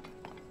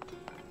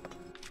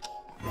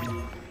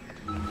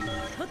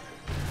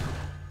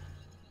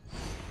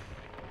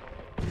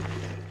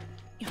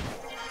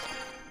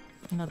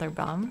 Another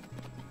bomb.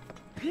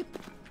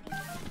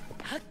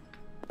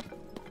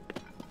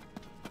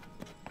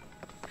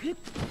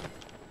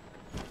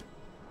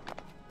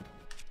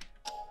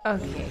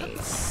 Okay,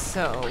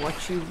 so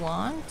what you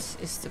want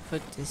is to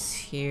put this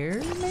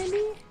here,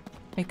 maybe?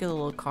 Make a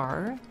little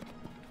car.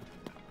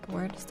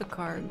 Where does the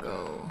car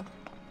go?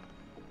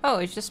 Oh,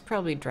 it just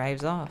probably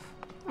drives off.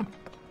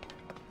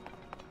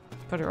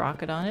 Put a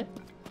rocket on it.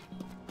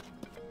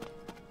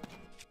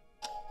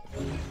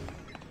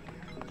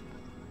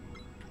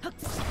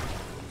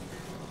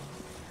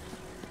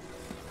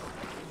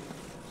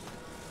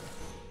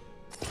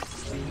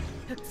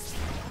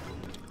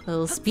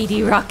 little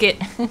speedy rocket.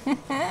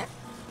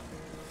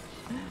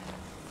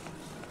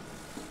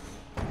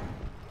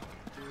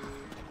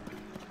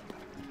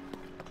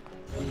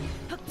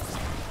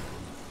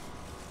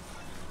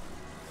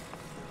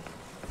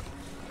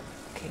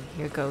 Okay,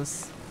 here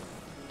goes.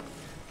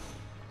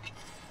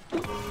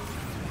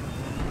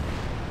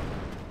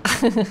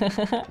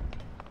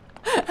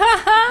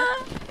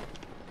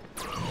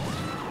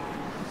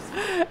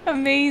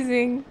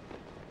 Amazing.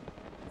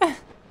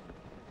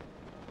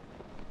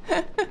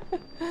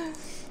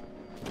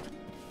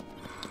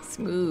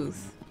 Smooth.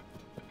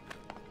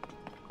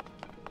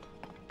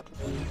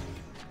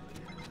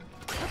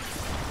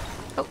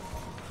 Oh,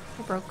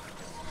 I broke.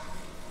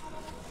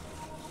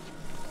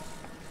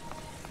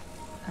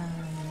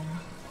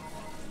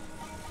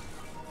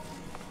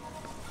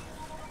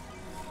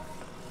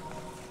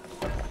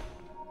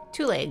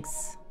 Two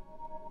legs.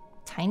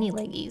 Tiny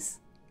leggies.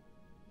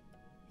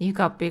 You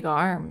got big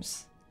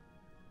arms.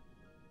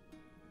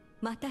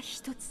 また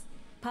一つ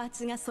パー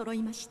ツが揃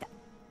いました。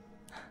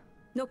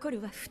残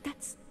るは2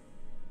つ。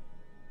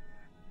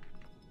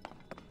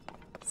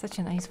 Such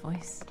a nice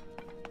voice.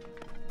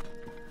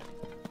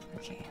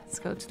 Okay, let's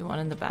go to the one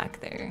in the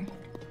back there.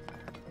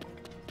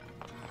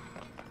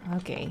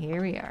 Okay, here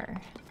we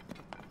are.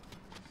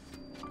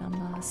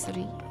 Number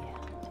 3.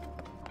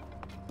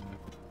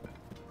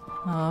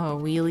 Oh,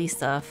 wheelie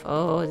stuff.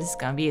 Oh, this is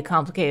gonna be a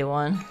complicated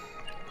one.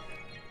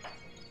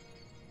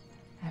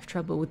 I have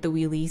trouble with the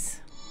wheelies.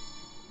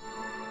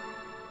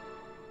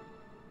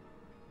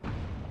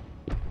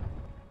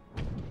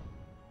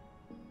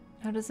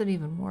 How does it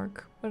even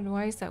work?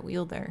 Why is that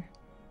wheel there?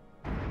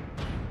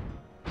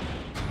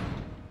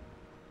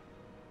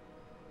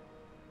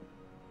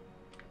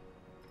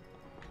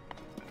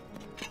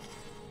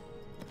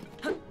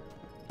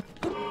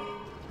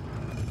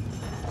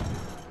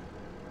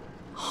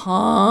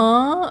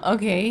 Huh?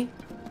 Okay.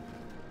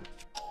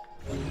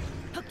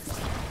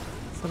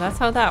 So that's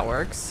how that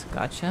works.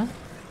 Gotcha.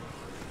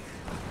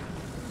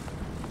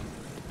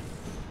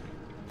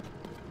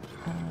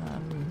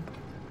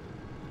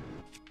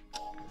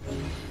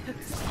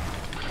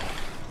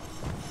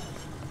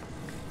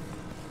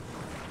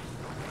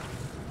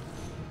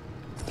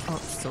 Oh,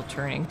 it's still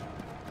turning.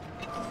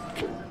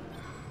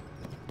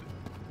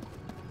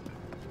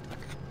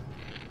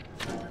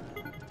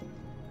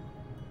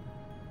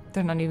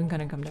 They're not even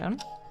gonna come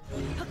down?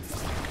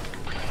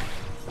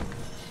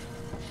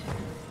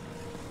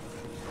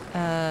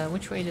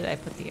 Which way did I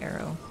put the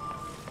arrow?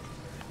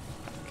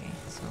 Okay,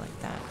 so like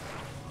that.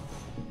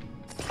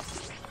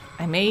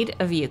 I made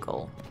a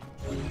vehicle.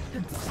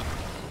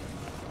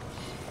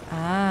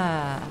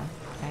 Ah,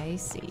 I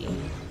see.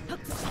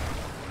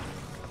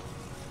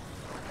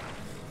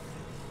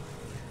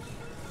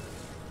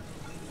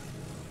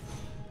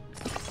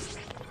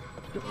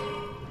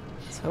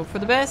 Let's hope for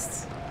the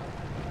best.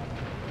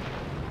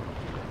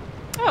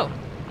 Oh,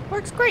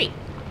 works great.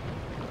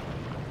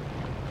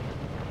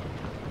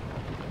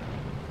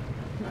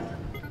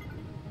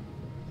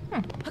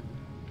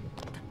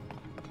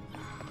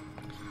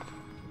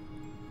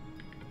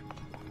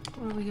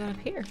 What do we got up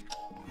here?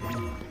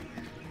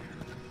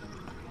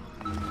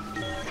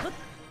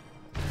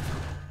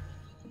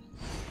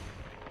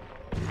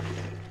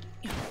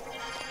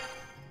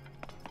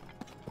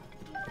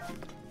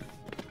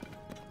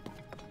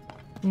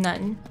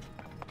 Nothing.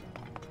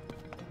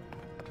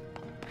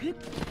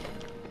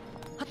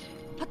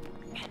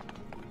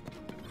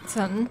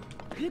 Something.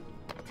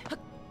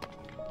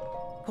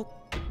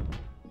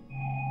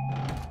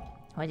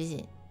 What is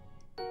it?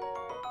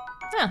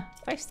 Ah,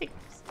 5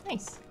 stickers.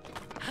 Nice.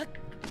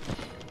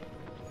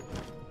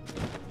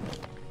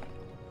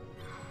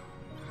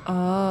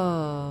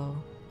 Oh.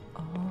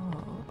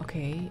 Oh,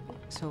 okay.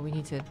 So we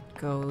need to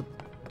go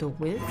the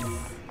width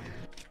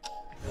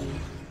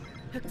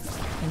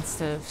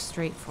instead of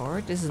straight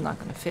forward. This is not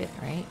gonna fit,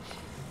 right?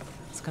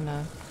 It's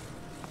gonna...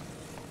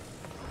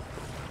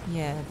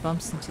 Yeah, it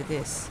bumps into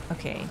this.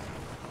 Okay.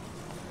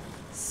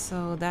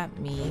 So that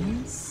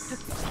means...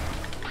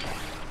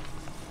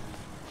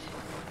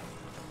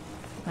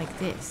 like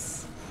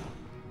this.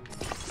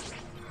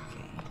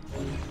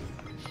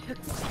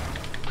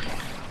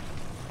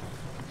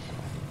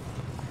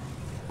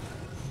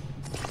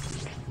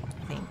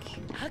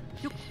 Okay. I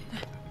think.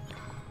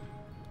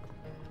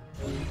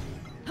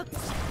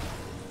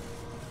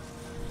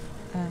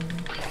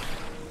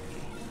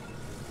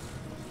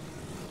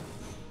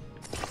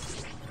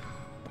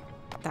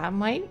 That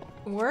might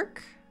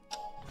work.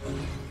 I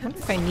wonder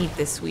if I need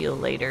this wheel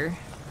later.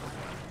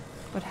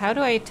 But how do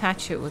I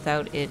attach it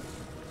without it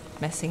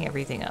messing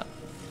everything up?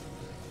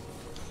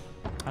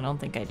 I don't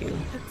think I do.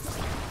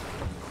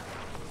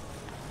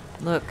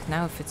 Look,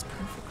 now it fits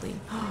perfectly.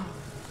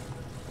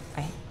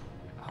 I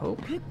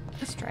hope.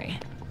 Let's try.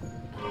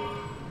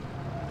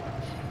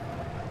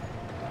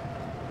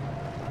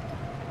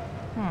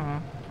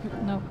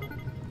 Nope.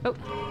 Oh.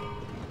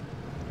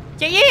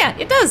 Yeah,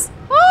 it does!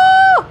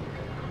 Oh!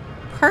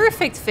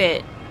 Perfect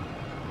fit.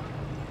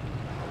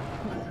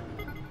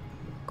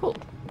 Cool.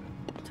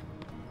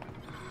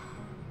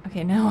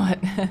 Okay, now what?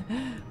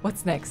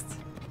 What's next?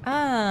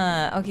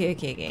 Ah, okay,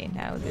 okay, okay.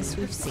 Now this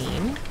we've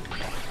seen.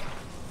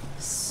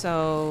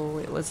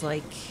 So it was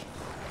like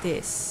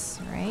this,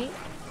 right?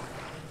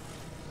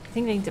 I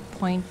think I need to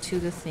point to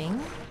the thing.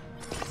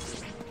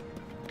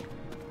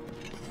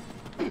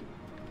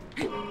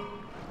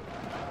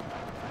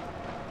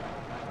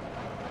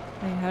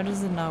 Wait, how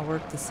does it not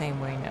work the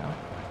same way now?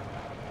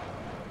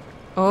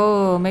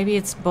 Oh, maybe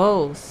it's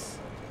both.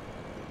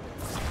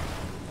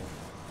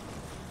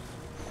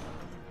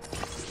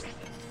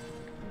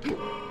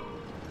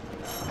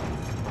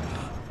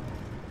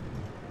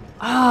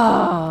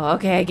 Oh,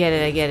 okay, I get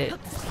it, I get it.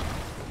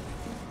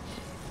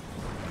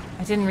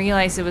 I didn't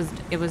realize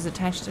it was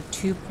attached to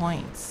 2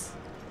 points.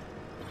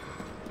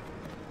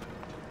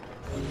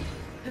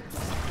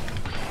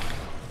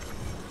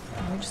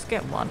 I'll just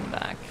get one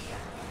back.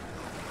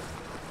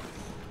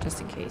 Just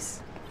in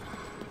case.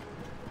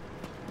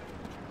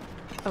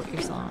 Oh,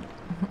 you're still on.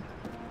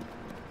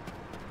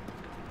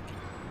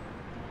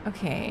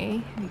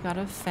 Okay, we got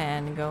a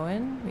fan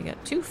going. We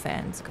got 2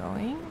 fans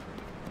going.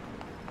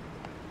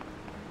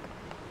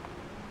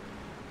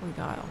 We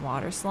got a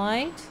water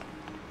slide.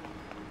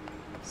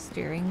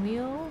 Steering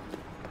wheel.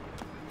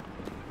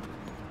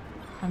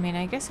 I mean,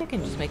 I guess I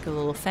can just make a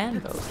little fan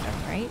boat then,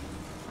 right?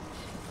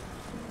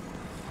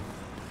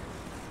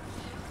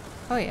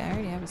 Oh yeah, I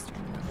already have a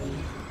steering wheel.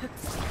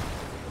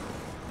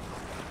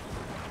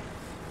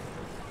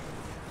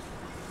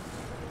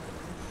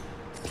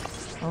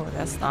 Oh,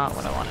 that's not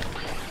what I wanted.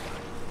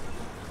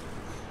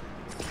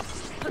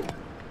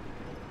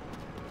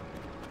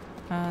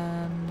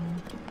 I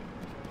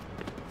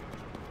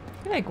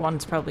feel like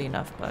one's probably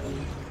enough, but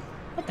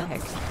what the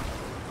heck?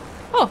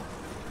 Oh!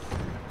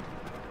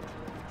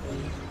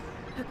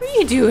 What are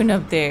you doing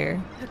up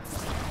there?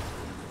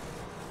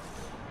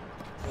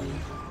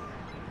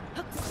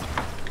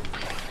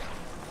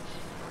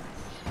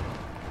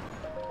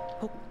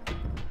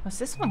 What's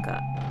this one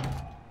got?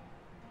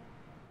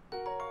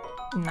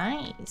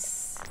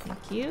 Nice.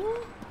 Thank you.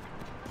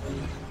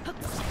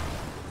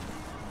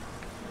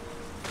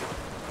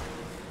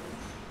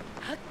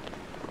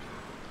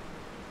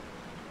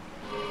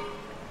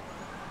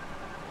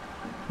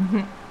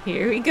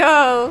 Here we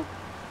go.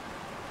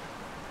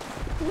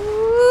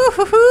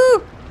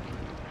 Woo-hoo-hoo.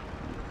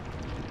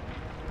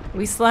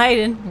 We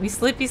sliding. We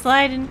slippy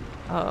sliding.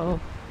 Uh-oh.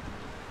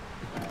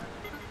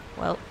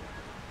 Well,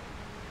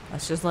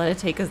 let's just let it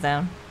take us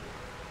down.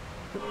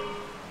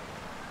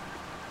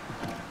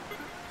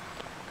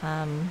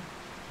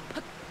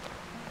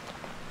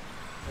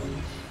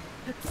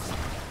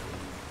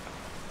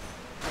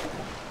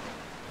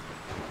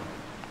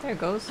 There it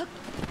goes.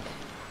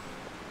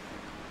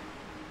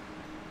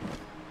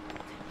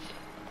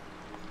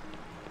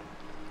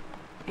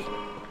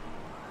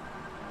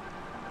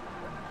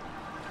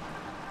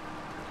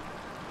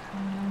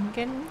 I'm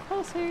getting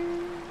closer.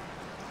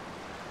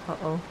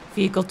 Uh-oh.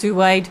 Vehicle too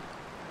wide.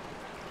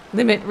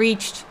 Limit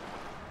reached.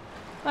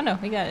 Oh no,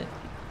 we got it.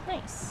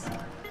 Nice.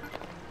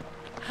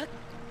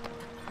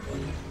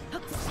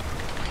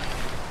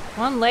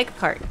 One leg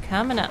part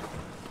coming up.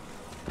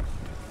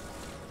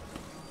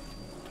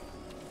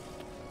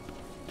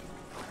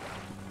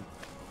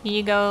 Here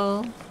you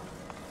go.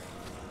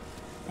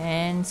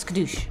 And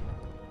skadoosh.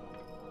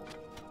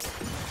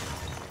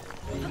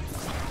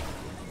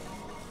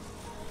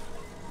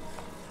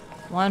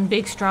 One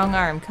big strong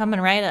arm coming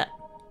right up.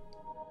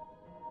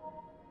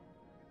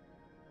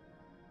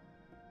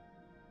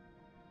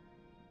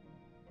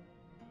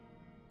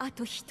 A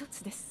と一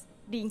つです。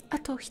リン。あ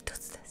と一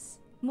つです。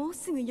もう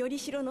すぐより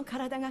しろの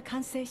体が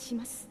完成し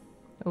ます。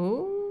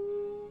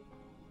 Ooh.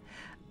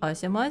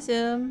 Awesome,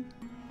 awesome.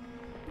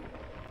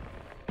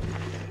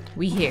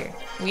 We here.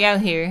 We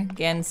out here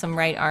getting some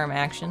right arm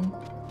action.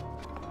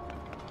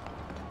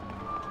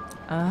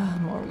 Ah,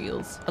 more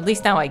wheels. At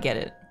least now I get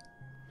it.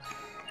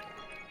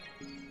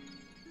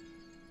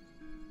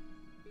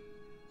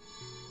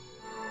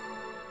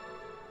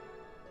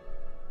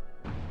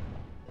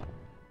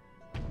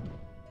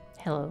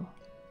 Hello.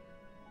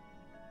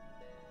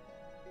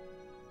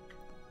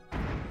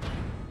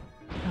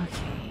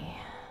 Okay.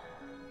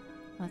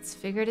 Let's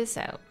figure this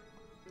out.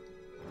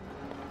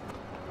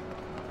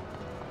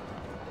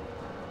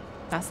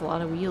 That's a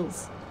lot of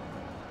wheels.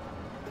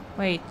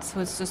 Wait,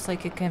 so it's just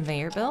like a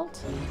conveyor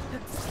belt?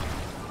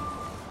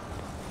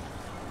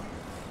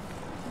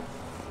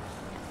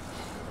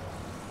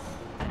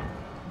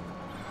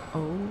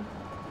 Oh.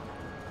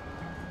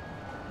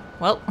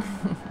 Well.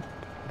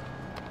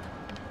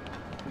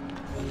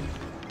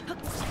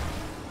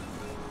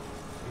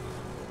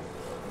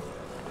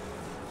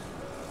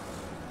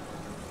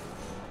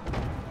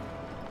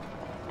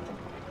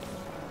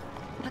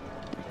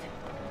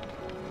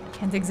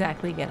 Can't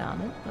exactly get on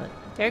it, but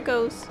there it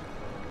goes.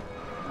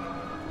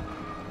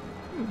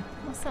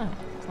 What's that?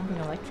 Something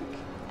electric?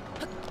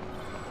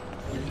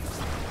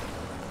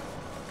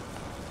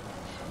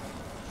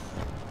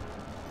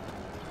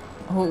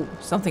 Oh,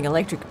 something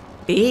electric.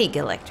 Big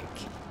electric.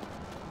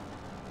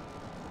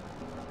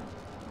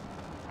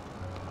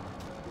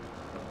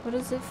 What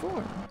is it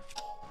for?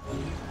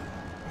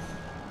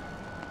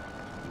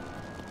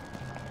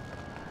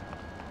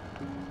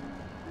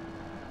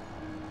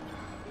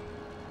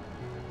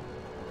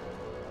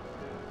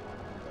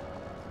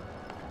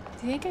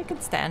 Do you think I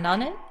could stand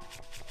on it?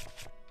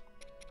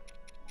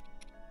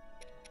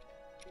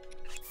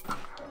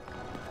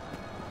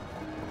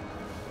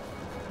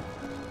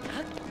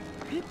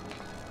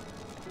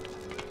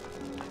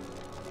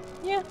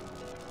 Yeah.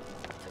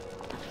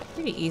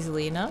 Pretty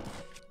easily enough.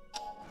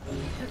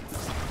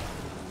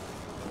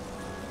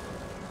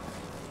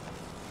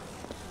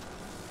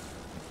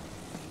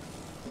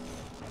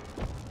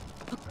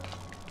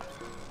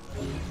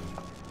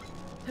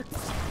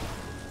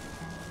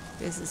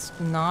 This is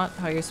not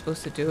how you're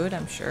supposed to do it,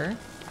 I'm sure.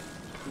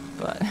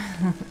 But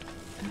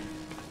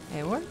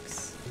it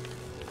works.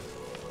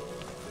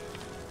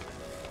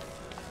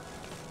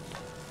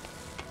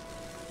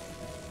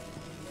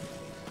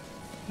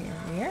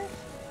 Here.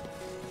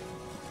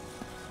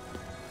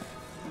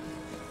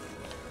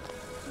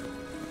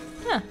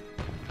 Huh.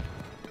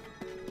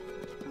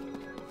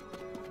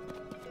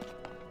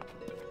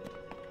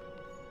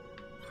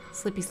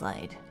 Slippy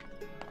slide.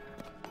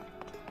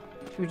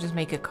 Should we just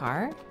make a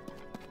car?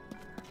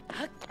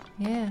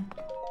 Yeah.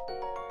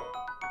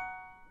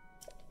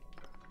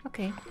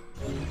 Okay.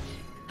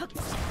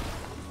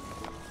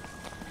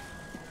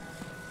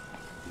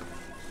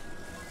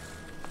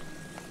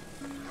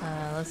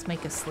 Let's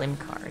make a slim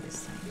car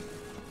this time.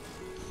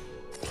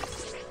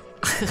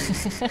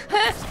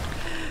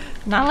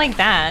 Not like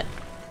that.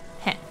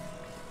 Heh.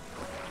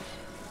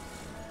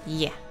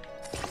 Yeah.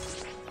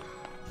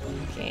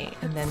 Okay,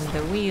 and then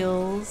the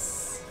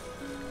wheels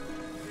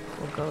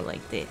will go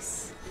like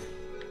this.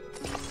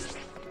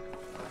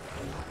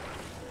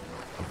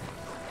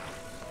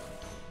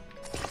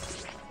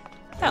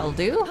 That'll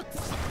do,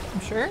 I'm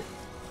sure.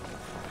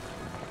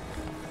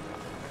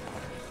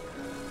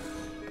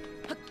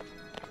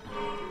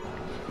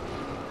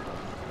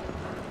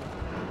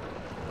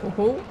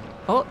 Oh,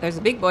 oh, there's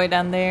a big boy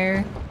down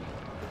there.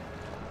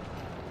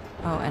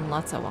 Oh, and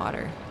lots of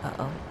water.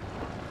 Uh-oh.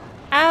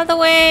 Out of the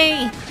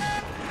way!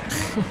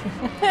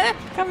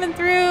 Coming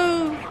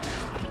through!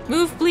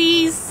 Move,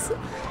 please!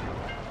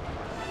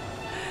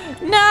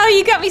 No,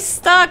 you got me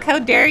stuck! How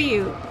dare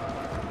you!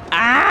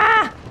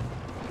 Ah!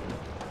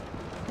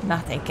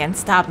 Nothing can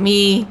stop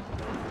me.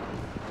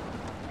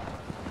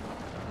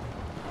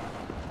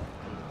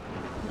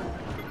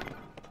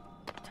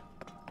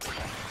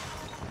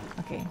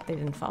 Okay, they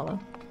didn't follow.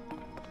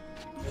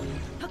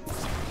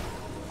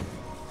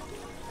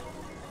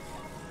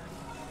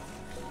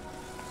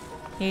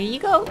 Here you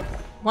go.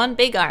 One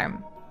big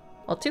arm.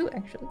 Well, two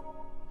actually.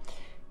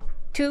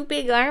 Two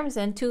big arms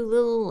and two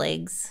little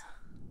legs.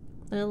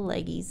 Little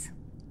leggies.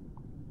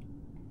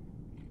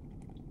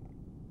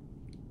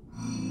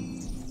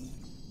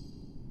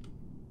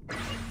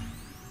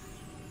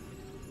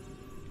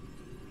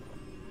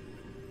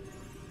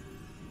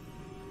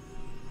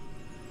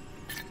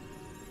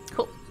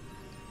 Cool.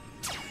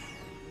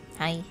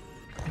 Hi.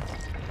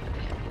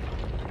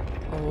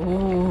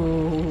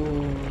 Oh.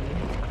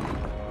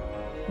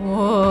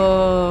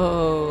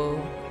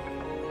 Whoa.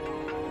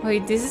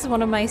 Wait, this is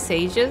one of my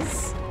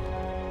sages?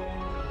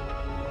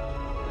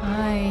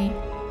 Hi.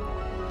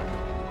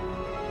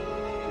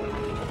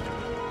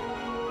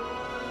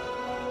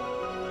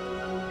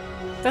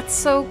 That's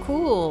so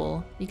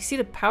cool. You can see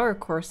the power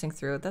coursing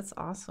through it. That's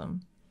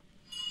awesome.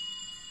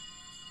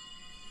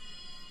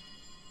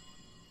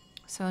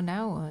 So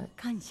now what?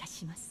 感謝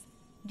します、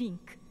リン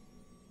ク。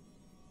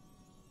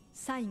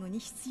最後に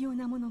必要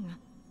なものが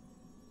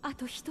あ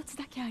と一つ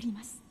だけあり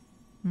ます。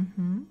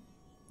Mm-hmm.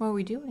 What are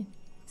we doing?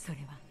 それ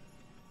は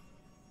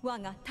我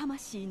が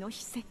魂の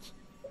秘跡。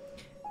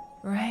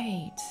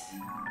Right.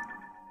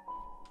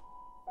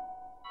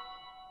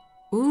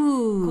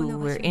 Ooh,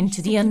 we're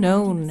into the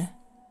unknown.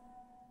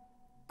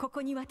 こ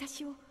こに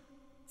私を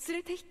連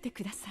れて行って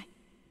ください。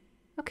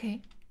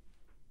Okay.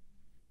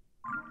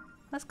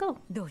 Let's go.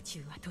 道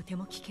中はとて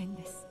も危険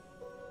です。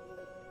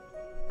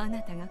あ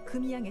なたが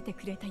組み上げて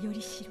くれたよ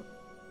りしろ、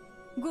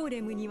ゴー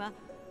レムには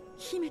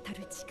秘めた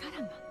る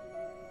力が。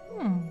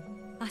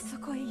あそ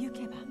こへ行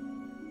けば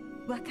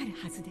わかる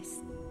はずで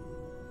す。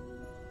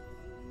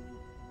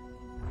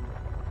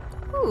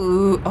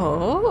Ooh,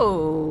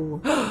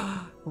 oh.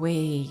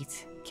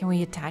 Wait, can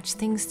we attach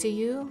things to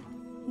you?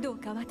 どう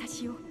か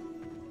私を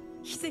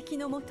秘跡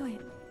のもとへ連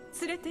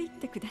れて行っ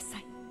てくださ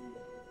い。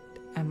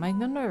Am I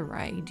gonna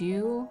ride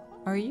you?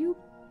 Are you...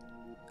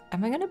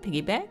 Am I gonna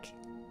piggyback?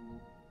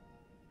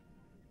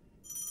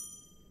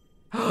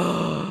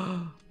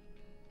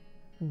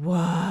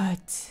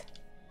 What?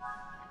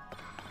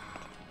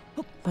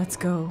 Let's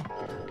go.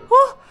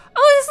 Oh,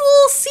 this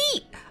little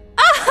seat!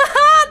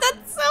 Ah,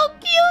 that's so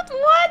cute!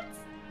 What?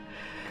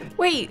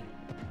 Wait,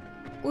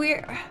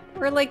 we're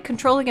like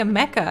controlling a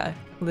mecha,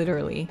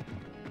 literally.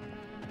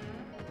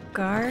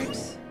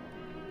 Guards.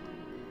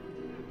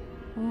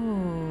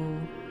 Oh.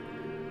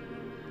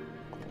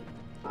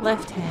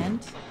 Left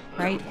hand,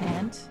 right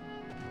hand.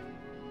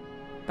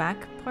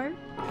 Back part?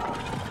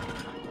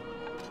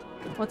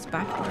 What's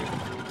back part?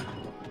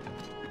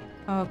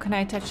 Oh, can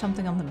I attach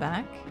something on the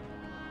back?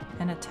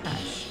 And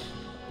attach.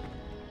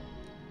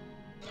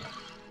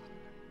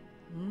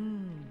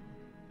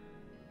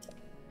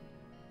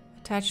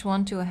 Attach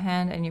one to a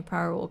hand and your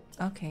power will...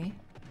 Okay.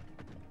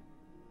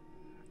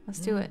 Let's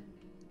do it.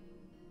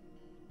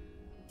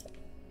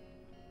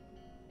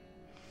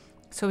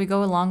 So we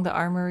go along the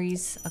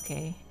armories.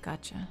 Okay,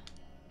 gotcha.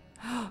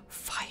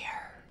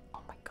 Fire!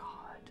 Oh my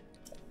god.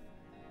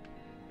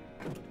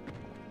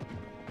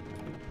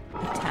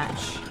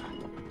 Attach.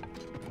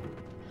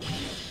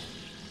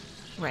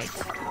 Right.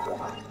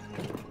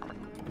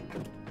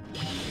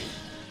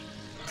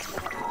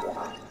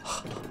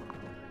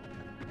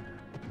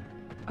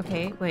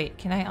 Okay, wait,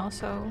 can I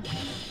also...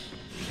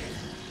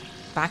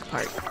 Back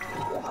part.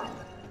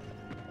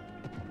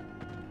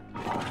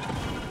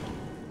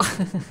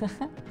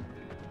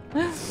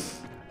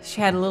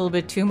 She had a little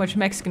bit too much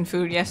Mexican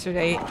food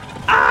yesterday.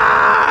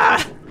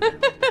 Ah!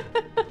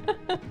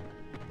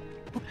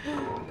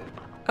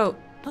 Oh,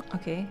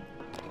 okay.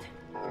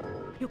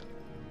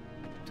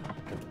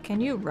 Can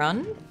you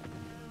run?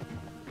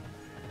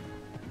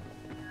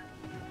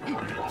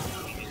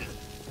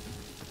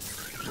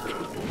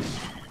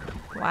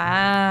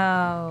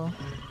 Wow.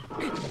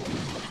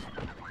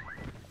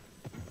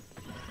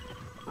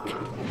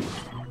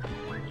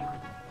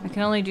 I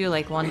can only do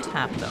like one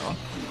tap though.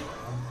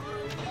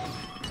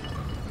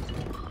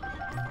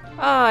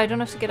 Oh, I don't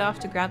have to get off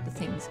to grab the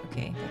things.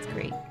 Okay, that's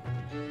great.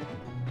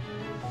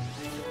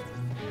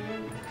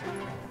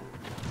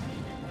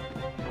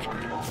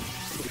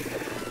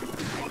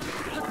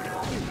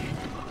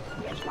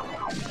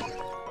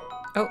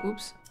 Oh,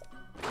 oops.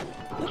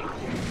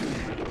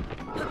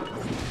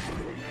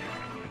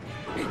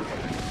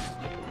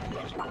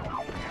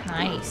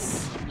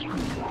 Nice.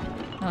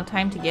 No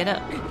time to get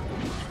up.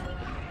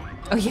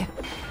 Oh yeah.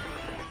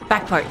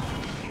 Back part.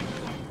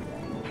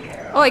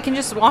 Oh, I can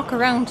just walk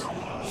around.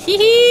 Hee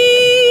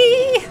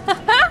hee!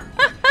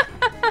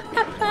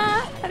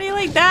 How do you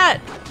like that?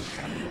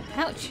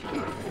 Ouch.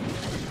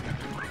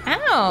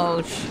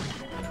 Ouch.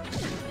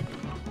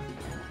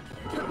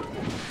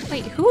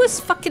 Wait, who is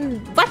fucking...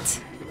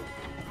 What?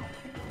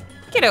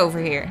 Get over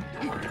here.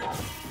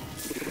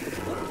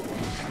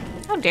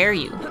 How dare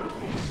you?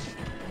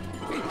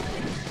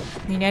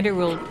 Mineru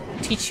will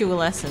teach you a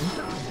lesson.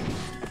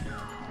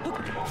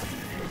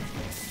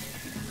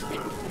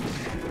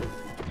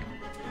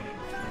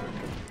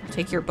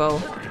 Take your bow.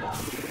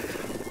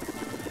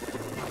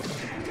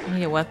 I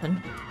need a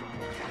weapon.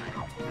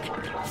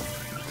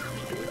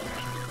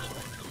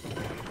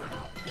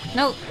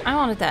 No, I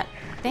wanted that.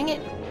 Dang it.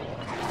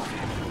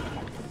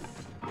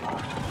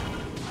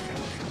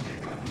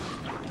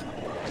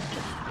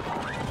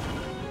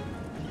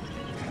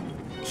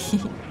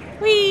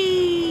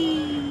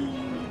 Whee!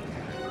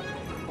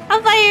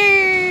 On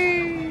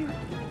fire!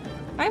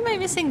 Why am I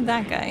missing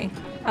that guy?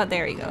 Oh,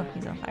 there you go.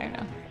 He's on fire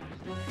now.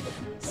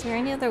 Is there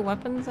any other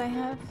weapons I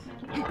have?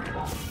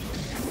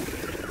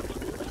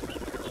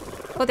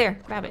 Oh, there.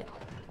 Grab it.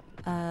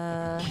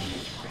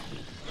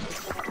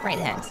 Right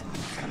hand.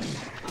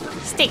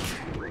 Stick!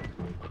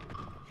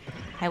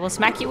 I will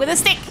smack you with a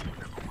stick!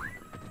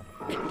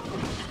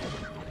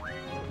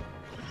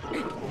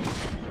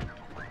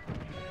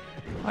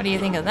 What do you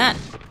think of that?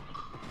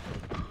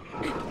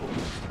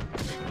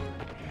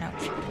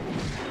 Ouch.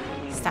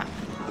 Stop.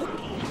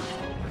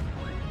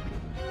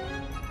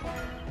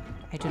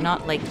 I do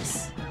not like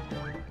this.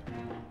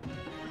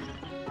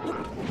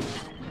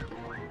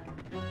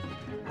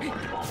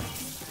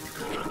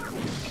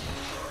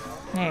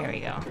 There we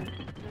go.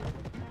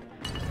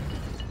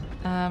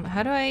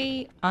 How do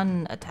I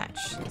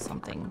unattach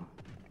something?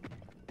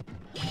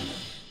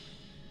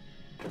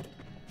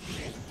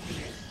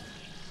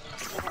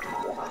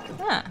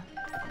 Ah.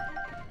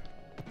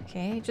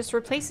 Okay, it just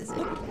replaces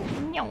it.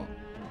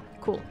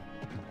 Cool.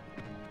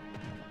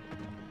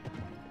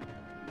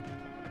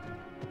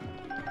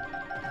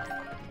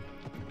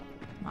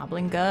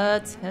 Moblin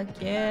guts, heck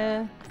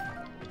yeah.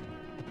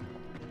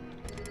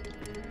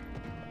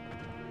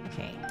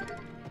 Okay,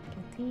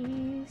 get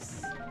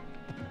these.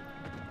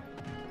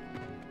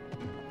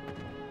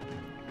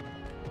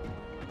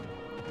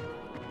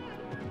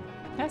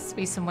 There has to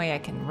be some way I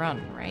can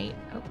run, right?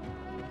 Oh.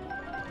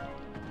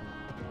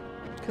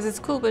 Because it's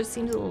cool, but it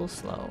seems a little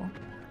slow.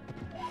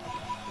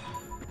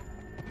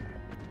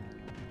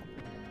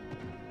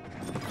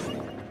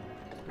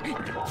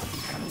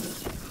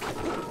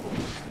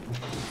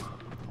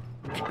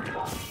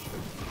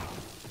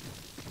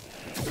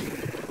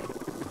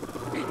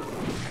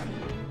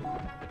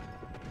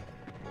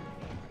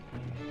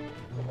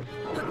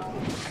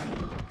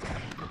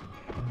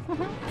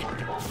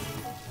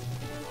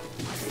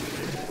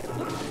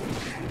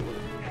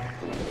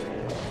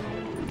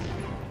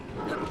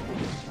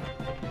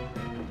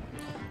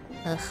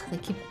 Ugh, they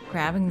keep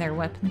grabbing their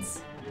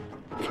weapons.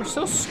 They're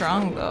so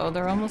strong though,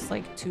 they're almost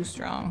like too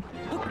strong.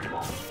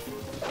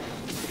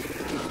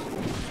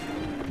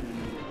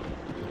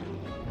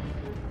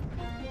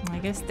 I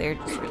guess they're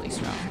just really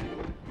strong.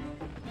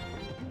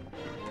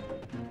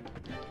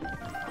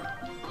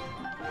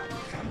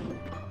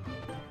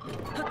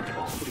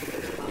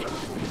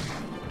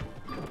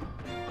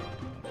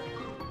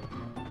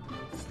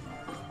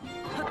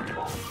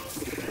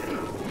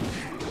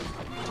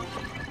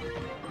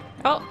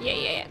 Oh,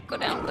 yeah. Go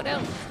down, go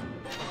down.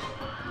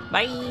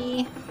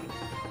 Bye.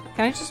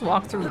 Can I just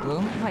walk through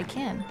gloom? Oh, I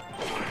can.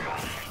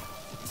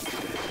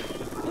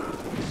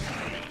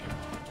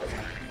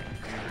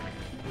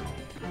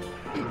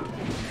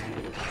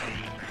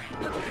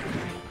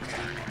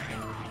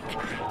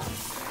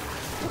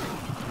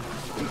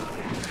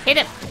 Hit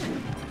him!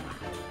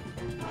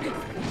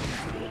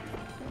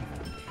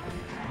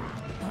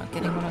 Oh,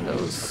 getting one of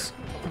those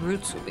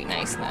roots would be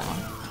nice now.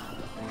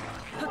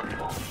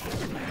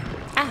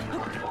 Ah!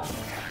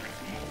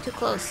 Too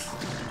close.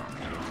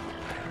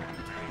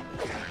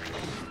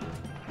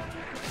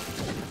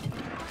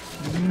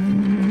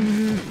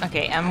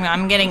 Okay,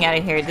 I'm getting out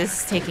of here.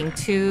 This is taking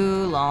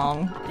too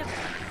long.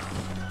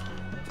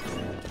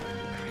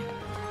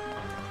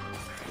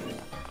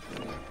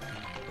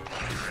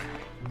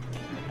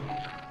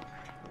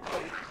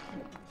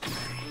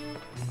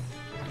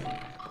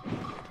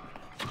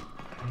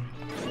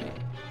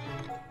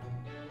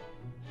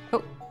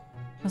 Oh,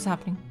 what's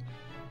happening?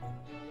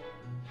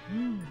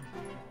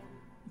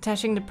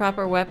 Attaching the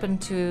proper weapon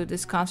to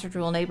this construct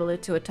will enable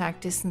it to attack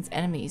distant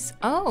enemies.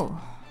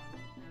 Oh.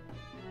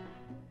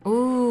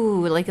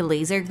 Ooh, like a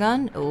laser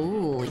gun?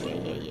 Oh,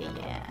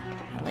 yeah.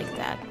 I like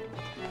that.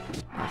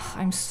 Ugh,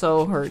 I'm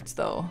so hurt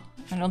though.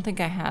 I don't think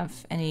I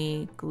have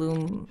any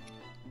gloom.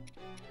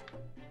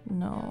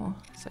 No,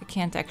 so I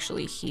can't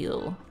actually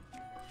heal.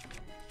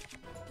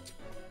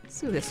 Let's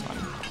do this one.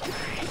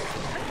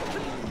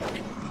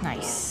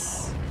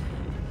 Nice.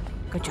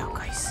 Good job,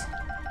 guys.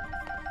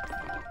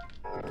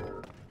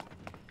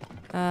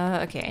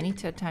 Okay, I need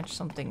to attach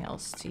something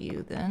else to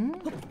you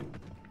then.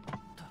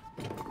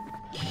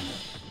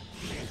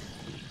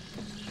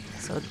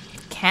 So,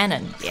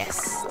 cannon,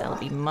 yes, that'll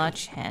be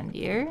much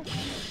handier.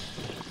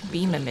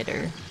 Beam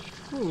emitter.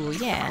 Ooh,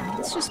 yeah,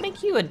 let's just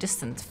make you a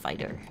distant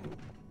fighter.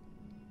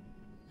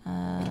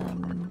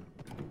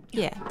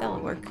 Yeah, that'll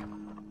work.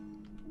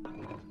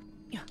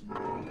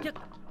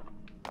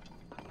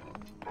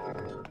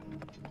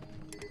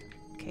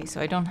 Okay,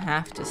 so I don't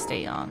have to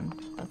stay on.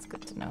 That's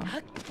good to know.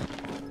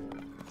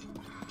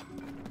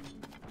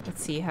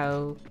 Let's see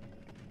how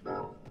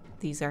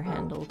these are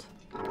handled.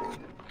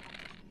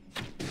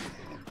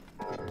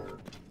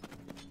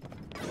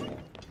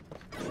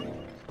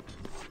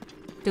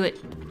 Do it.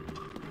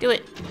 Do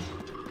it.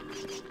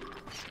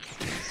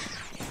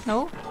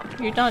 No?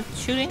 You're not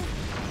shooting?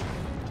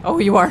 Oh,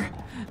 you are.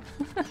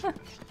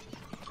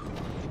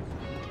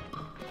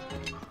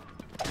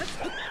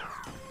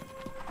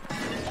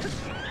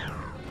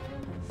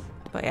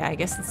 But yeah, I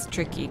guess it's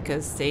tricky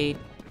because I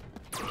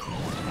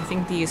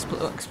think the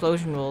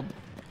explosion will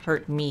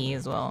hurt me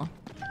as well.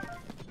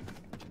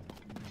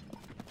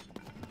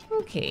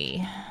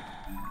 Okay.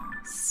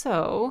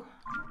 So,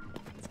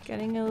 it's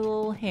getting a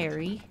little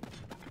hairy.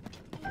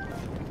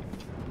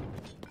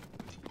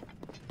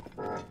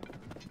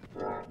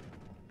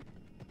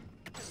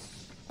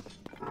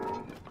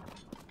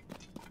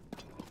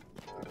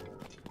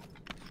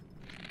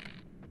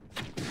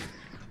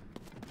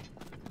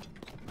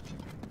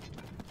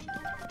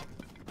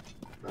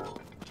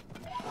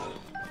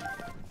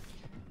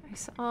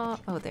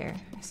 Oh, there.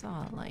 I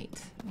saw a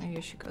light. Maybe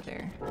I should go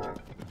there.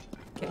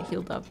 Get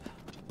healed up.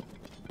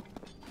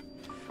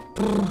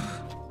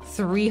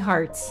 3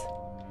 hearts.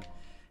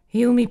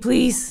 Heal me,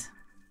 please.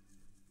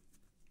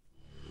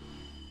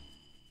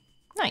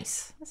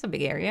 Nice. That's a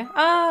big area.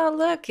 Oh,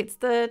 look, it's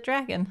the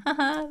dragon.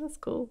 Haha, that's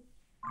cool.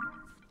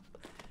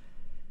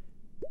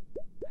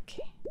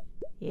 Okay.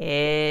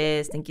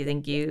 Yes, thank you,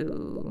 thank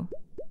you.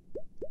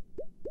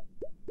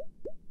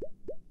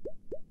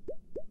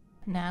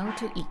 Now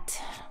to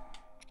eat.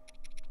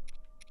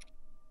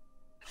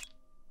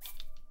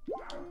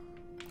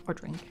 Or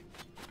drink.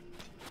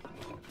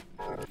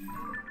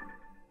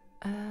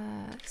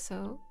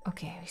 So,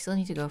 okay, we still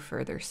need to go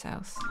further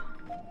south.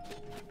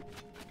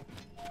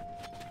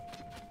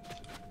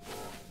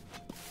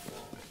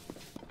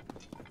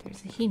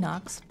 There's a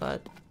Hinox,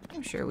 but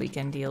I'm sure we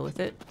can deal with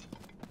it.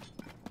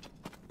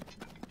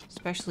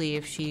 Especially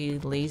if she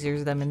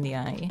lasers them in the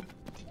eye.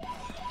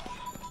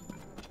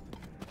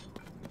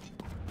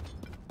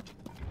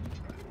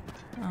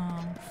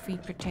 Oh, free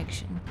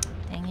protection.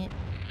 Dang it.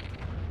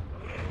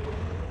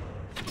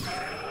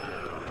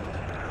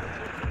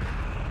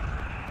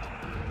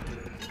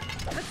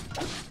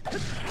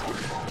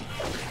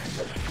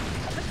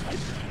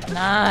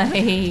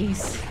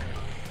 Nice.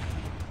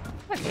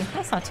 Okay,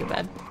 that's not too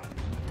bad.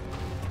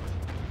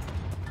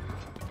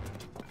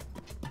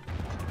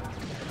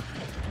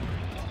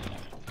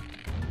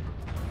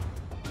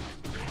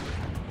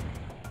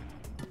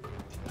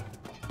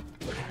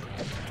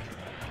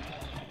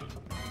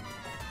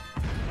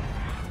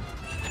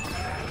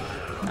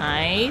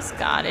 Nice,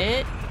 got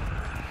it.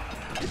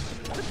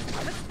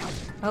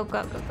 Oh,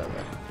 go.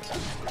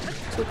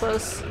 Too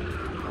close.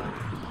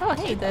 Oh,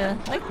 hey, the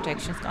light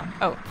protection's gone.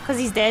 Oh, because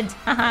he's dead.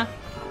 Haha.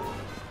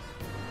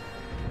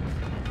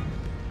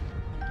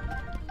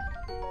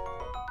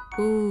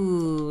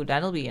 Ooh,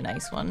 that'll be a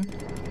nice one.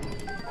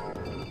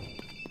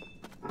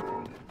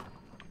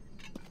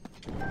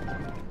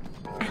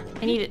 Ah,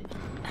 I need it.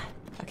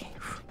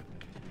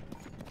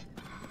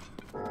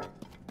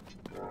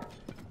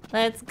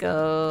 Let's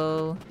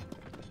go.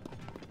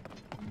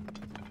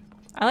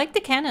 I like the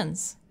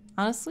cannons.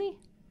 Honestly,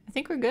 I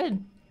think we're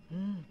good.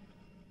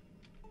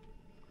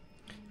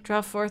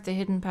 Draw forth the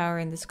hidden power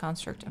in this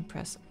construct and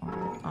press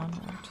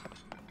onward.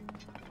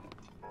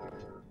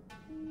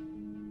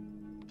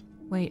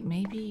 Wait,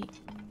 maybe...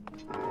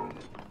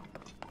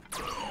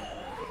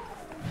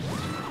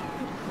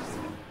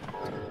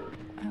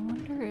 I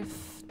wonder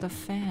if the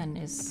fan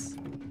is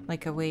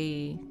like a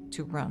way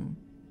to run.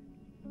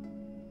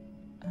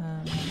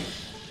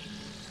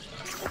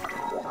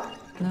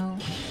 No.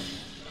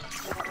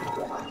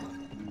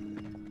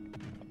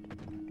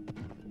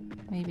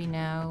 Maybe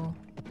now.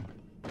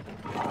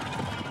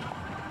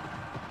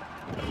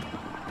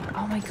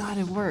 Oh my god,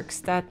 it works.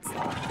 That's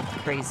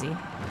crazy.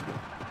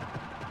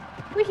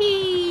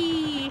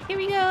 Whee! Here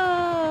we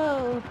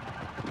go!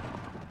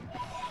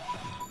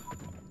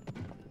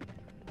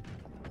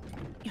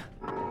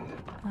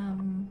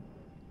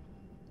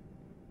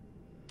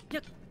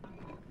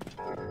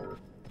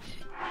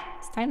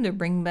 It's time to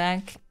bring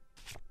back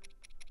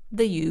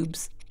the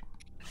Yubes.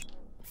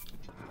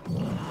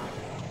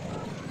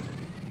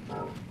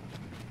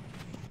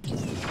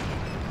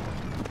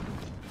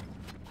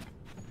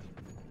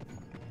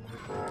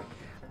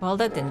 Well,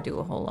 that didn't do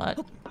a whole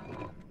lot.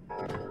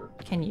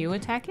 Can you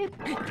attack it?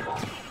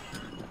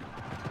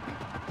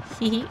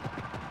 Hehe.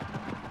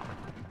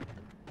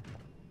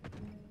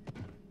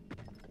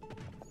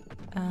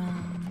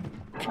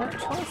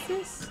 Which one is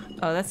this?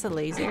 Oh, that's a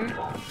laser.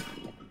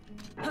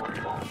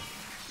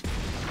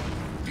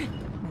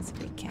 That's a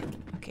big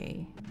cannon.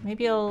 Okay,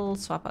 maybe I'll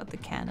swap out the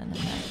cannon in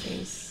that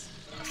case.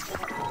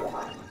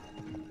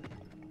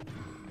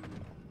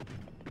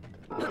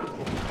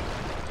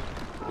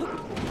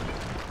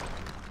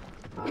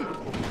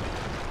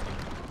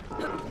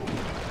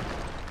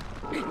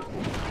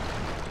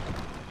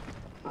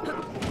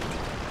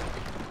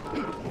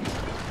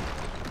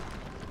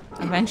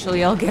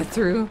 Eventually I'll get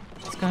through.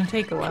 It's gonna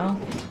take a while.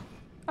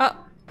 Oh,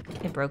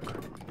 it broke.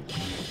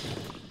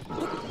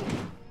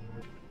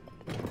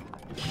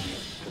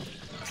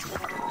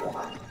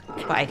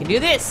 But I can do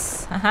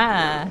this!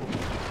 Haha!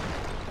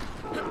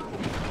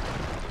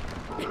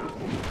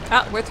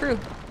 Oh, we're through.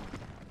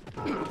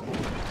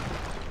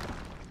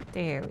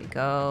 There we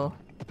go.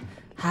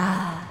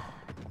 Ah.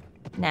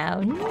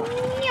 Now,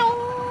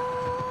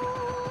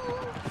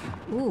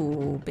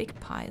 ooh, big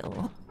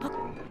pile.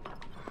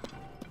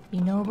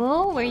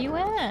 Inobo, where you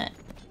at?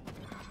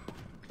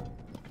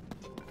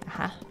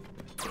 Aha.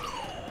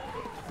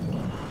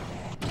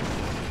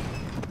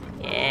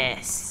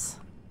 Yes.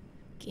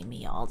 Give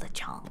me all the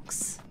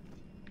chunks.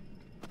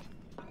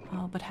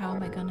 Oh, but how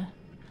am I gonna...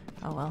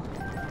 Oh well.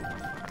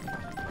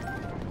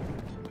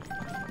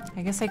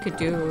 I guess I could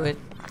do it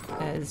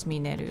as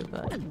Mineru,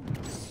 but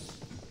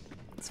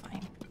it's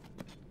fine.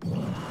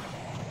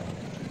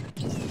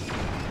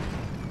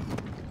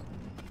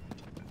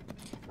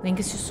 Link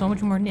is just so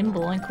much more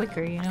nimble and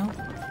quicker, you know?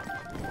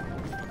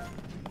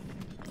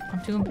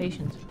 I'm too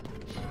impatient.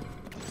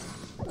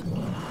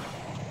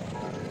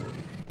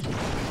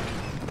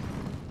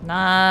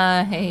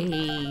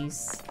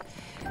 Nice!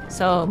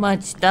 So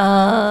much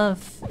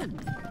stuff!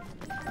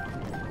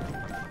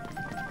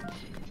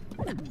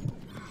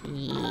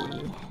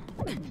 Yeah.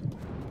 Okay.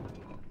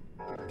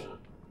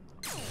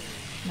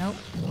 Nope.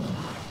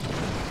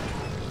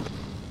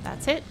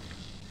 That's it.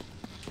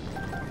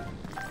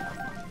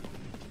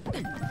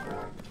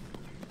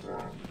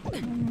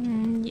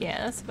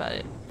 Yeah, that's about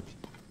it.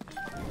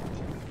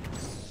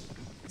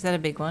 Is that a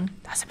big one?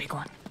 That's a big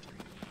one.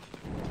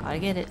 Gotta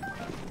get it.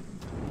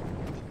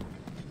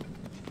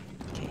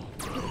 Okay.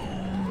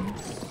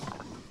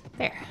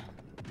 There.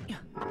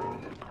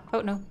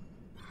 Oh, no.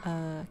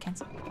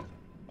 Cancel.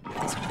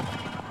 This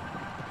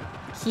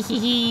one.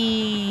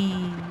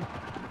 Hee.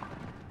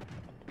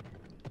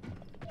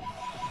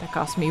 That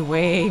cost me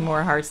way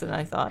more hearts than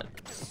I thought.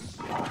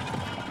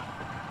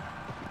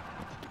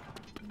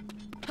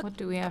 What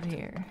do we have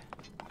here?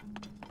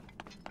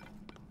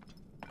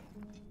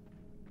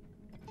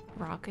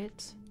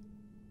 Rocket.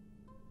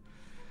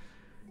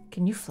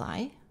 Can you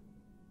fly?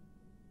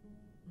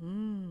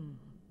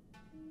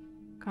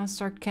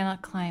 Construct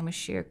cannot climb a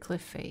sheer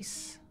cliff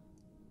face.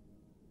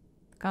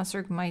 The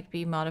construct might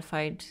be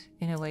modified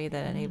in a way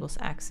that enables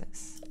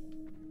access.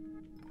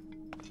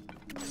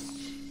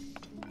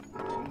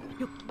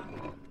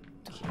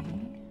 Okay.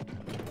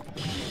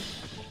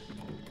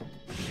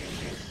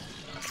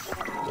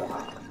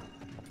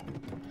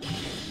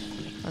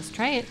 Let's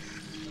try it.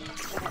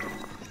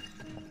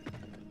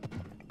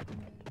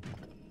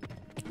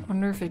 I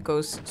wonder if it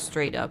goes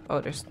straight up.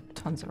 Oh, there's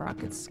tons of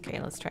rockets. Okay,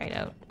 let's try it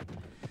out.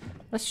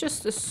 Let's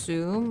just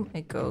assume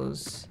it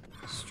goes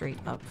straight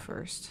up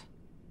first.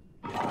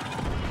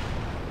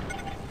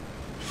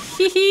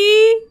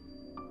 Hee.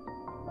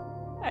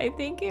 I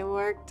think it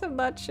worked. I'm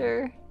not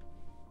sure.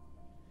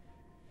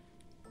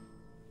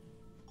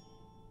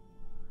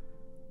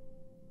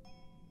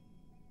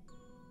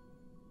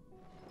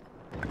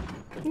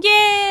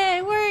 Yeah,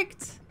 it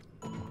worked!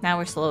 Now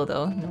we're slow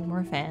though. No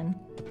more fan.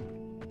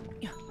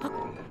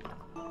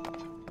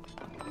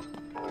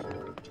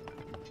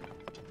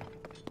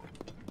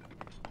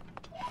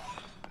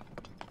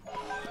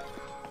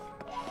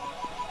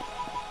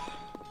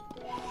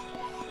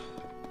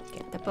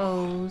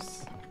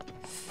 suppose.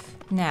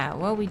 Now,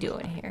 what are we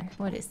doing here?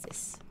 What is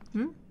this?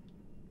 Hmm?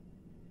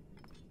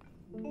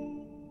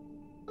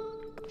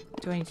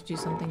 Do I need to do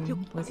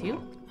something with you?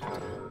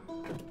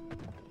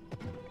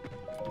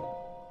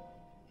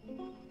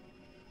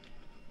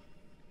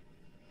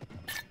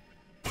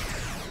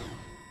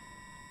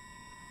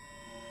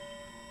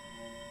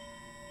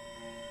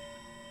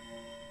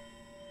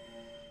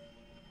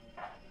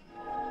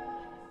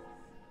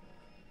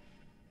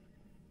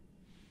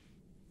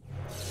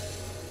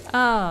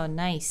 Oh,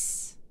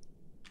 nice.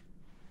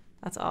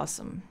 That's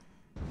awesome.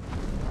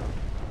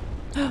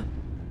 We're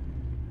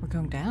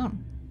going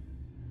down.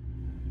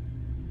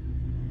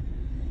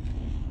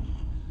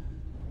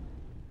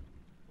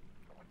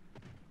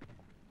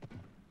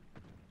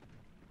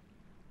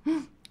 There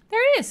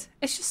it is.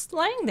 It's just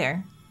lying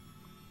there.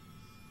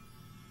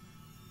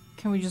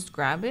 Can we just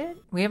grab it?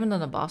 We haven't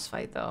done a boss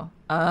fight though.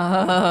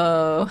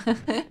 Oh.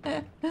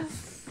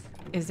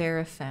 Is there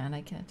a fan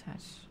I can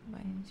attach by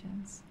any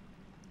chance?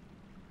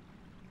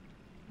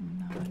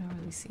 No, I don't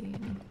really see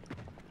any.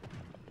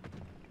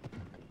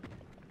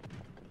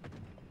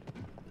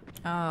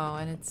 Oh,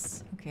 and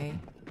it's okay.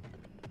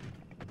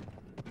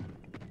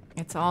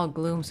 It's all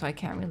gloom, so I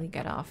can't really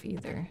get off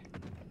either.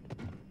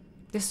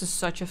 This is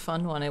such a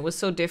fun one. It was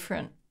so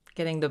different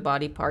getting the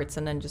body parts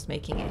and then just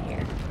making it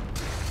here.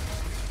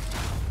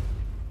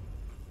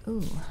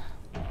 Ooh.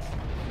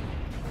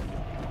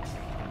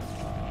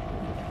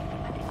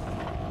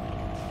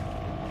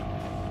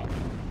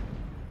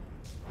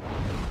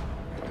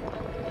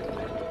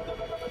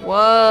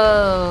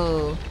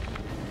 Whoa.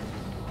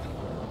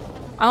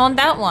 I want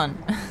that one.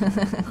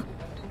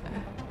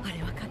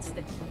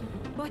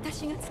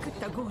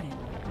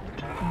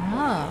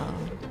 Oh.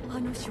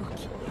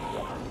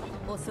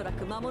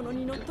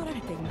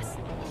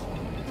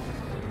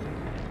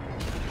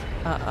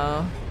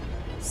 Uh-oh.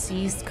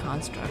 Seized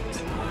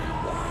construct.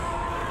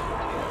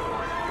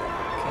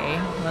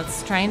 Okay,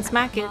 let's try and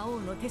smack it.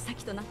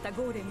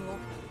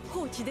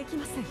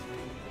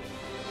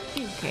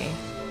 Okay.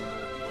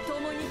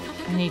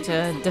 I need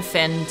to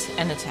defend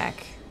and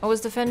attack. What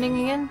was defending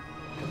again?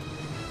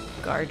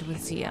 Guard with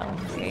ZL.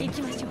 Okay.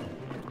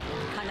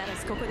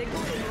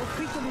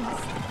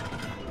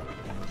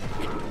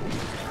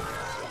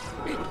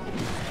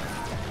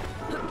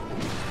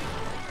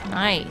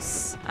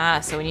 Nice.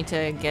 Ah, so we need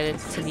to get it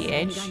to the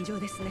edge.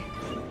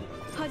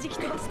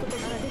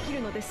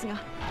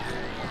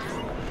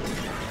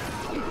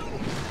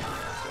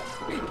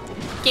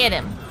 Get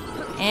him.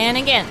 And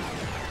again.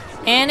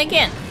 And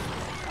again.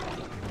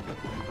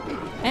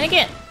 And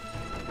again.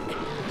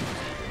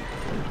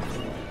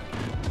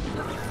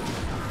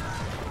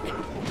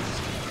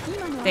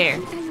 There.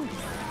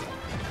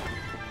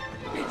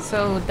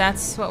 So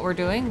that's what we're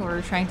doing.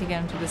 We're trying to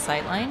get him to the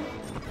sight line.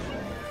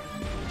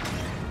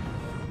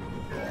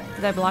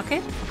 Did I block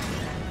it?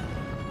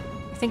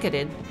 I think I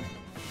did.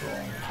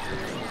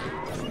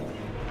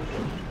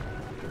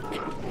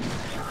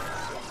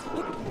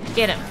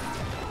 Get him.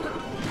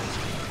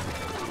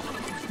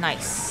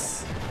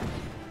 Nice.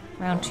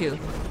 Round 2.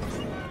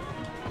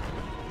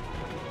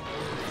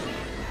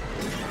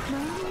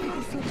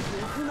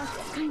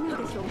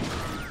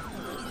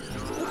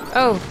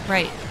 Oh,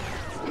 right.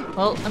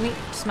 Well, let me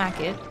smack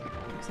it.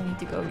 Because I need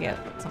to go get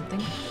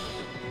something.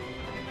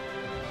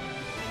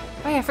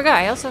 Oh yeah, I forgot.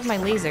 I also have my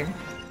laser.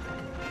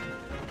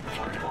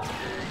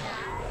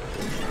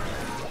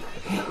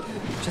 Okay,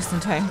 just in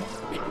time.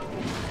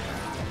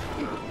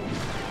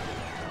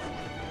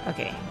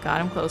 Okay,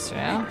 got him closer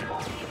now.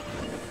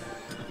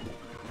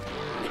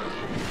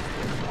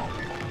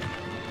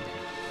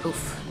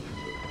 Oof.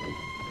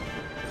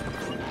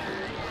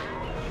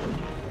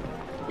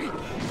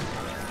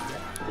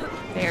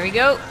 There we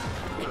go.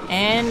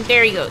 And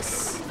there he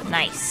goes.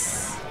 Nice.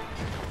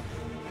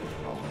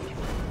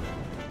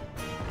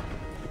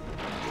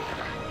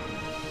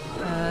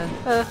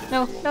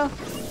 No, no.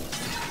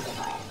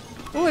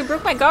 Oh, I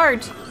broke my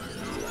guard.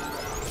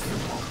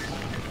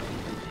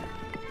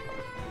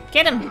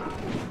 Get him.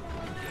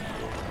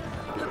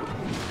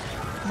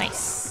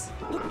 Nice.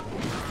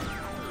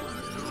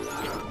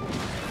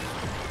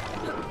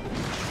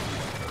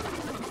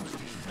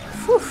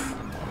 Whew.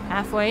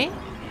 Halfway.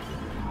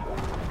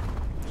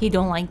 He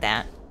don't like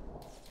that.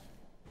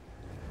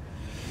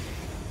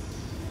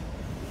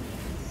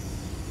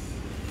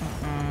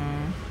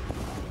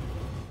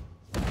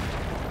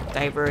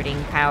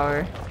 Diverting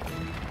power.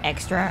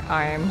 Extra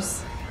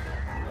arms.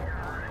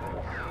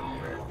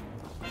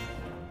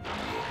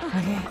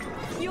 Okay.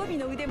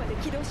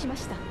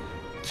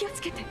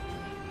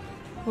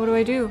 What do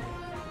I do?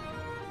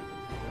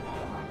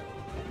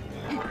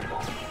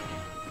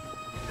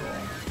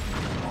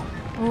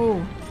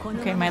 Oh,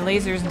 okay, my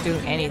laser isn't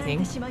doing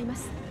anything.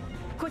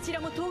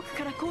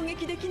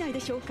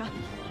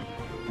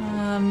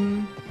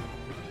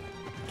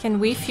 Can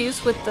we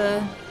fuse with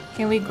the...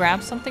 Can we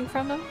grab something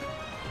from him?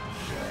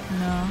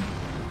 No.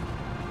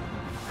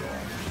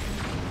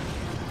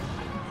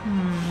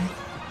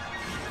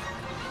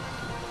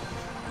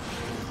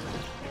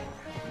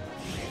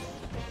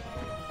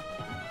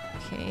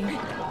 Okay.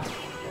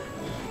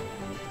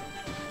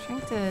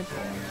 to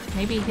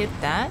maybe hit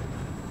that?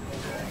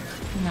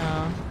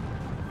 No.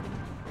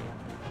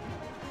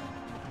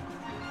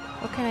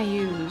 What can I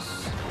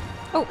use?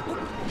 Oh!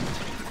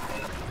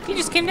 He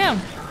just came down!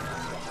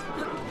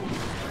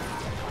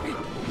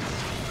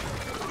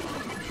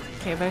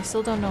 Okay, but I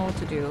still don't know what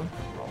to do.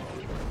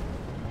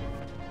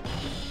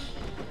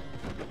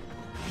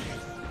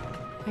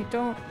 I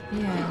don't...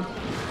 yeah.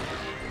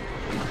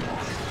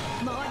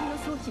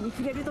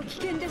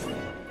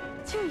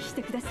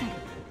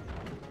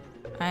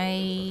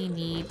 I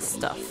need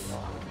stuff.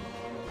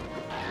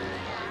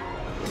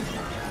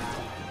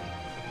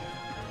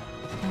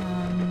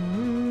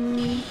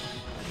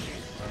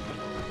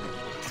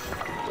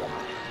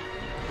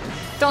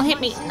 Don't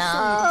hit me!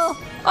 No!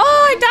 Oh,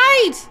 I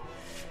died!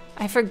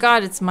 I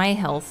forgot it's my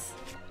health.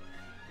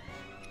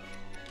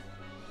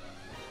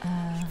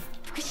 How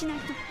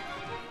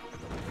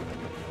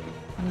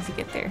does he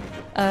get there?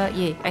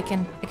 Yeah, I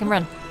can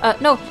run.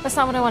 No, that's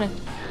not what I wanted.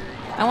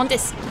 I want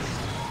this.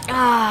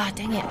 Ah,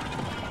 dang it.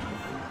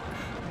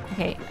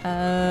 Okay,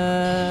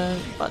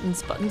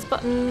 buttons, buttons,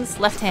 buttons.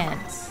 Left hand.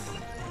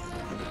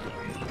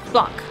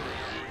 Block.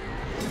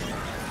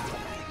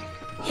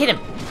 Hit him.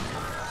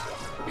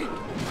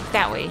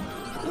 That way.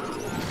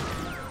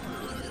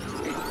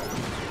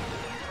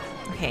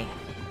 Okay.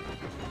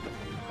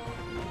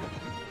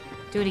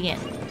 Do it again.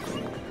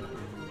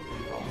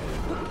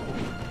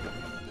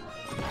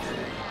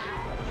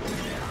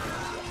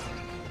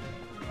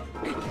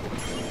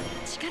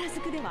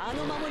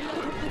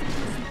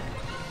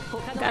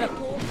 Got him.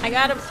 I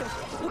got him.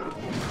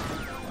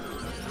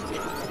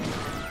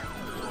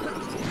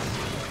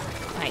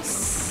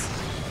 Nice.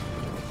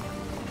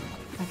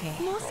 Okay.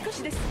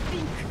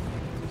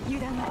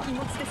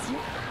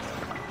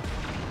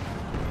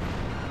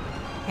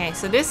 Okay,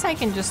 so this I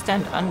can just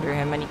stand under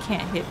him and he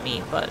can't hit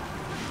me, but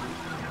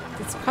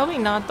it's probably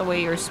not the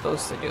way you're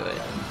supposed to do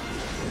it.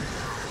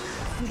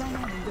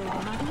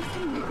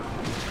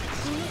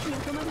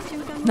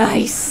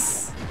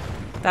 Nice!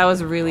 That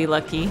was really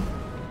lucky.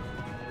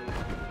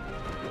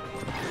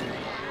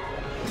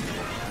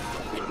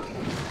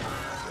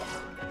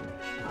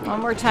 One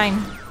more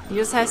time. He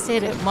just has to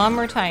hit it one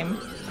more time.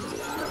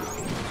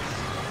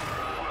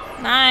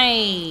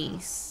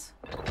 Nice!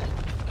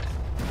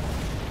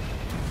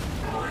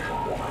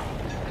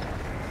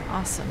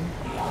 Awesome.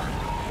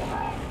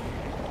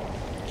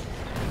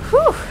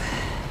 Whew!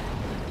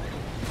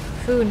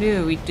 Who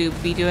knew we'd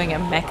be doing a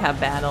mecha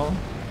battle?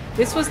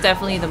 This was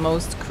definitely the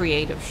most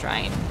creative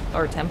shrine,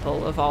 or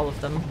temple, of all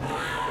of them.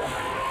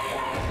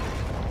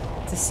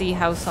 To see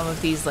how some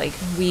of these, like,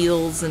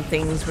 wheels and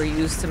things were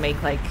used to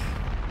make, like,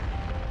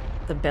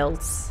 the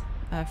belts.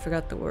 I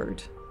forgot the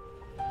word.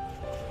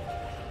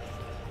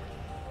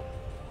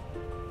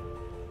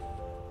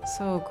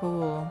 So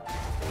cool.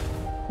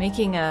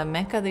 Making a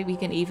mecha that we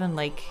can even,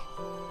 like,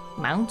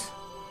 mount?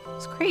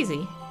 It's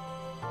crazy.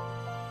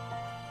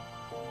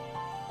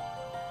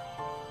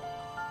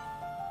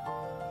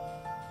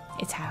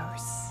 It's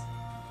ours.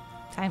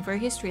 Time for a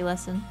history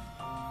lesson.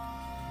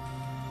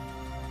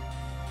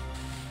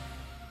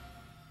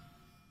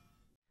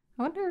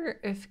 I wonder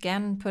if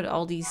Ganon put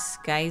all these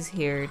guys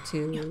here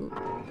to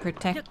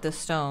protect the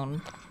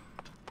stone.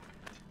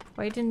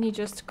 Why didn't he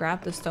just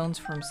grab the stones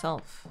for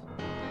himself?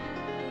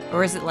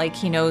 Or is it like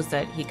he knows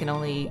that he can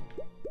only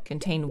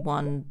contain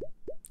one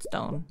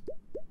stone?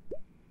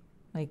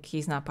 Like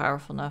he's not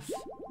powerful enough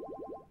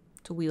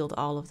to wield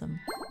all of them.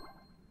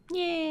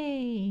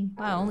 Yay!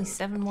 Wow, only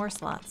 7 more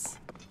slots.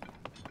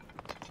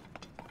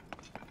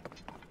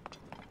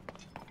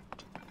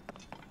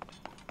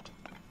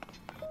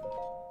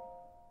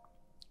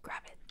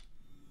 Grab it.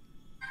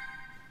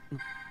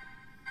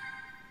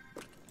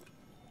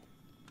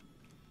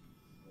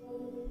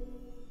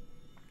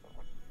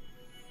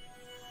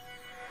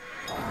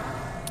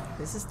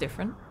 This is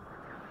different.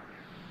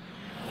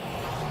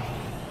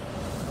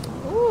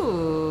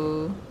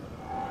 Ooh.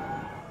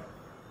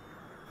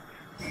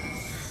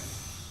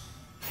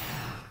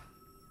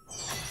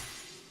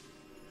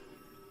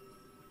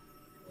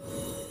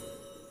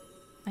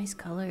 Nice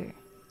color.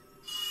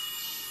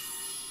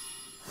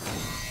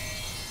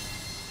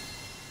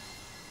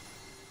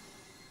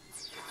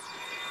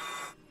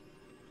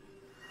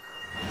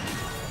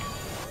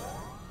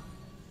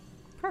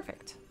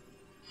 Perfect.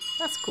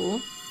 That's cool.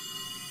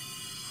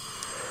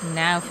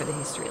 Now for the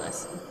history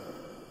lesson.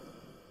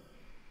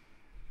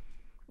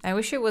 I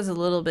wish it was a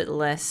little bit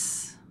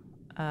less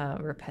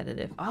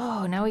repetitive.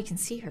 Oh, now we can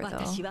see her though.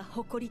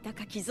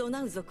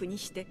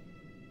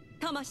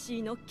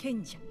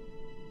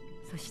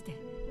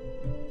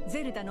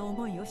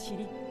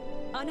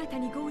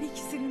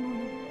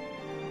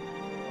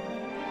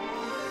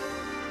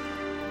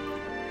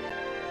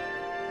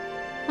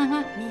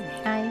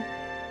 Hi.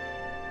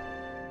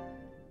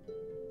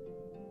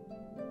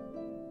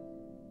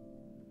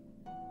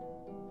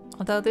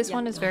 Although this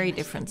one is very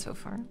different so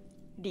far.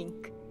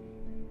 Link.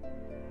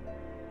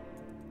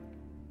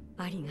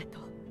 ありがと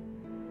う。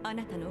あ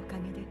なたのおか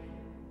げで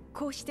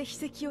こうして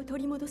秘跡を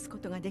取り戻すこ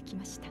とができ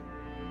ました。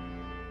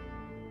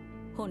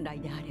本来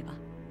であれば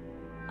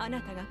あな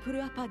たがプ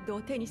ルアパッド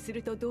を手にす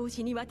ると同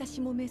時に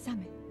私も目覚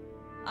め、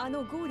あ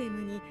のゴーレ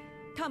ムに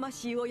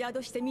魂を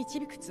宿して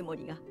導くつも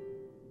りが、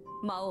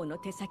魔王の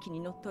手先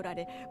に乗っ取ら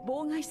れ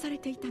妨害され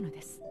ていたの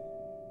です。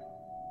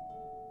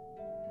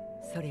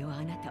それを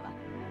あなたは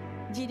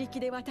自力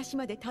で私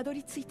までたど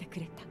り着いてく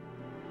れた。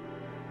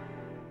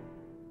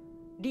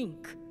リン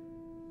ク、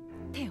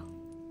手を。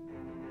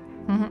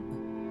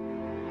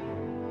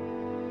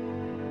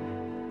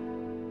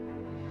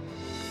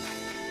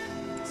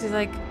She's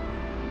like,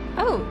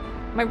 oh,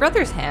 my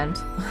brother's hand.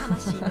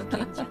 魂の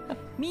賢者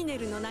ミネ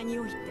ルの名に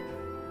おいて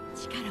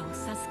力を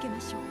授け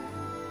ましょう。さ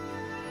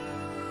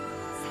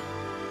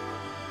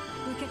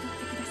あ、受け取っ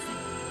てくださ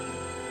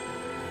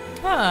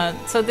い。Ah,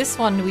 so this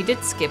one we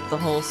did skip the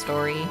whole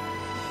story.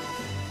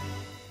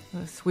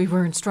 We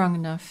weren't strong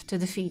enough to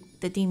defeat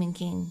the Demon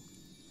King.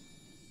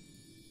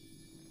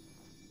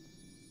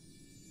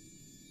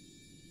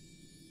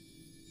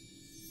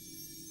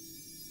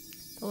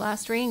 The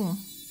last ring.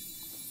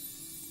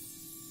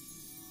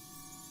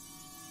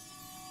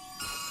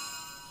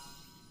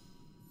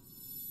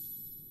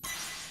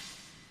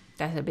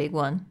 That's a big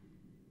one.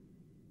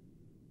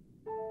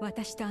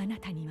 私とあな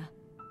たには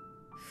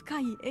深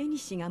い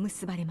縁が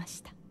結ばれま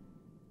した。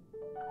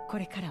こ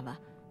れからは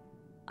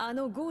あ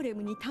のゴーレ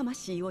ムに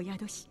魂を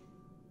宿し、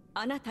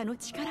あなたの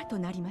力と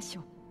なりまし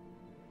ょう。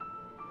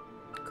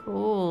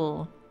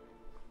Cool.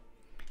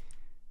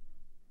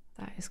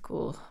 That is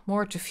cool.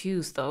 More to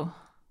fuse though.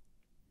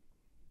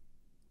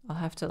 I'll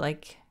have to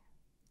like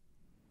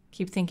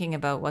keep thinking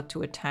about what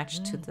to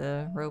attach to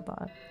the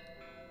robot.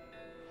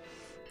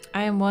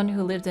 I am one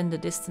who lived in the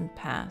distant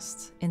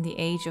past, in the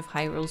age of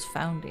Hyrule's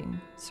founding.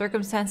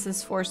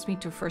 Circumstances forced me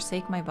to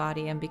forsake my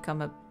body and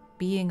become a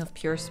being of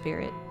pure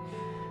spirit.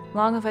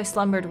 Long have I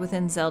slumbered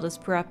within Zelda's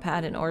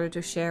pad in order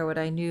to share what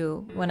I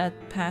knew when it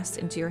passed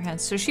into your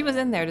hands. So she was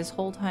in there this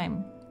whole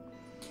time.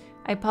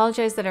 I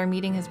apologize that our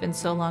meeting has been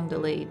so long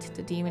delayed.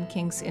 The Demon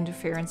King's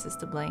interference is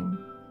to blame.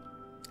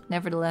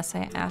 Nevertheless,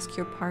 I ask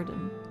your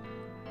pardon.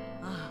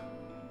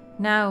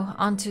 Now,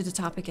 on to the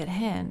topic at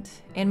hand.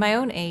 In my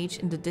own age,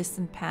 in the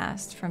distant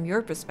past, from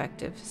your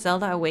perspective,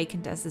 Zelda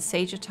awakened as the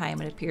Sage of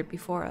Time and appeared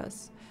before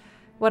us.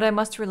 What I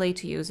must relate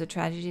to you is a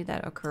tragedy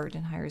that occurred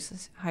in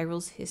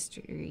Hyrule's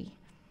history.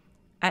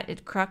 At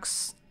its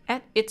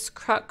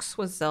crux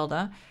was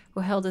Zelda,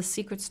 who held a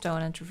secret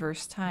stone and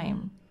traversed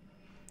time.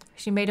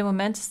 She made a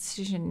momentous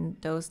decision in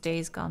those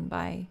days gone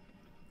by.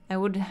 I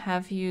would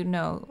have you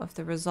know of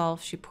the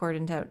resolve she poured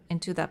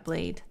into that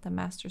blade, the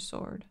Master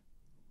Sword.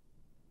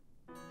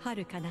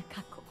 遥かな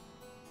過去、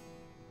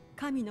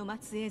神の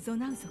末裔ゾ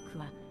ナウ族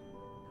は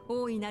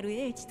大いなる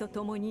英知と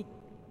ともに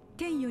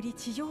天より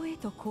地上へ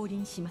と降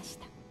臨しまし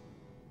た。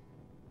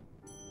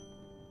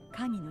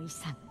神の遺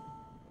産、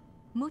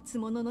持つ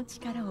者の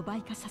力を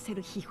倍化させ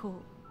る秘宝、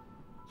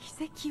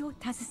秘跡を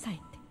携え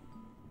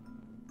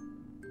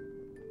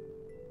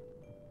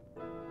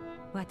て、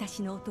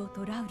私の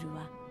弟ラウル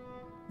は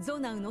ゾ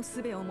ナウの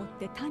術をもっ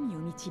て民を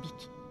導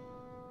き、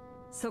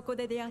そこ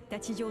で出会った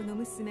地上の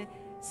娘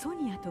ソ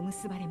ニアと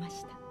結ばれま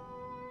した。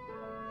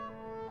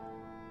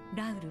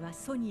ラウルは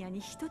ソニアに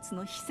一つ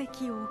の秘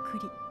跡を送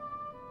り、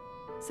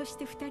そし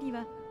て二人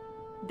は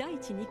大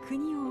地に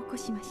国を起こ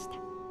しました。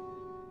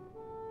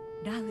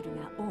ラウル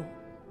が王、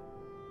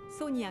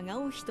ソニアが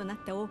王妃となっ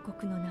た王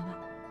国の名は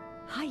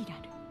ハイラル。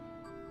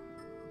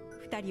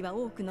二人は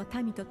多くの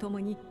民と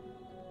共に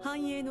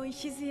繁栄の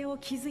礎を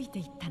築いて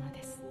いったの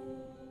です。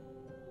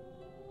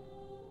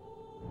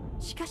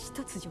しかし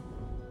突如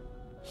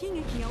悲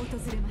劇が訪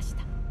れまし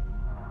た。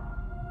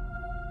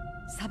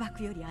砂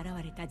漠より現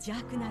れた邪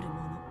悪なる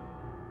者、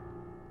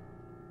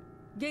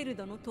ゲル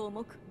ドの頭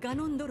目ガ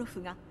ノンドロ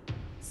フが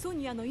ソ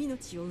ニアの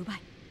命を奪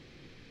い、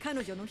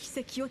彼女の秘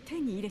跡を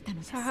手に入れたの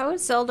です。 So how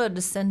is Zelda a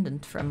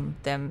descendant from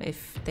them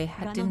if they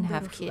didn't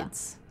have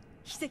kids?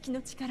 秘跡の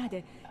力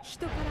で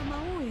人から魔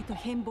王へと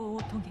変貌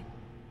を遂げ、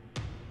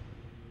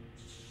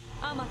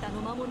あまたの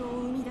魔物を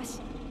生み出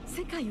し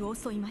世界を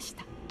襲いまし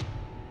た。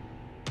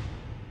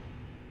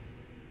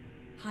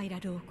ハイラ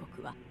ル王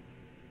国は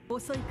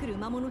襲い来る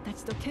魔物た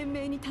ちと懸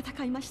命に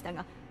戦いました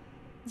が、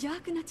邪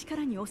悪な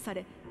力に押さ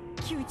れ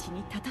窮地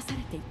に立たされ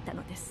ていった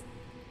のです。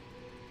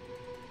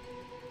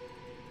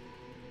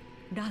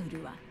ラウ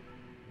ルは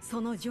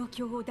その状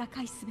況を打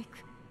開すべ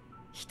く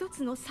一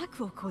つの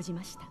策を講じ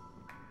ました。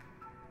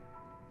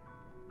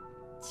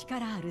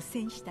力ある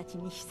戦士たち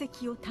に秘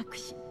跡を託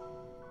し、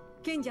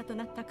賢者と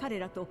なった彼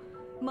らと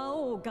魔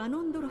王ガ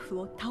ノンドロフ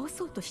を倒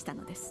そうとした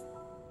のです。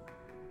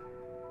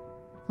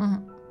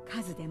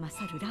数で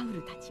勝るラウ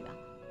ルたちは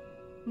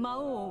魔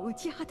王を打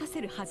ち果た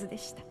せるはずで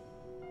した。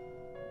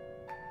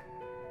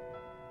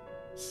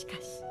しか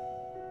し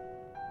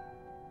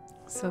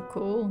So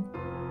cool.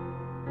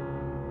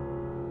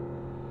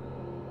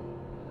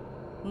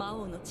 魔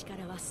王の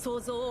力は想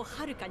像を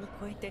はるかに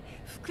超えて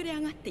膨れ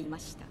上がっていま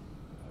した。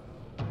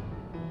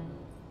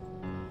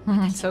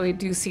So we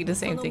do see the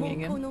same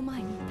thing その猛攻 again.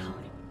 の前に倒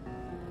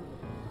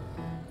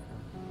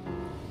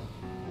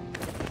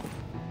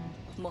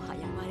れ、もは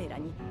や我ら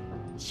に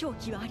勝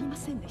機はありま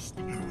せんでし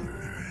た。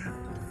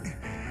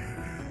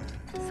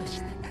そ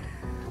して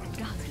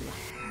ラールは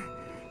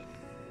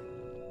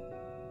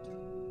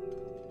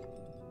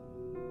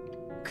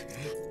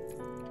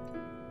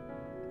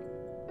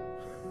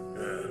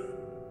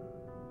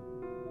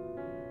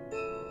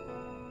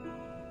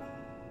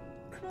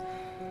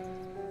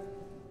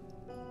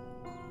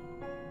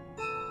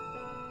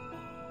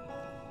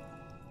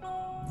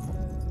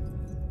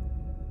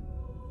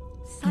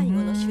最後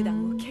の手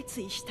段を決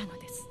意したの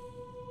です。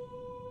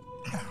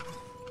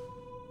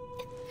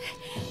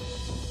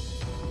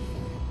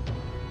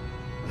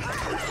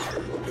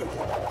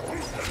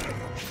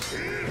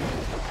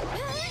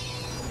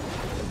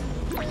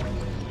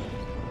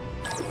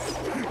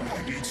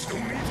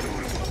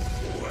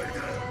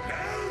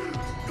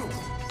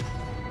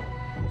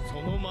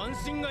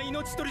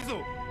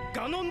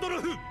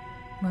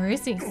Where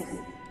is he?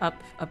 Up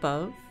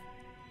above?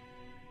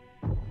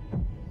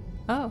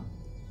 Oh.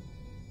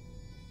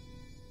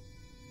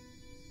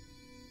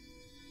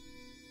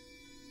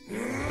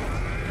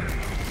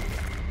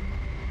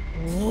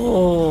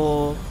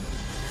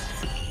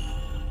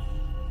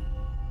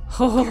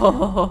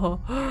 Whoa.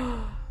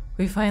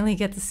 We finally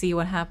get to see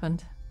what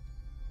happened.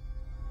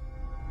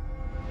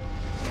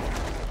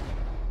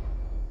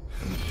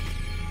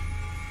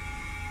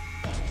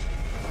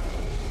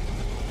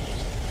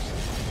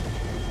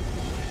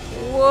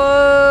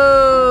 Whoa!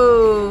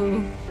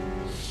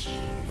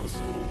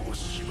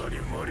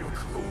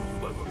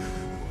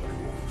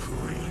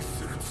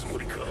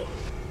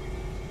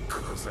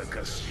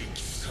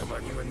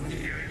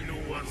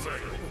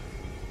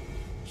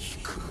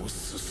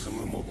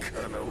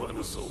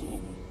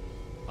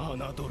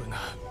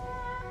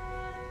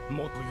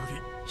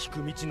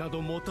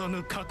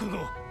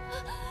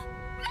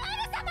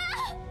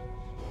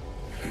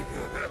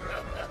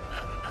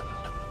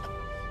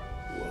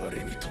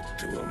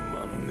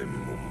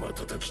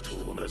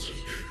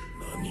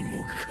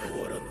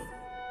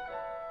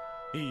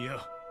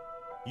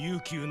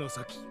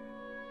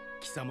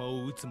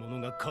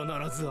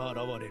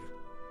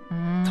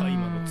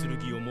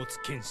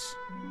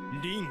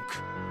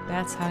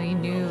 That's how you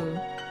knew.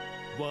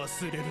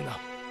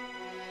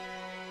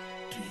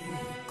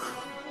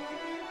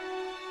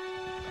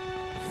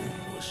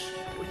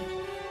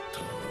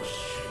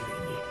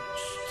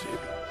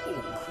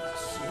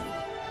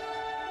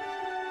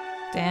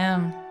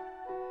 Damn.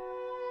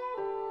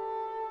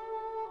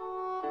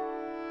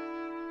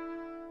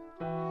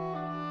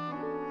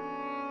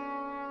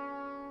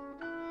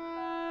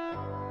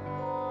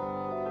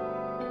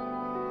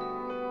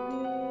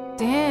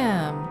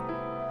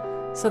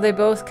 Damn. So they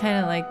both kind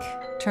of like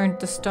turned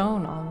to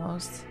stone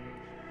almost.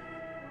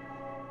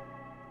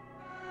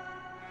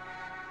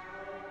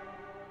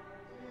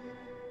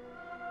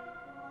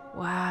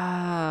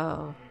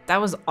 Wow.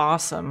 That was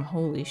awesome.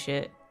 Holy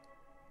shit.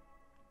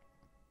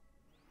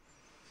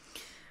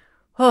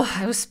 Oh,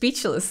 I was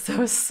speechless. That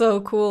was so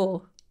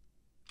cool.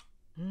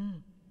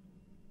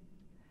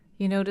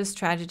 You noticed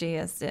tragedy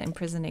as the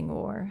imprisoning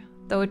war.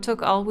 Though it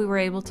took all we were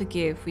able to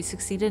give, we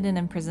succeeded in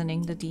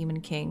imprisoning the Demon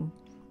King.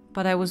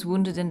 But I was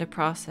wounded in the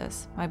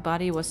process. My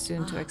body was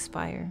soon to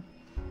expire.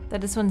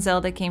 That is when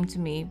Zelda came to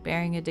me,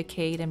 bearing a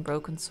decayed and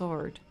broken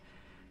sword.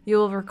 You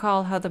will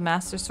recall how the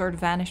Master Sword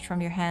vanished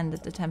from your hand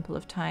at the Temple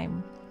of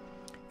Time.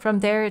 From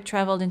there it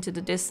traveled into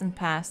the distant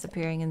past,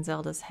 appearing in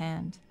Zelda's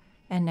hand.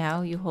 And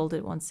now you hold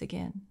it once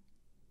again.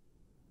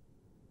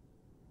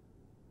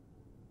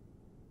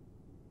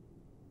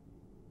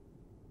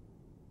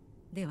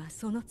 Deは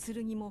その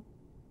剣も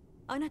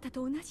あなた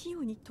と同じよ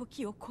うに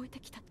時を超え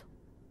てきたと。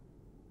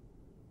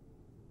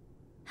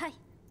はい、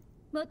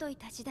元い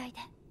た時代で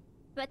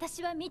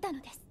私は見た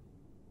のです。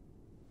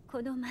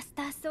このマス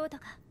ターソード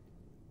が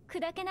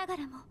砕けなが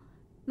らも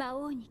魔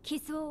王に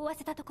傷を負わ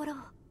せたところを。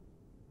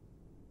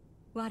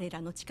我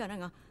らの力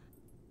が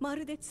ま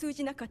るで通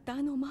じなかったあ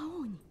の魔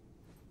王に。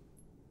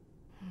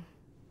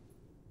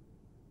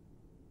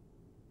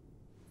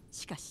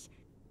しかし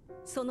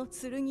その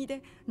剣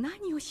で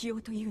何をしよ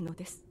うというの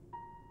です。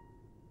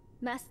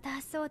マスタ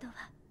ーソードは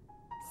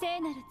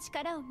聖なる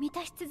力を満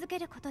たし続け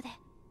ることで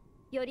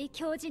より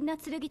強靭な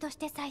剣とし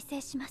て再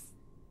生します。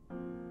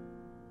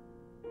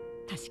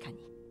確かに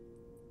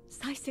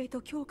再生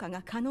と強化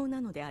が可能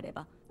なのであれ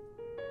ば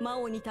魔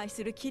王に対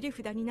する切り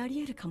札になり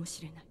得るかも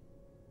しれない。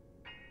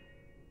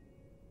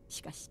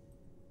しかし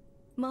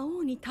魔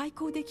王に対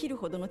抗できる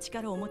ほどの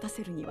力を持た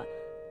せるには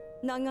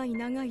長い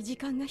長い時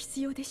間が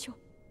必要でしょう。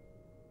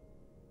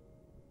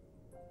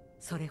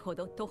それほ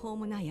ど途方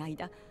もない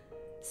間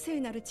聖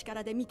なる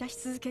力で満たし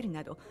続ける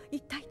など一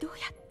体どうや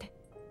って。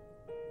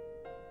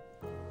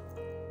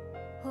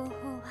方法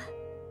は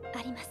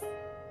あります。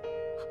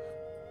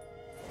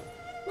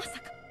まさ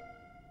か。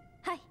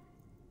はい、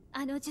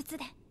あの術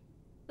で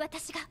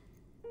私が。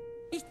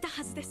言った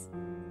はずです。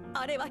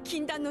あれは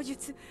禁断の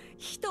術、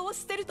人を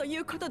捨てるとい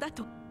うことだ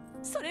と。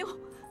それをあな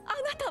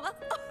たは。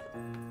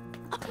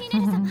ミ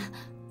ネル様。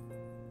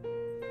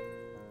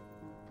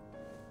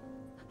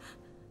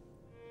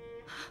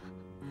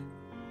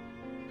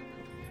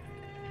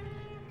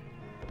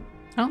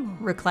Oh,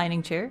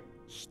 reclining chair.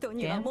 人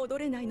には戻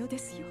れないので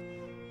すよ。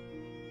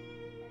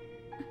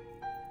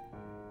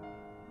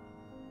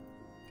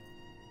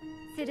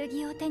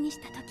剣を手にし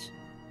た時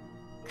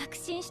確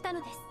信した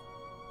のです。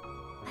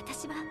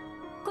私は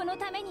この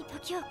ために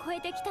時を超え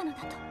てきたのだ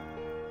と。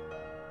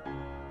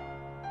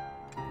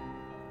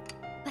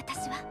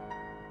私は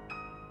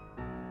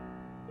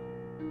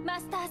マ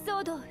スターソ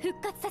ードを復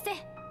活させリ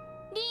ン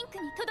ク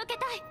に届け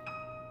たい。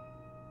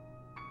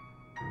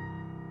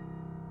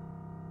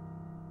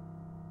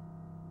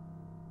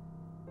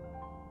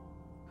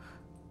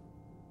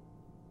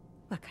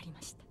わかり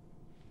ました。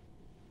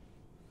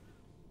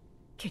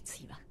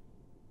決意は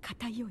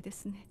固いようで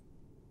すね。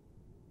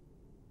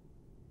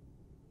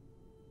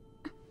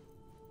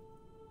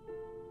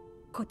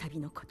こたび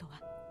のことは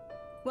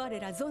我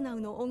らゾナ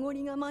ウのおご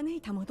りが招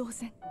いたも同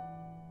然。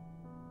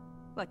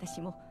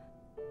私も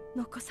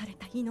残され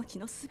た命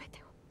のすべて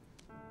を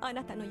あ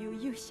なたの言う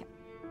勇者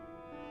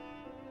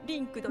リ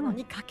ンク殿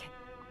にかけ、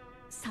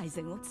最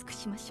善を尽く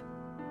しましょ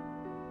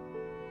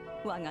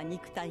う。我が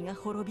肉体が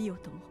滅びよう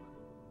とも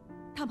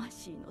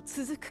魂の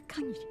続く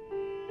限り。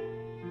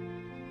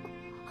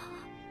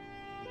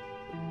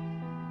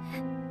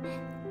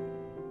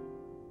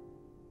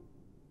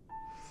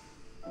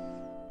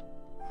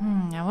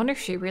I wonder if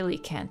she really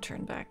can't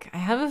turn back. I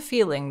have a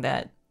feeling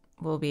that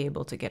we'll be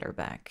able to get her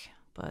back,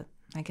 but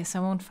I guess I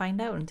won't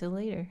find out until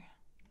later.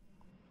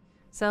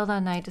 Zelda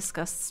and I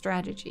discussed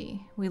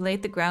strategy. We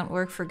laid the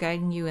groundwork for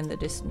guiding you in the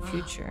distant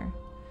future.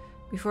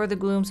 Before the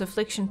gloom's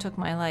affliction took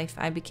my life,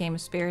 I became a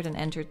spirit and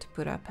entered the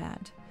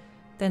Purapad.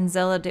 Then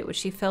Zelda did what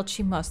she felt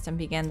she must and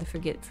began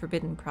the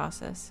forbidden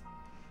process.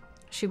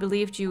 She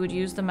believed you would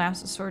use the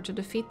Master Sword to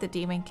defeat the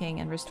Demon King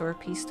and restore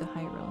peace to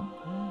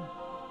Hyrule.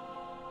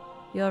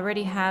 You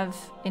already have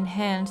in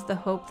hand the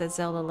hope that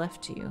Zelda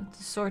left to you,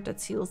 the sword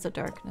that seals the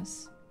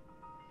darkness.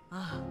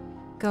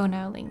 Go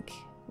now, Link.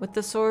 With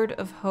the sword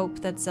of hope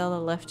that Zelda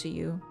left to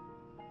you,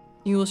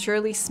 you will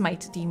surely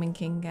smite Demon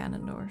King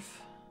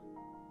Ganondorf.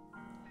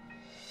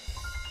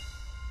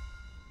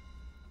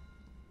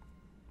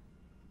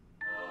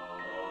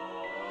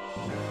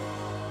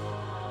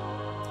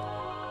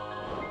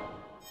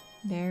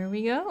 There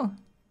we go.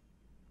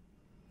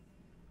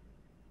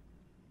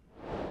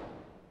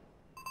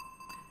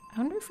 I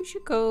wonder if we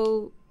should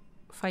go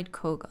fight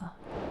Koga.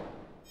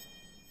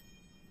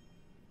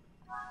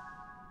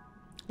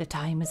 The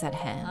time is at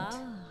hand.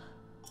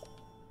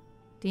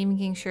 Demon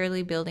King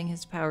surely building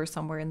his power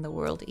somewhere in the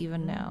world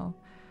even now.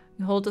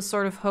 You hold the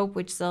sword of hope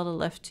which Zelda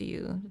left to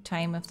you. The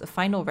time of the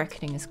final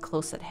reckoning is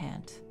close at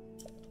hand.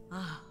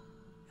 I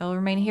will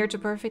remain here to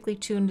perfectly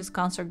tune this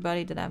construct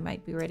body that I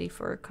might be ready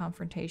for a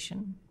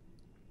confrontation.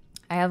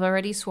 I have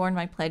already sworn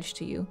my pledge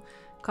to you.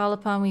 Call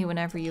upon me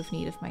whenever you have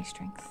need of my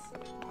strength.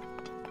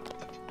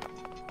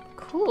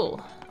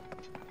 Cool.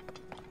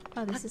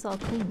 Oh, this is all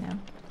clean now.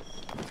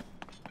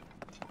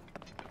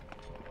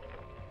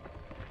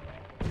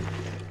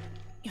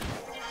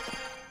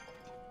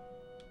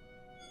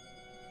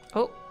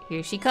 Oh,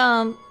 here she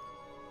come.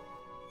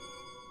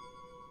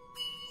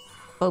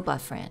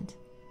 Boba friend.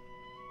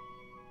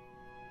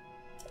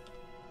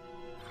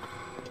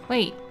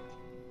 Wait.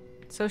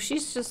 So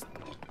she's just...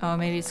 Oh,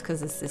 maybe it's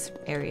because it's this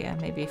area.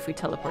 Maybe if we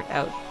teleport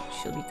out,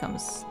 she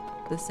becomes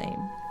the same.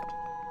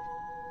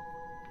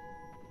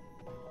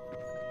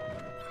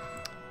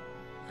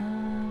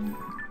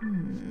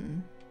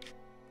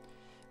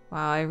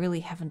 Wow, I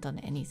really haven't done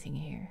anything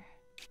here.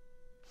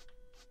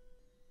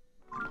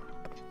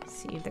 Let's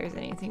see if there's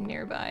anything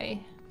nearby.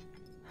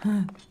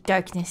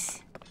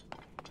 Darkness.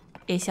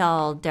 It's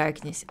all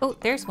darkness. Oh,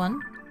 there's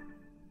one.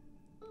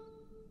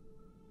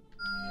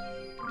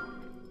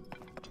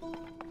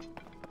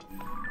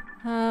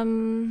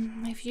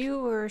 If you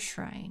were a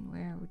shrine,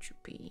 where would you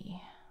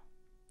be?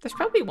 There's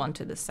probably one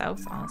to the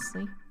south,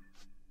 honestly.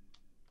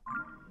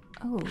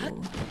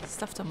 Oh,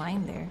 stuff to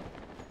mine there.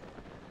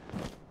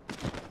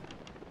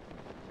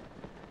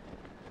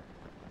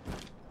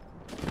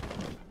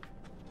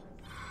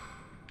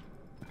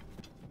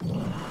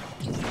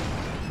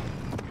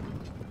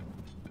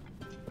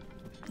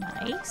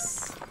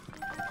 Nice.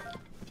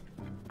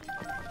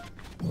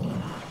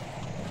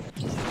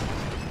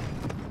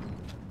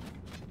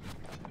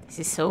 This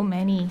is so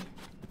many.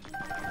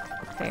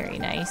 Very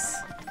nice.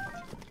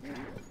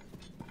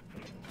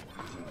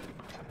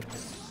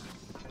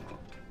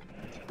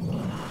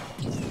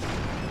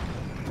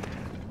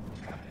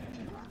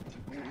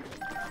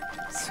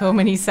 So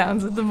many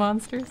sounds of the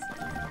monsters.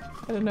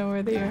 I don't know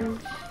where they are.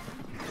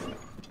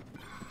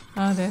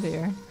 Oh, there they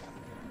are.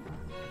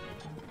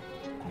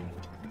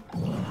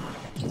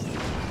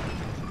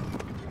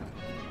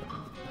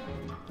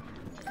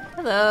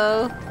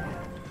 Hello.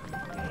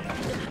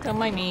 Don't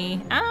mind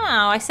me.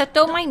 Ow, I said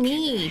don't mind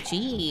me.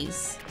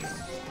 Jeez.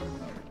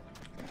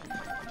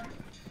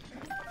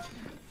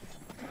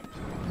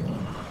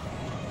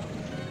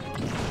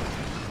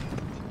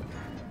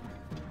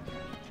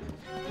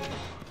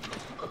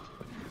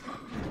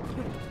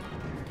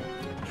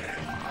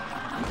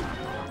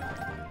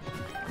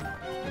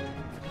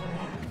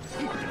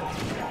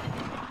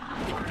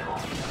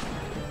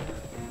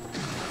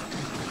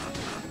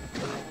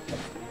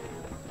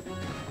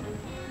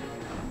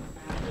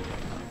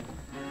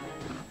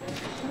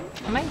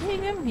 Am I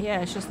hitting him?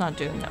 Yeah, it's just not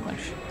doing that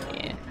much.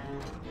 Yeah.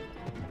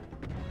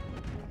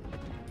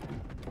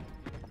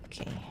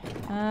 Okay.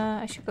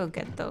 I should go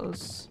get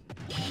those.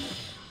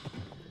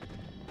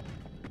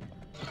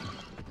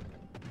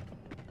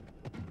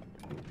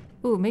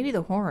 Ooh, maybe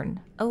the horn.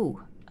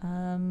 Oh,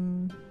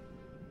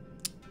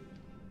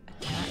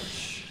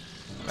 attach.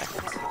 Right.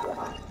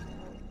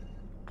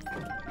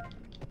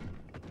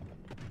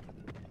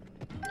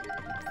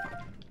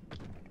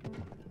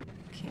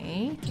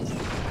 Okay.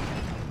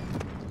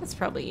 That's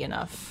probably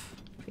enough.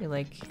 I feel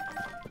like...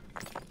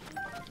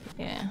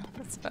 Yeah,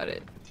 that's about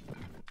it.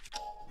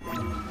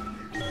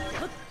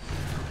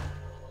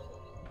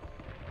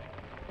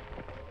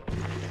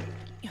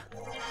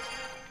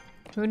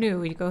 Who knew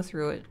we'd go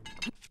through it?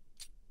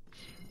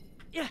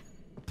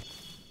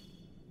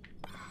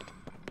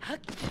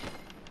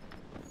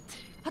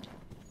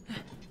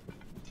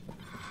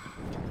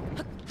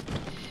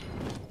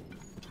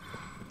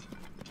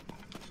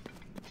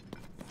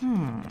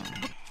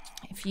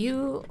 If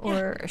you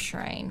or a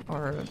shrine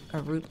or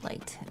a root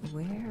light,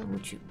 where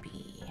would you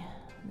be?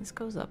 This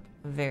goes up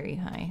very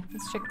high.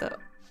 Let's check the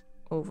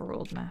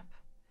overworld map.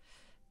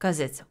 Because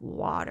it's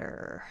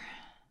water.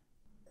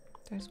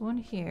 There's one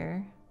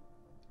here.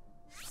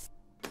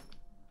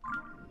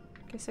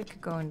 Guess I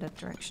could go in that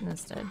direction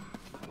instead.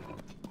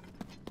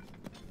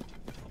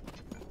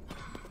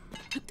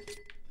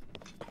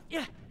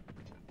 Yeah.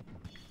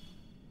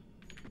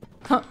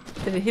 Huh.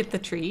 Did it hit the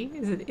tree?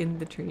 Is it in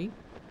the tree?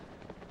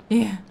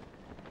 Yeah.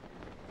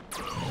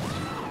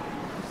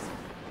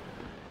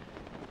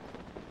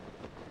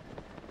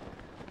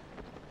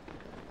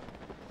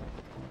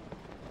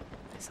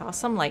 I saw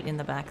some light in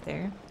the back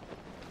there.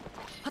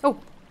 Oh!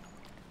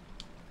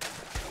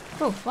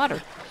 Oh,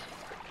 water.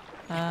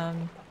 Okay,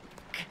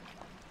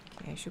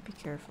 I should be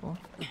careful.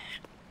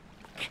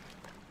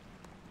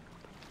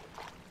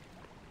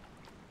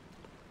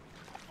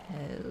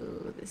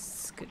 Oh,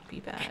 this could be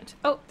bad.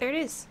 Oh, there it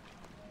is.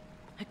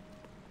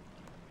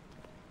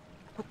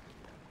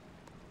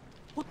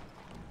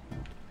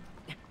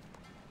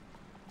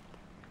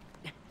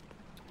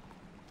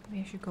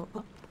 Maybe I should go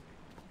up.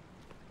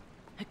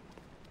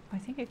 I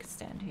think I could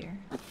stand here.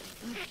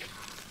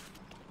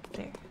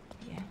 There,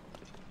 yeah.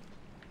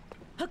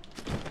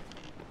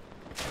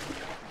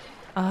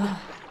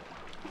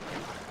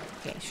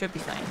 Okay, should be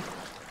fine.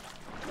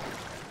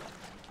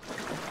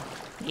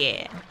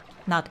 Yeah,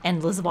 not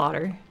endless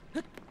water.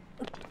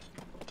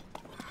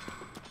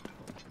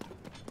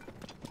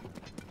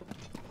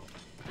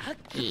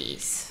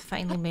 Yes,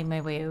 finally made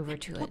my way over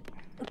to it.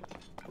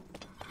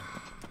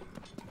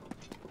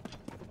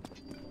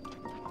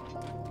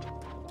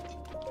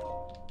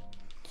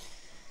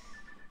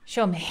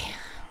 Show me.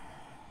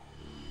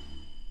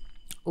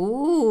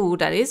 Ooh,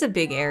 that is a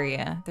big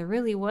area. There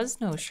really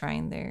was no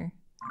shrine there.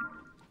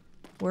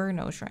 Were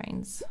no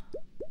shrines.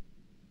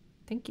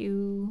 Thank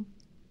you.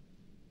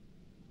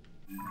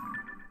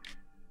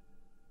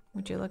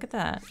 Would you look at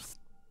that?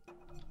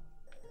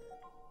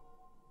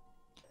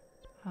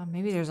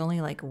 Maybe there's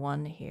only like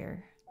one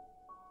here.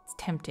 It's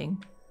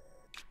tempting.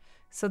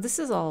 So this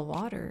is all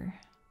water.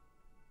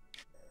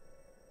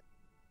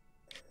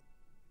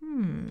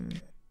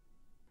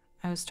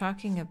 I was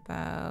talking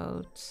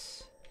about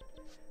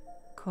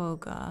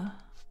Koga.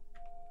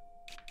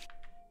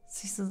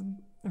 This is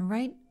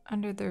right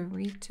under the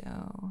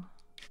Rito.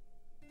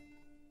 I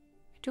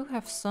do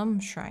have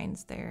some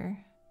shrines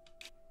there.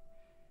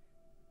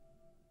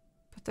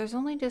 But there's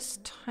only this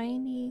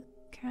tiny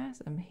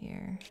chasm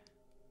here.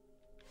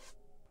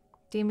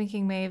 Demon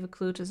King may have a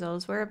clue to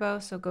Zelda's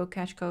whereabouts, so go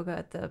catch Koga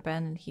at the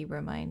abandoned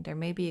Hebra mine. There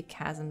may be a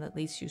chasm that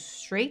leads you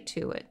straight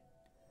to it.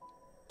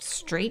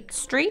 Straight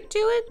to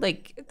it?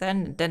 Like,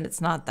 then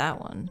it's not that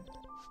one.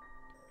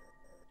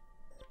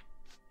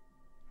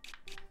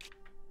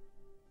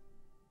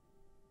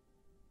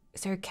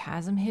 Is there a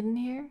chasm hidden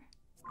here?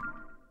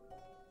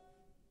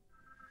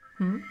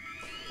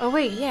 Oh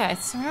wait, yeah,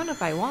 it's surrounded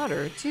by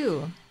water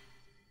too.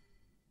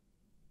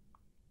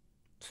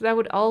 So that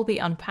would all be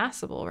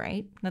unpassable,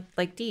 right? Not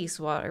like these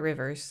water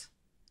rivers.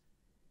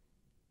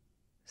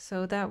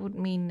 So that would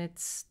mean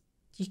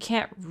you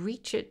can't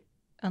reach it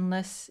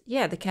unless,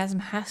 yeah, the chasm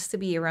has to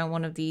be around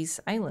one of these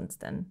islands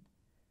then.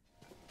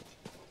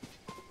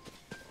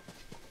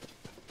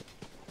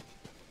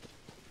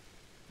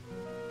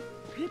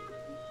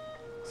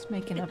 Just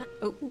making up.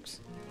 Oh,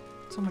 oops.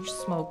 So much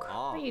smoke.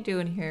 What are you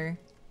doing here?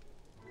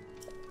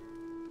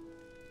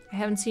 I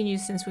haven't seen you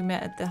since we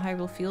met at the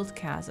Hyrule Field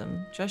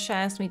Chasm. Josh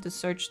asked me to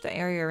search the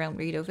area around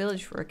Rito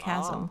Village for a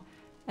chasm.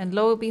 And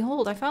lo and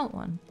behold, I found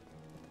one.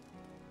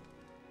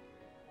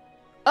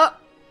 Oh!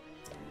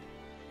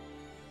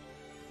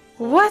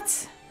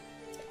 What?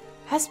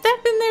 Has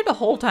that been there the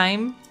whole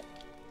time?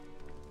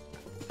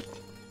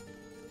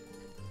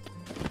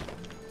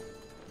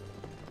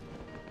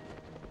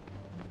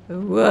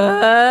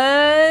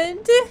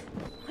 What?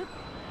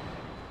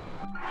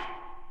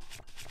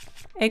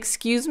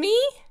 Excuse me?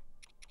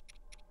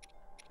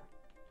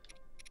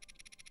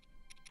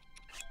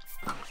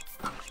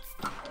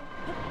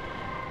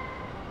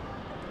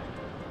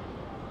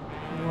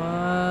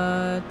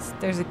 What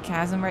a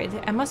chasm right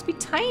there. It must be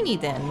tiny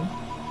then.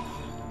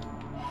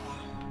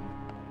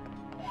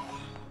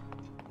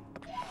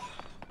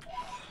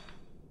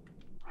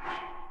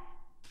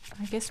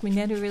 I guess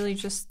Mineru really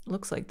just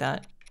looks like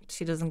that.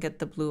 She doesn't get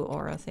the blue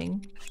aura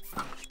thing.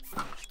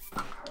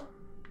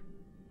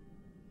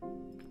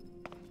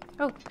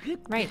 Oh,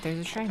 right, there's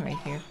a shrine right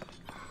here.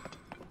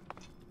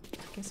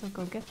 Guess I'll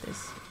go get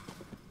this.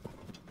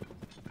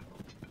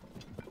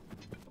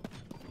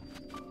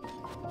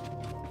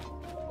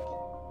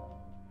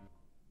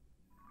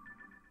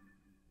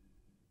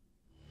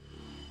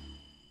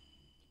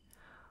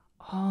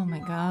 Oh my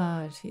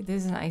god,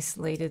 this is an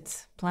isolated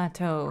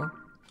plateau.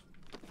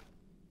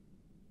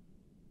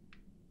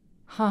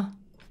 Huh.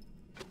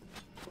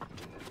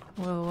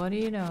 Well, what do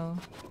you know?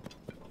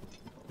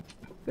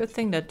 Good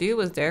thing that dude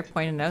was there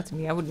pointing out to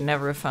me. I would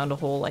never have found a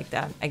hole like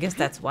that. I guess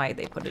that's why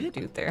they put a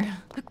dude there.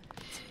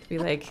 Be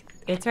like,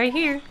 it's right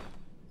here.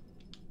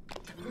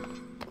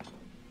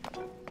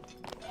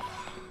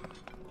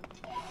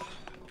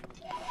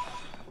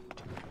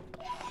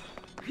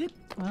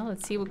 Well,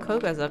 let's see what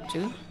Koga's up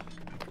to.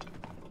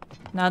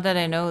 Now that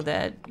I know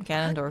that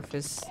Ganondorf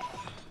is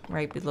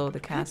right below the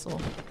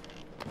castle.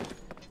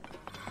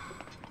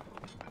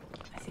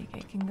 I think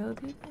I can go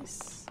do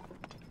this.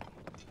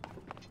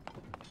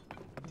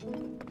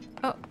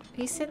 Oh,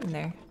 he's sitting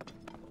there.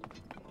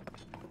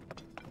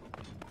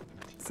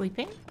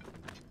 Sleeping?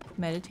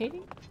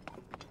 Meditating?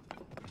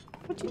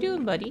 What you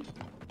doing, buddy?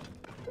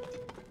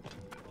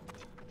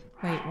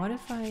 Wait, what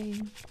if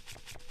I...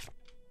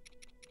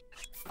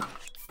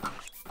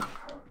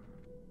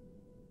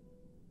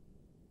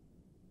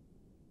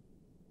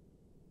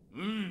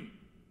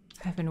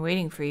 I've been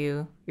waiting for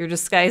you. Your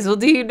disguise will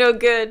do you no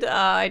good.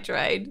 Ah, I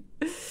tried.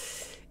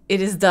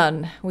 It is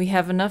done. We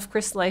have enough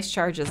crystallized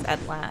charges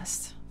at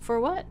last. For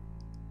what?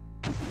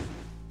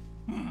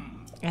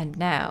 And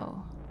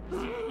now,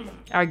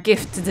 our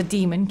gift to the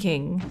Demon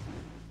King.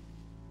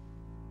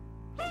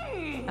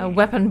 A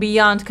weapon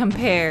beyond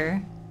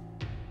compare.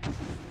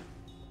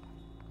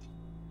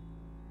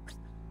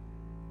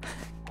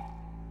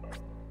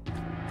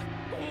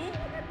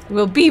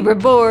 Will be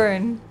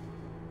reborn.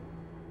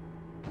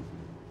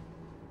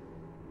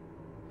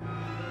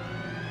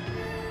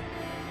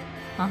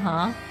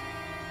 Uh-huh.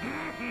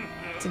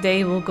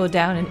 Today will go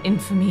down in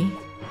infamy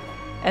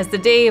as the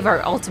day of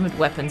our ultimate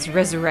weapon's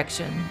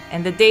resurrection,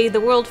 and the day the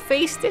world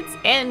faced its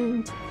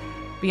end.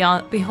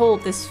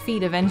 Behold this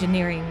feat of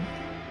engineering.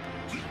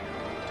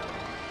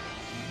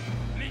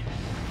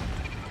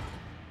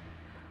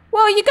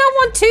 Whoa, you got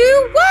one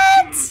too?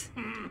 What?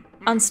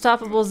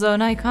 Unstoppable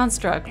Zonai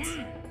construct.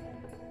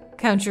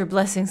 Count your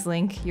blessings,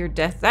 Link. Your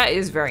death. That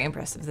is very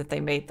impressive that they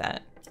made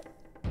that.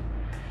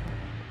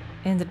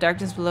 In the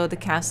darkness below the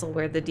castle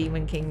where the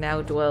Demon King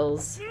now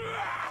dwells.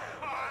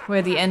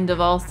 Where the end of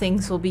all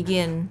things will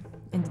begin.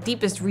 In the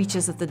deepest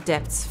reaches of the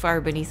depths far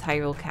beneath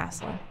Hyrule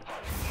Castle.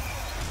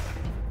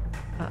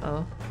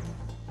 Uh-oh.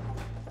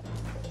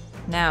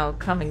 Now,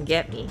 come and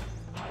get me.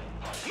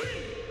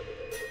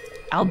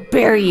 I'll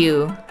bury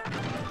you!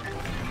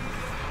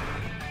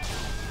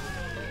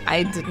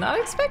 I did not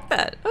expect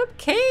that.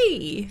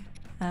 Okay.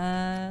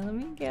 Let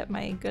me get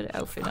my good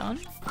outfit on.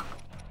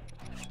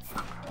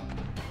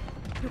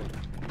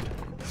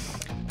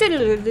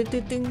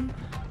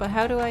 But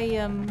how do I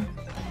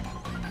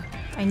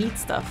need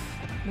stuff.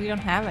 We don't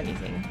have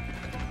anything.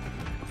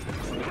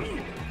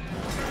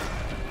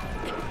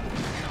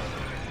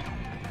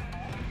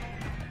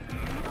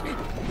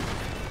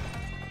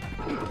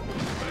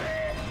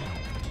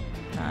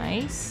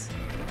 Nice.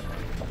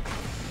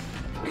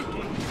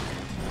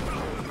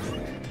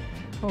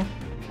 Oh,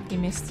 he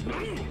missed.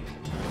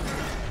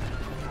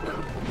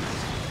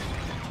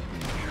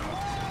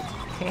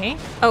 Okay.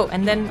 Oh,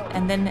 and then.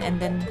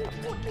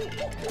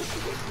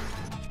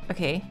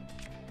 Okay.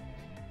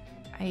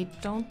 I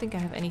don't think I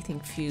have anything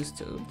fused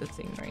to the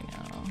thing right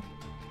now.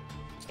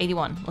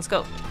 81. Let's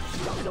go.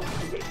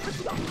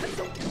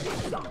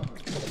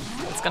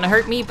 It's gonna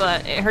hurt me,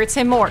 but it hurts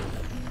him more.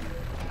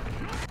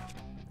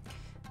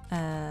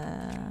 Maybe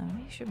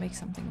I should make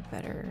something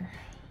better.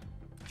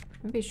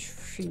 Maybe I should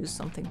fuse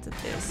something to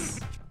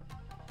this.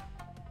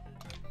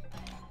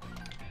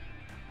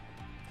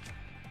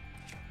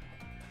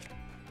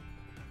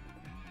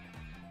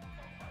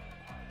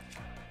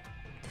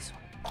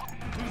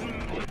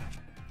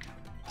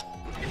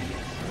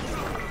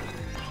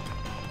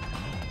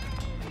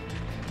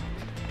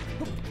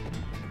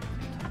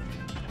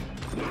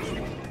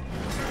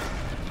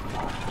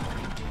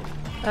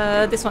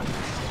 This one.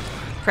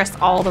 Pressed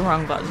all the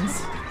wrong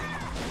buttons.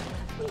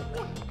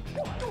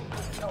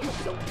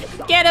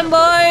 Get him,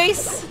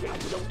 boys!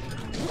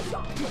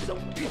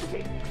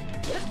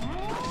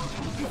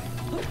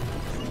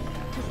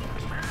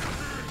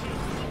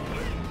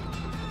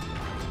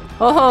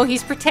 Oh,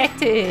 he's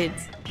protected!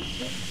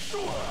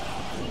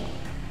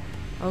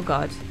 Oh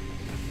god.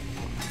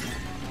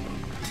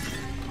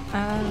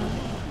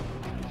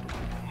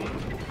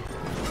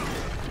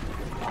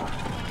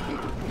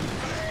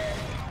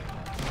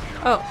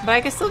 Oh, but I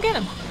can still get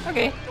him.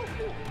 Okay.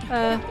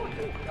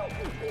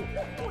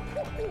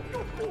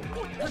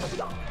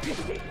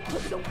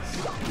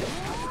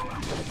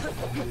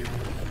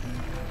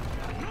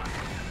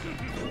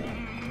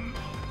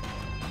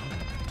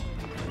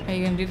 Are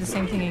you gonna do the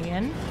same thing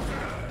again?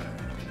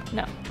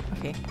 No.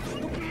 Okay.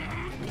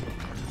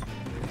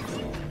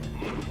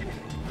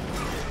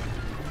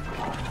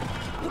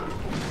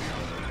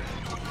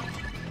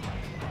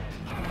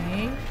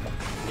 Okay.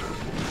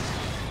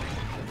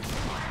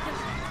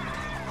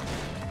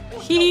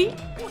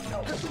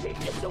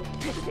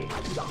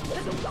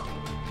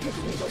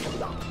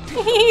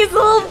 He's a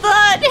little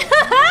butt.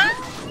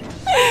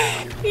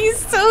 He's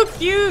so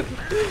cute.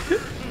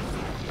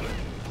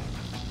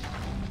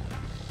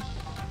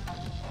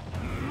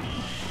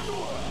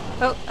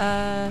 Oh,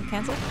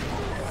 cancel.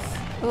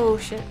 Oh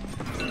shit.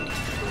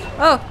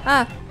 Oh,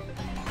 ah.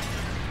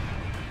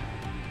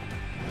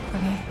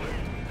 Okay.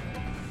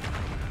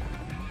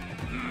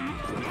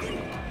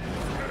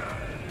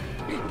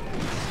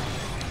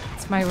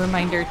 It's my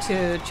reminder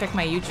to check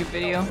my YouTube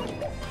video.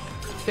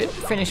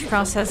 Finish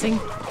processing.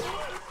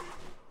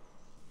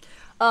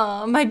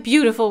 Oh, my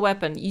beautiful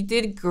weapon. You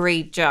did a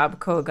great job,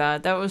 Koga.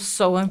 That was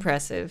so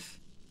impressive.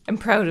 I'm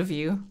proud of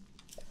you.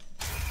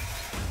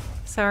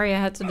 Sorry I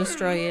had to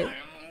destroy it.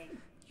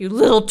 You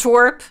little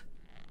twerp.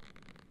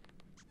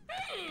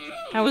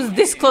 I was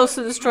this close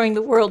to destroying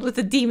the world with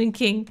the Demon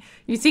King.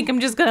 You think I'm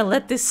just gonna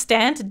let this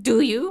stand, do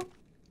you?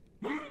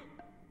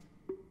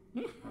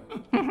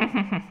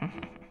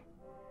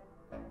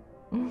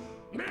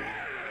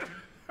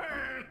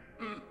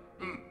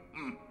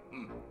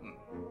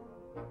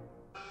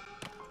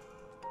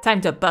 Time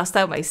to bust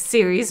out my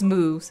serious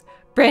moves.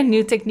 Brand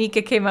new technique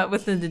I came up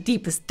with in the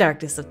deepest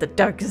darkness of the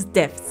darkest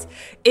depths.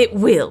 It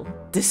will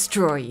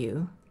destroy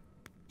you.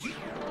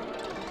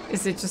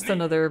 Is it just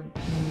another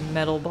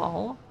metal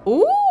ball?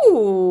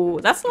 Ooh,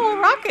 that's little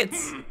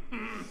rockets.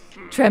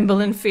 Tremble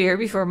in fear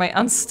before my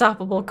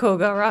unstoppable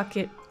Koga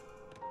rocket.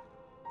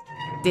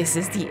 This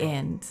is the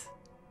end.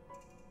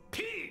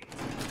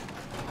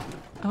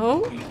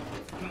 Oh?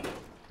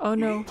 Oh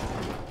no.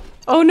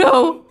 Oh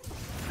no!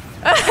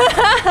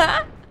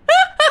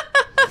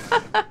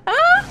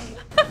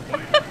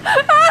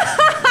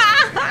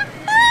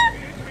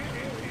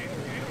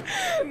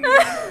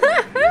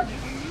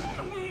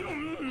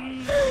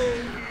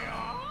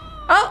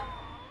 Oh!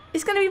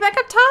 He's gonna be back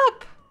up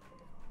top!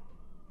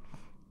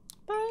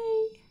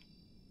 Bye!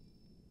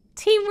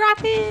 Team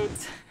Rocket!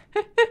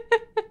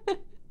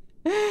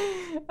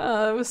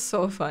 Oh, that was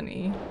so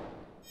funny.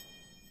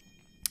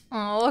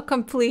 Oh,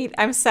 complete.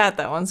 I'm sad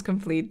that one's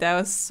complete. That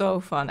was so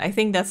fun. I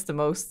think that's the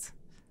most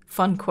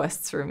fun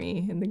quests for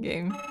me in the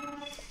game.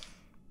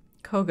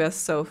 Koga's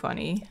so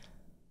funny.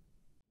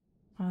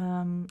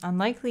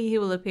 Unlikely he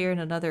will appear in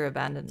another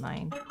abandoned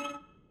mine.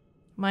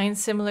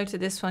 Mines similar to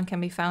this one can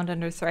be found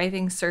under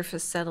thriving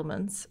surface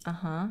settlements.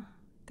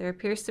 There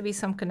appears to be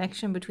some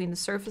connection between the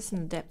surface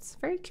and the depths.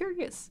 Very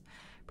curious.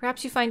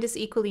 Perhaps you find this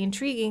equally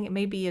intriguing. It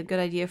may be a good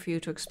idea for you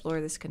to explore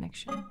this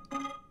connection.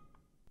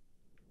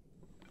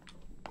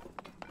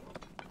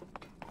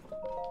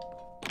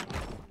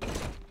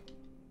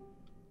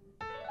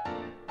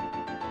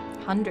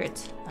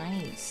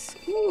 Nice.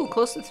 Ooh,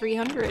 close to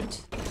 300.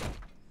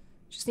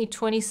 Just need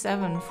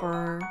 27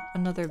 for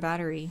another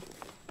battery.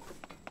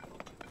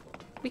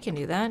 We can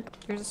do that.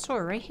 There's a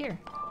store right here.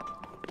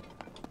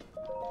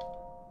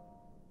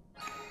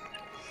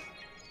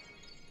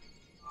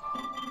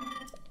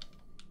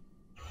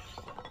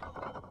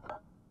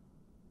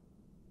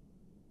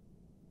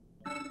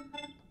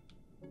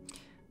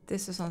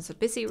 This is on the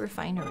busy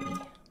refinery.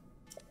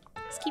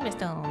 Schema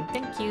stone,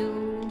 thank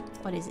you.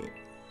 What is it?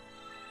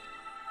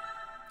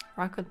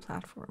 Rocket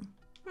platform.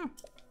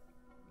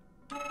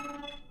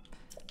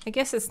 I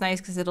guess it's nice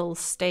because it'll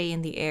stay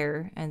in the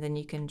air and then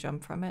you can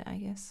jump from it, I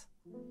guess.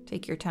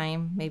 Take your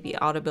time. Maybe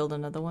auto-build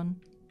another one.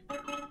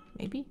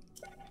 Maybe?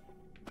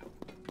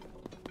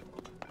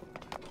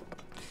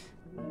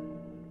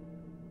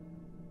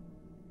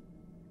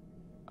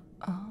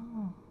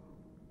 Oh.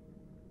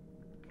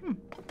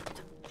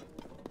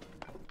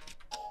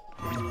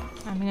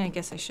 I mean, I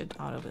guess I should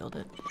auto-build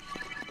it.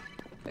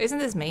 But isn't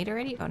this made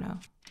already? Oh no.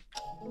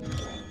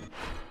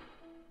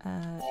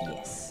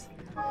 Yes.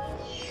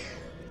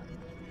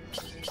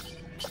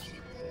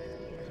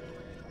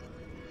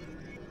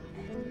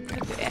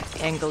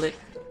 Angle it.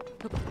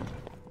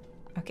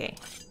 Okay.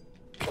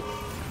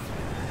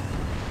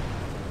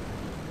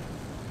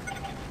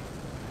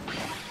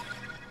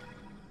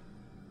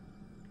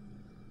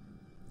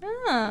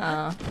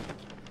 Ah.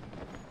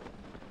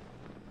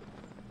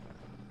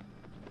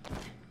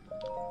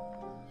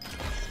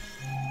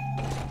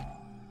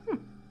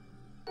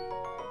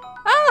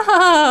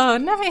 Oh,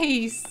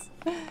 nice.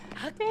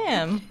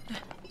 Damn.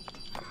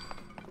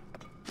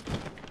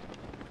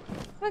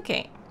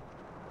 Okay.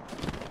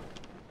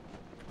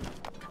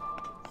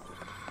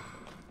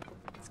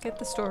 Let's get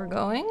the store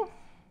going.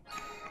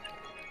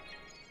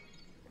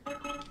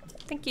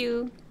 Thank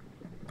you.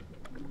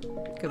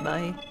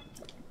 Goodbye.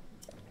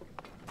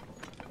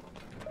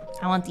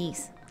 I want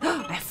these.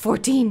 I have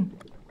 14.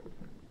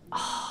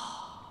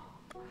 Oh,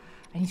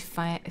 I I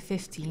need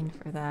 15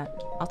 for that.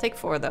 I'll take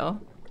 4 though.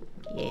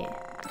 Yeah.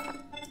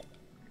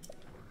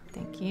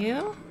 Thank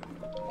you.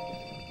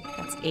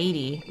 That's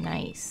 80.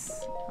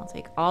 Nice. I'll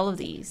take all of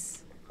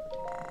these.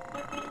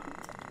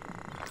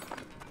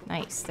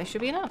 Nice. That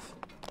should be enough.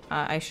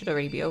 I should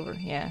already be over.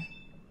 Yeah.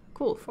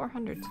 Cool.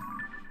 400.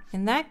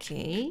 In that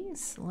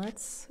case,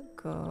 let's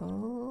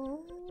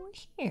go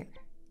here.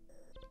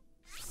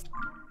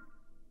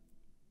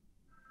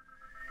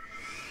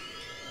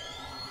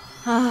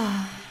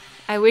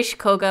 I wish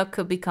Koga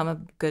could become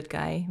a good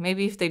guy.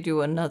 Maybe if they do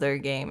another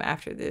game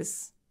after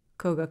this,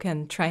 Koga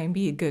can try and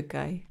be a good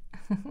guy.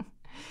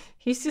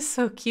 He's just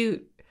so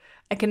cute.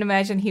 I can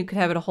imagine he could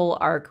have a whole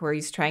arc where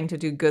he's trying to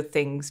do good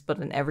things, but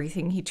in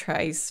everything he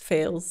tries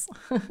fails.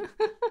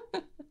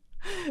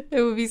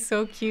 It would be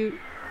so cute.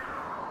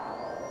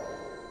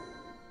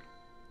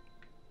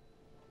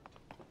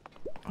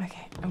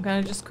 Okay, I'm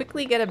gonna just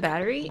quickly get a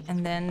battery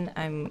and then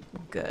I'm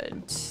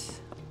good.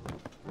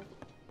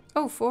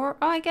 Oh, 4.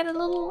 Oh, I get a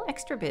little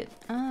extra bit.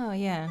 Oh,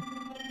 yeah.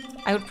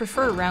 I would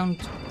prefer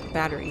round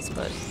batteries,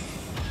 but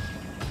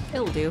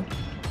it'll do.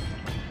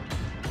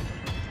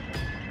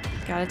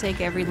 Gotta take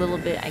every little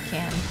bit I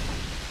can.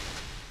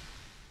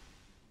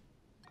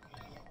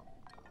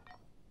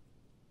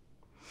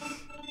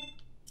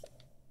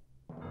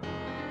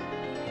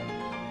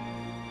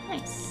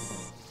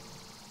 Nice.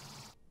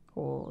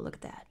 Oh, look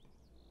at that.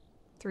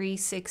 3,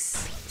 6,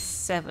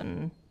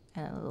 7,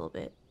 and a little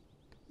bit.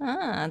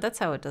 Ah, that's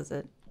how it does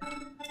it.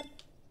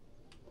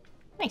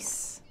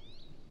 Nice.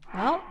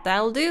 Well,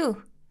 that'll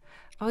do.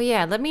 Oh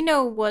yeah, let me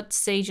know what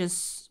stage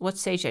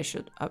I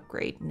should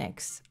upgrade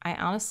next. I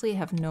honestly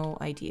have no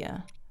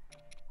idea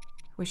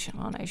which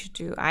one I should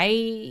do.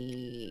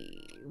 I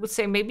would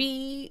say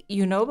maybe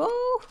Yunobo?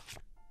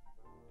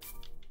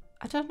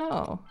 I don't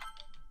know.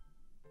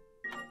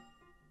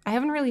 I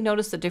haven't really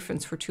noticed the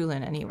difference for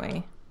Tulin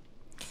anyway.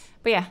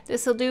 But yeah,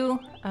 this'll do.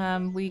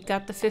 We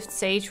got the 5th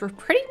stage. We're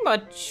pretty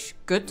much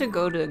good to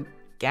go to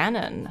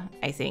Ganon,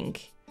 I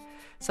think.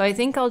 So I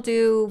think I'll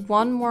do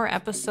one more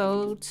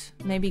episode,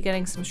 maybe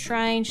getting some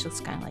shrines,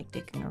 just kind of like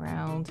digging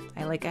around.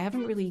 I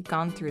haven't really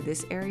gone through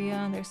this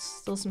area. There's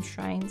still some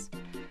shrines.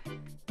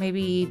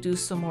 Maybe do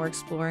some more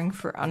exploring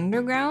for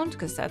underground,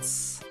 because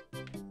that's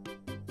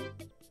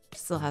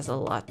still has a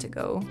lot to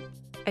go.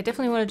 I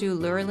definitely want to do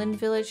Lurelin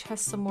Village,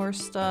 has some more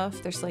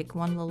stuff. There's like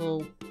one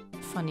little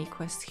funny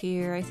quest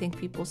here, I think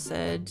people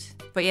said.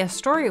 But yeah,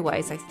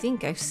 story-wise, I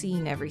think I've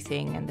seen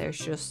everything and there's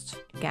just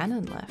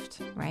Ganon left,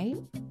 right?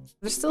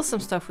 There's still some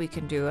stuff we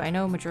can do. I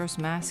know Majora's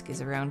Mask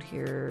is around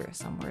here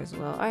somewhere as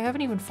well. I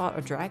haven't even fought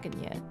a dragon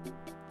yet.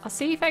 I'll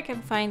see if I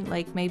can find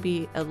like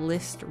maybe a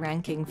list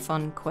ranking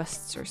fun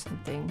quests or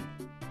something.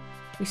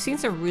 We've seen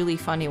some really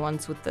funny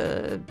ones with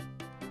the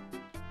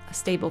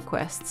stable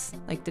quests,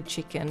 like the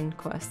chicken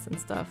quests and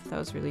stuff. That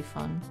was really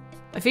fun.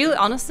 I feel,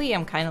 honestly,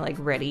 I'm kind of like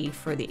ready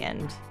for the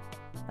end.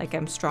 Like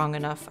I'm strong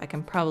enough, I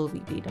can probably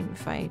beat him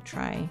if I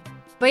try.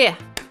 But yeah,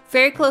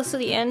 very close to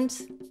the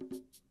end.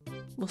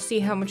 We'll see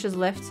how much is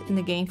left in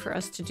the game for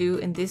us to do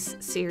in this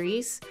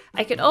series.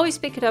 I could always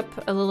pick it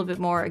up a little bit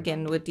more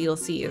again with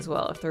DLC as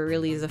well, if there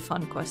really is a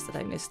fun quest that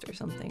I missed or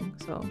something.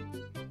 So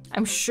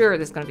I'm sure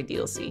there's gonna be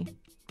DLC.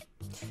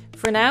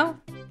 For now,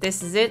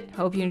 this is it.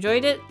 Hope you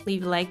enjoyed it.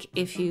 Leave a like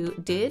if you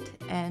did,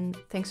 and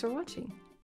thanks for watching.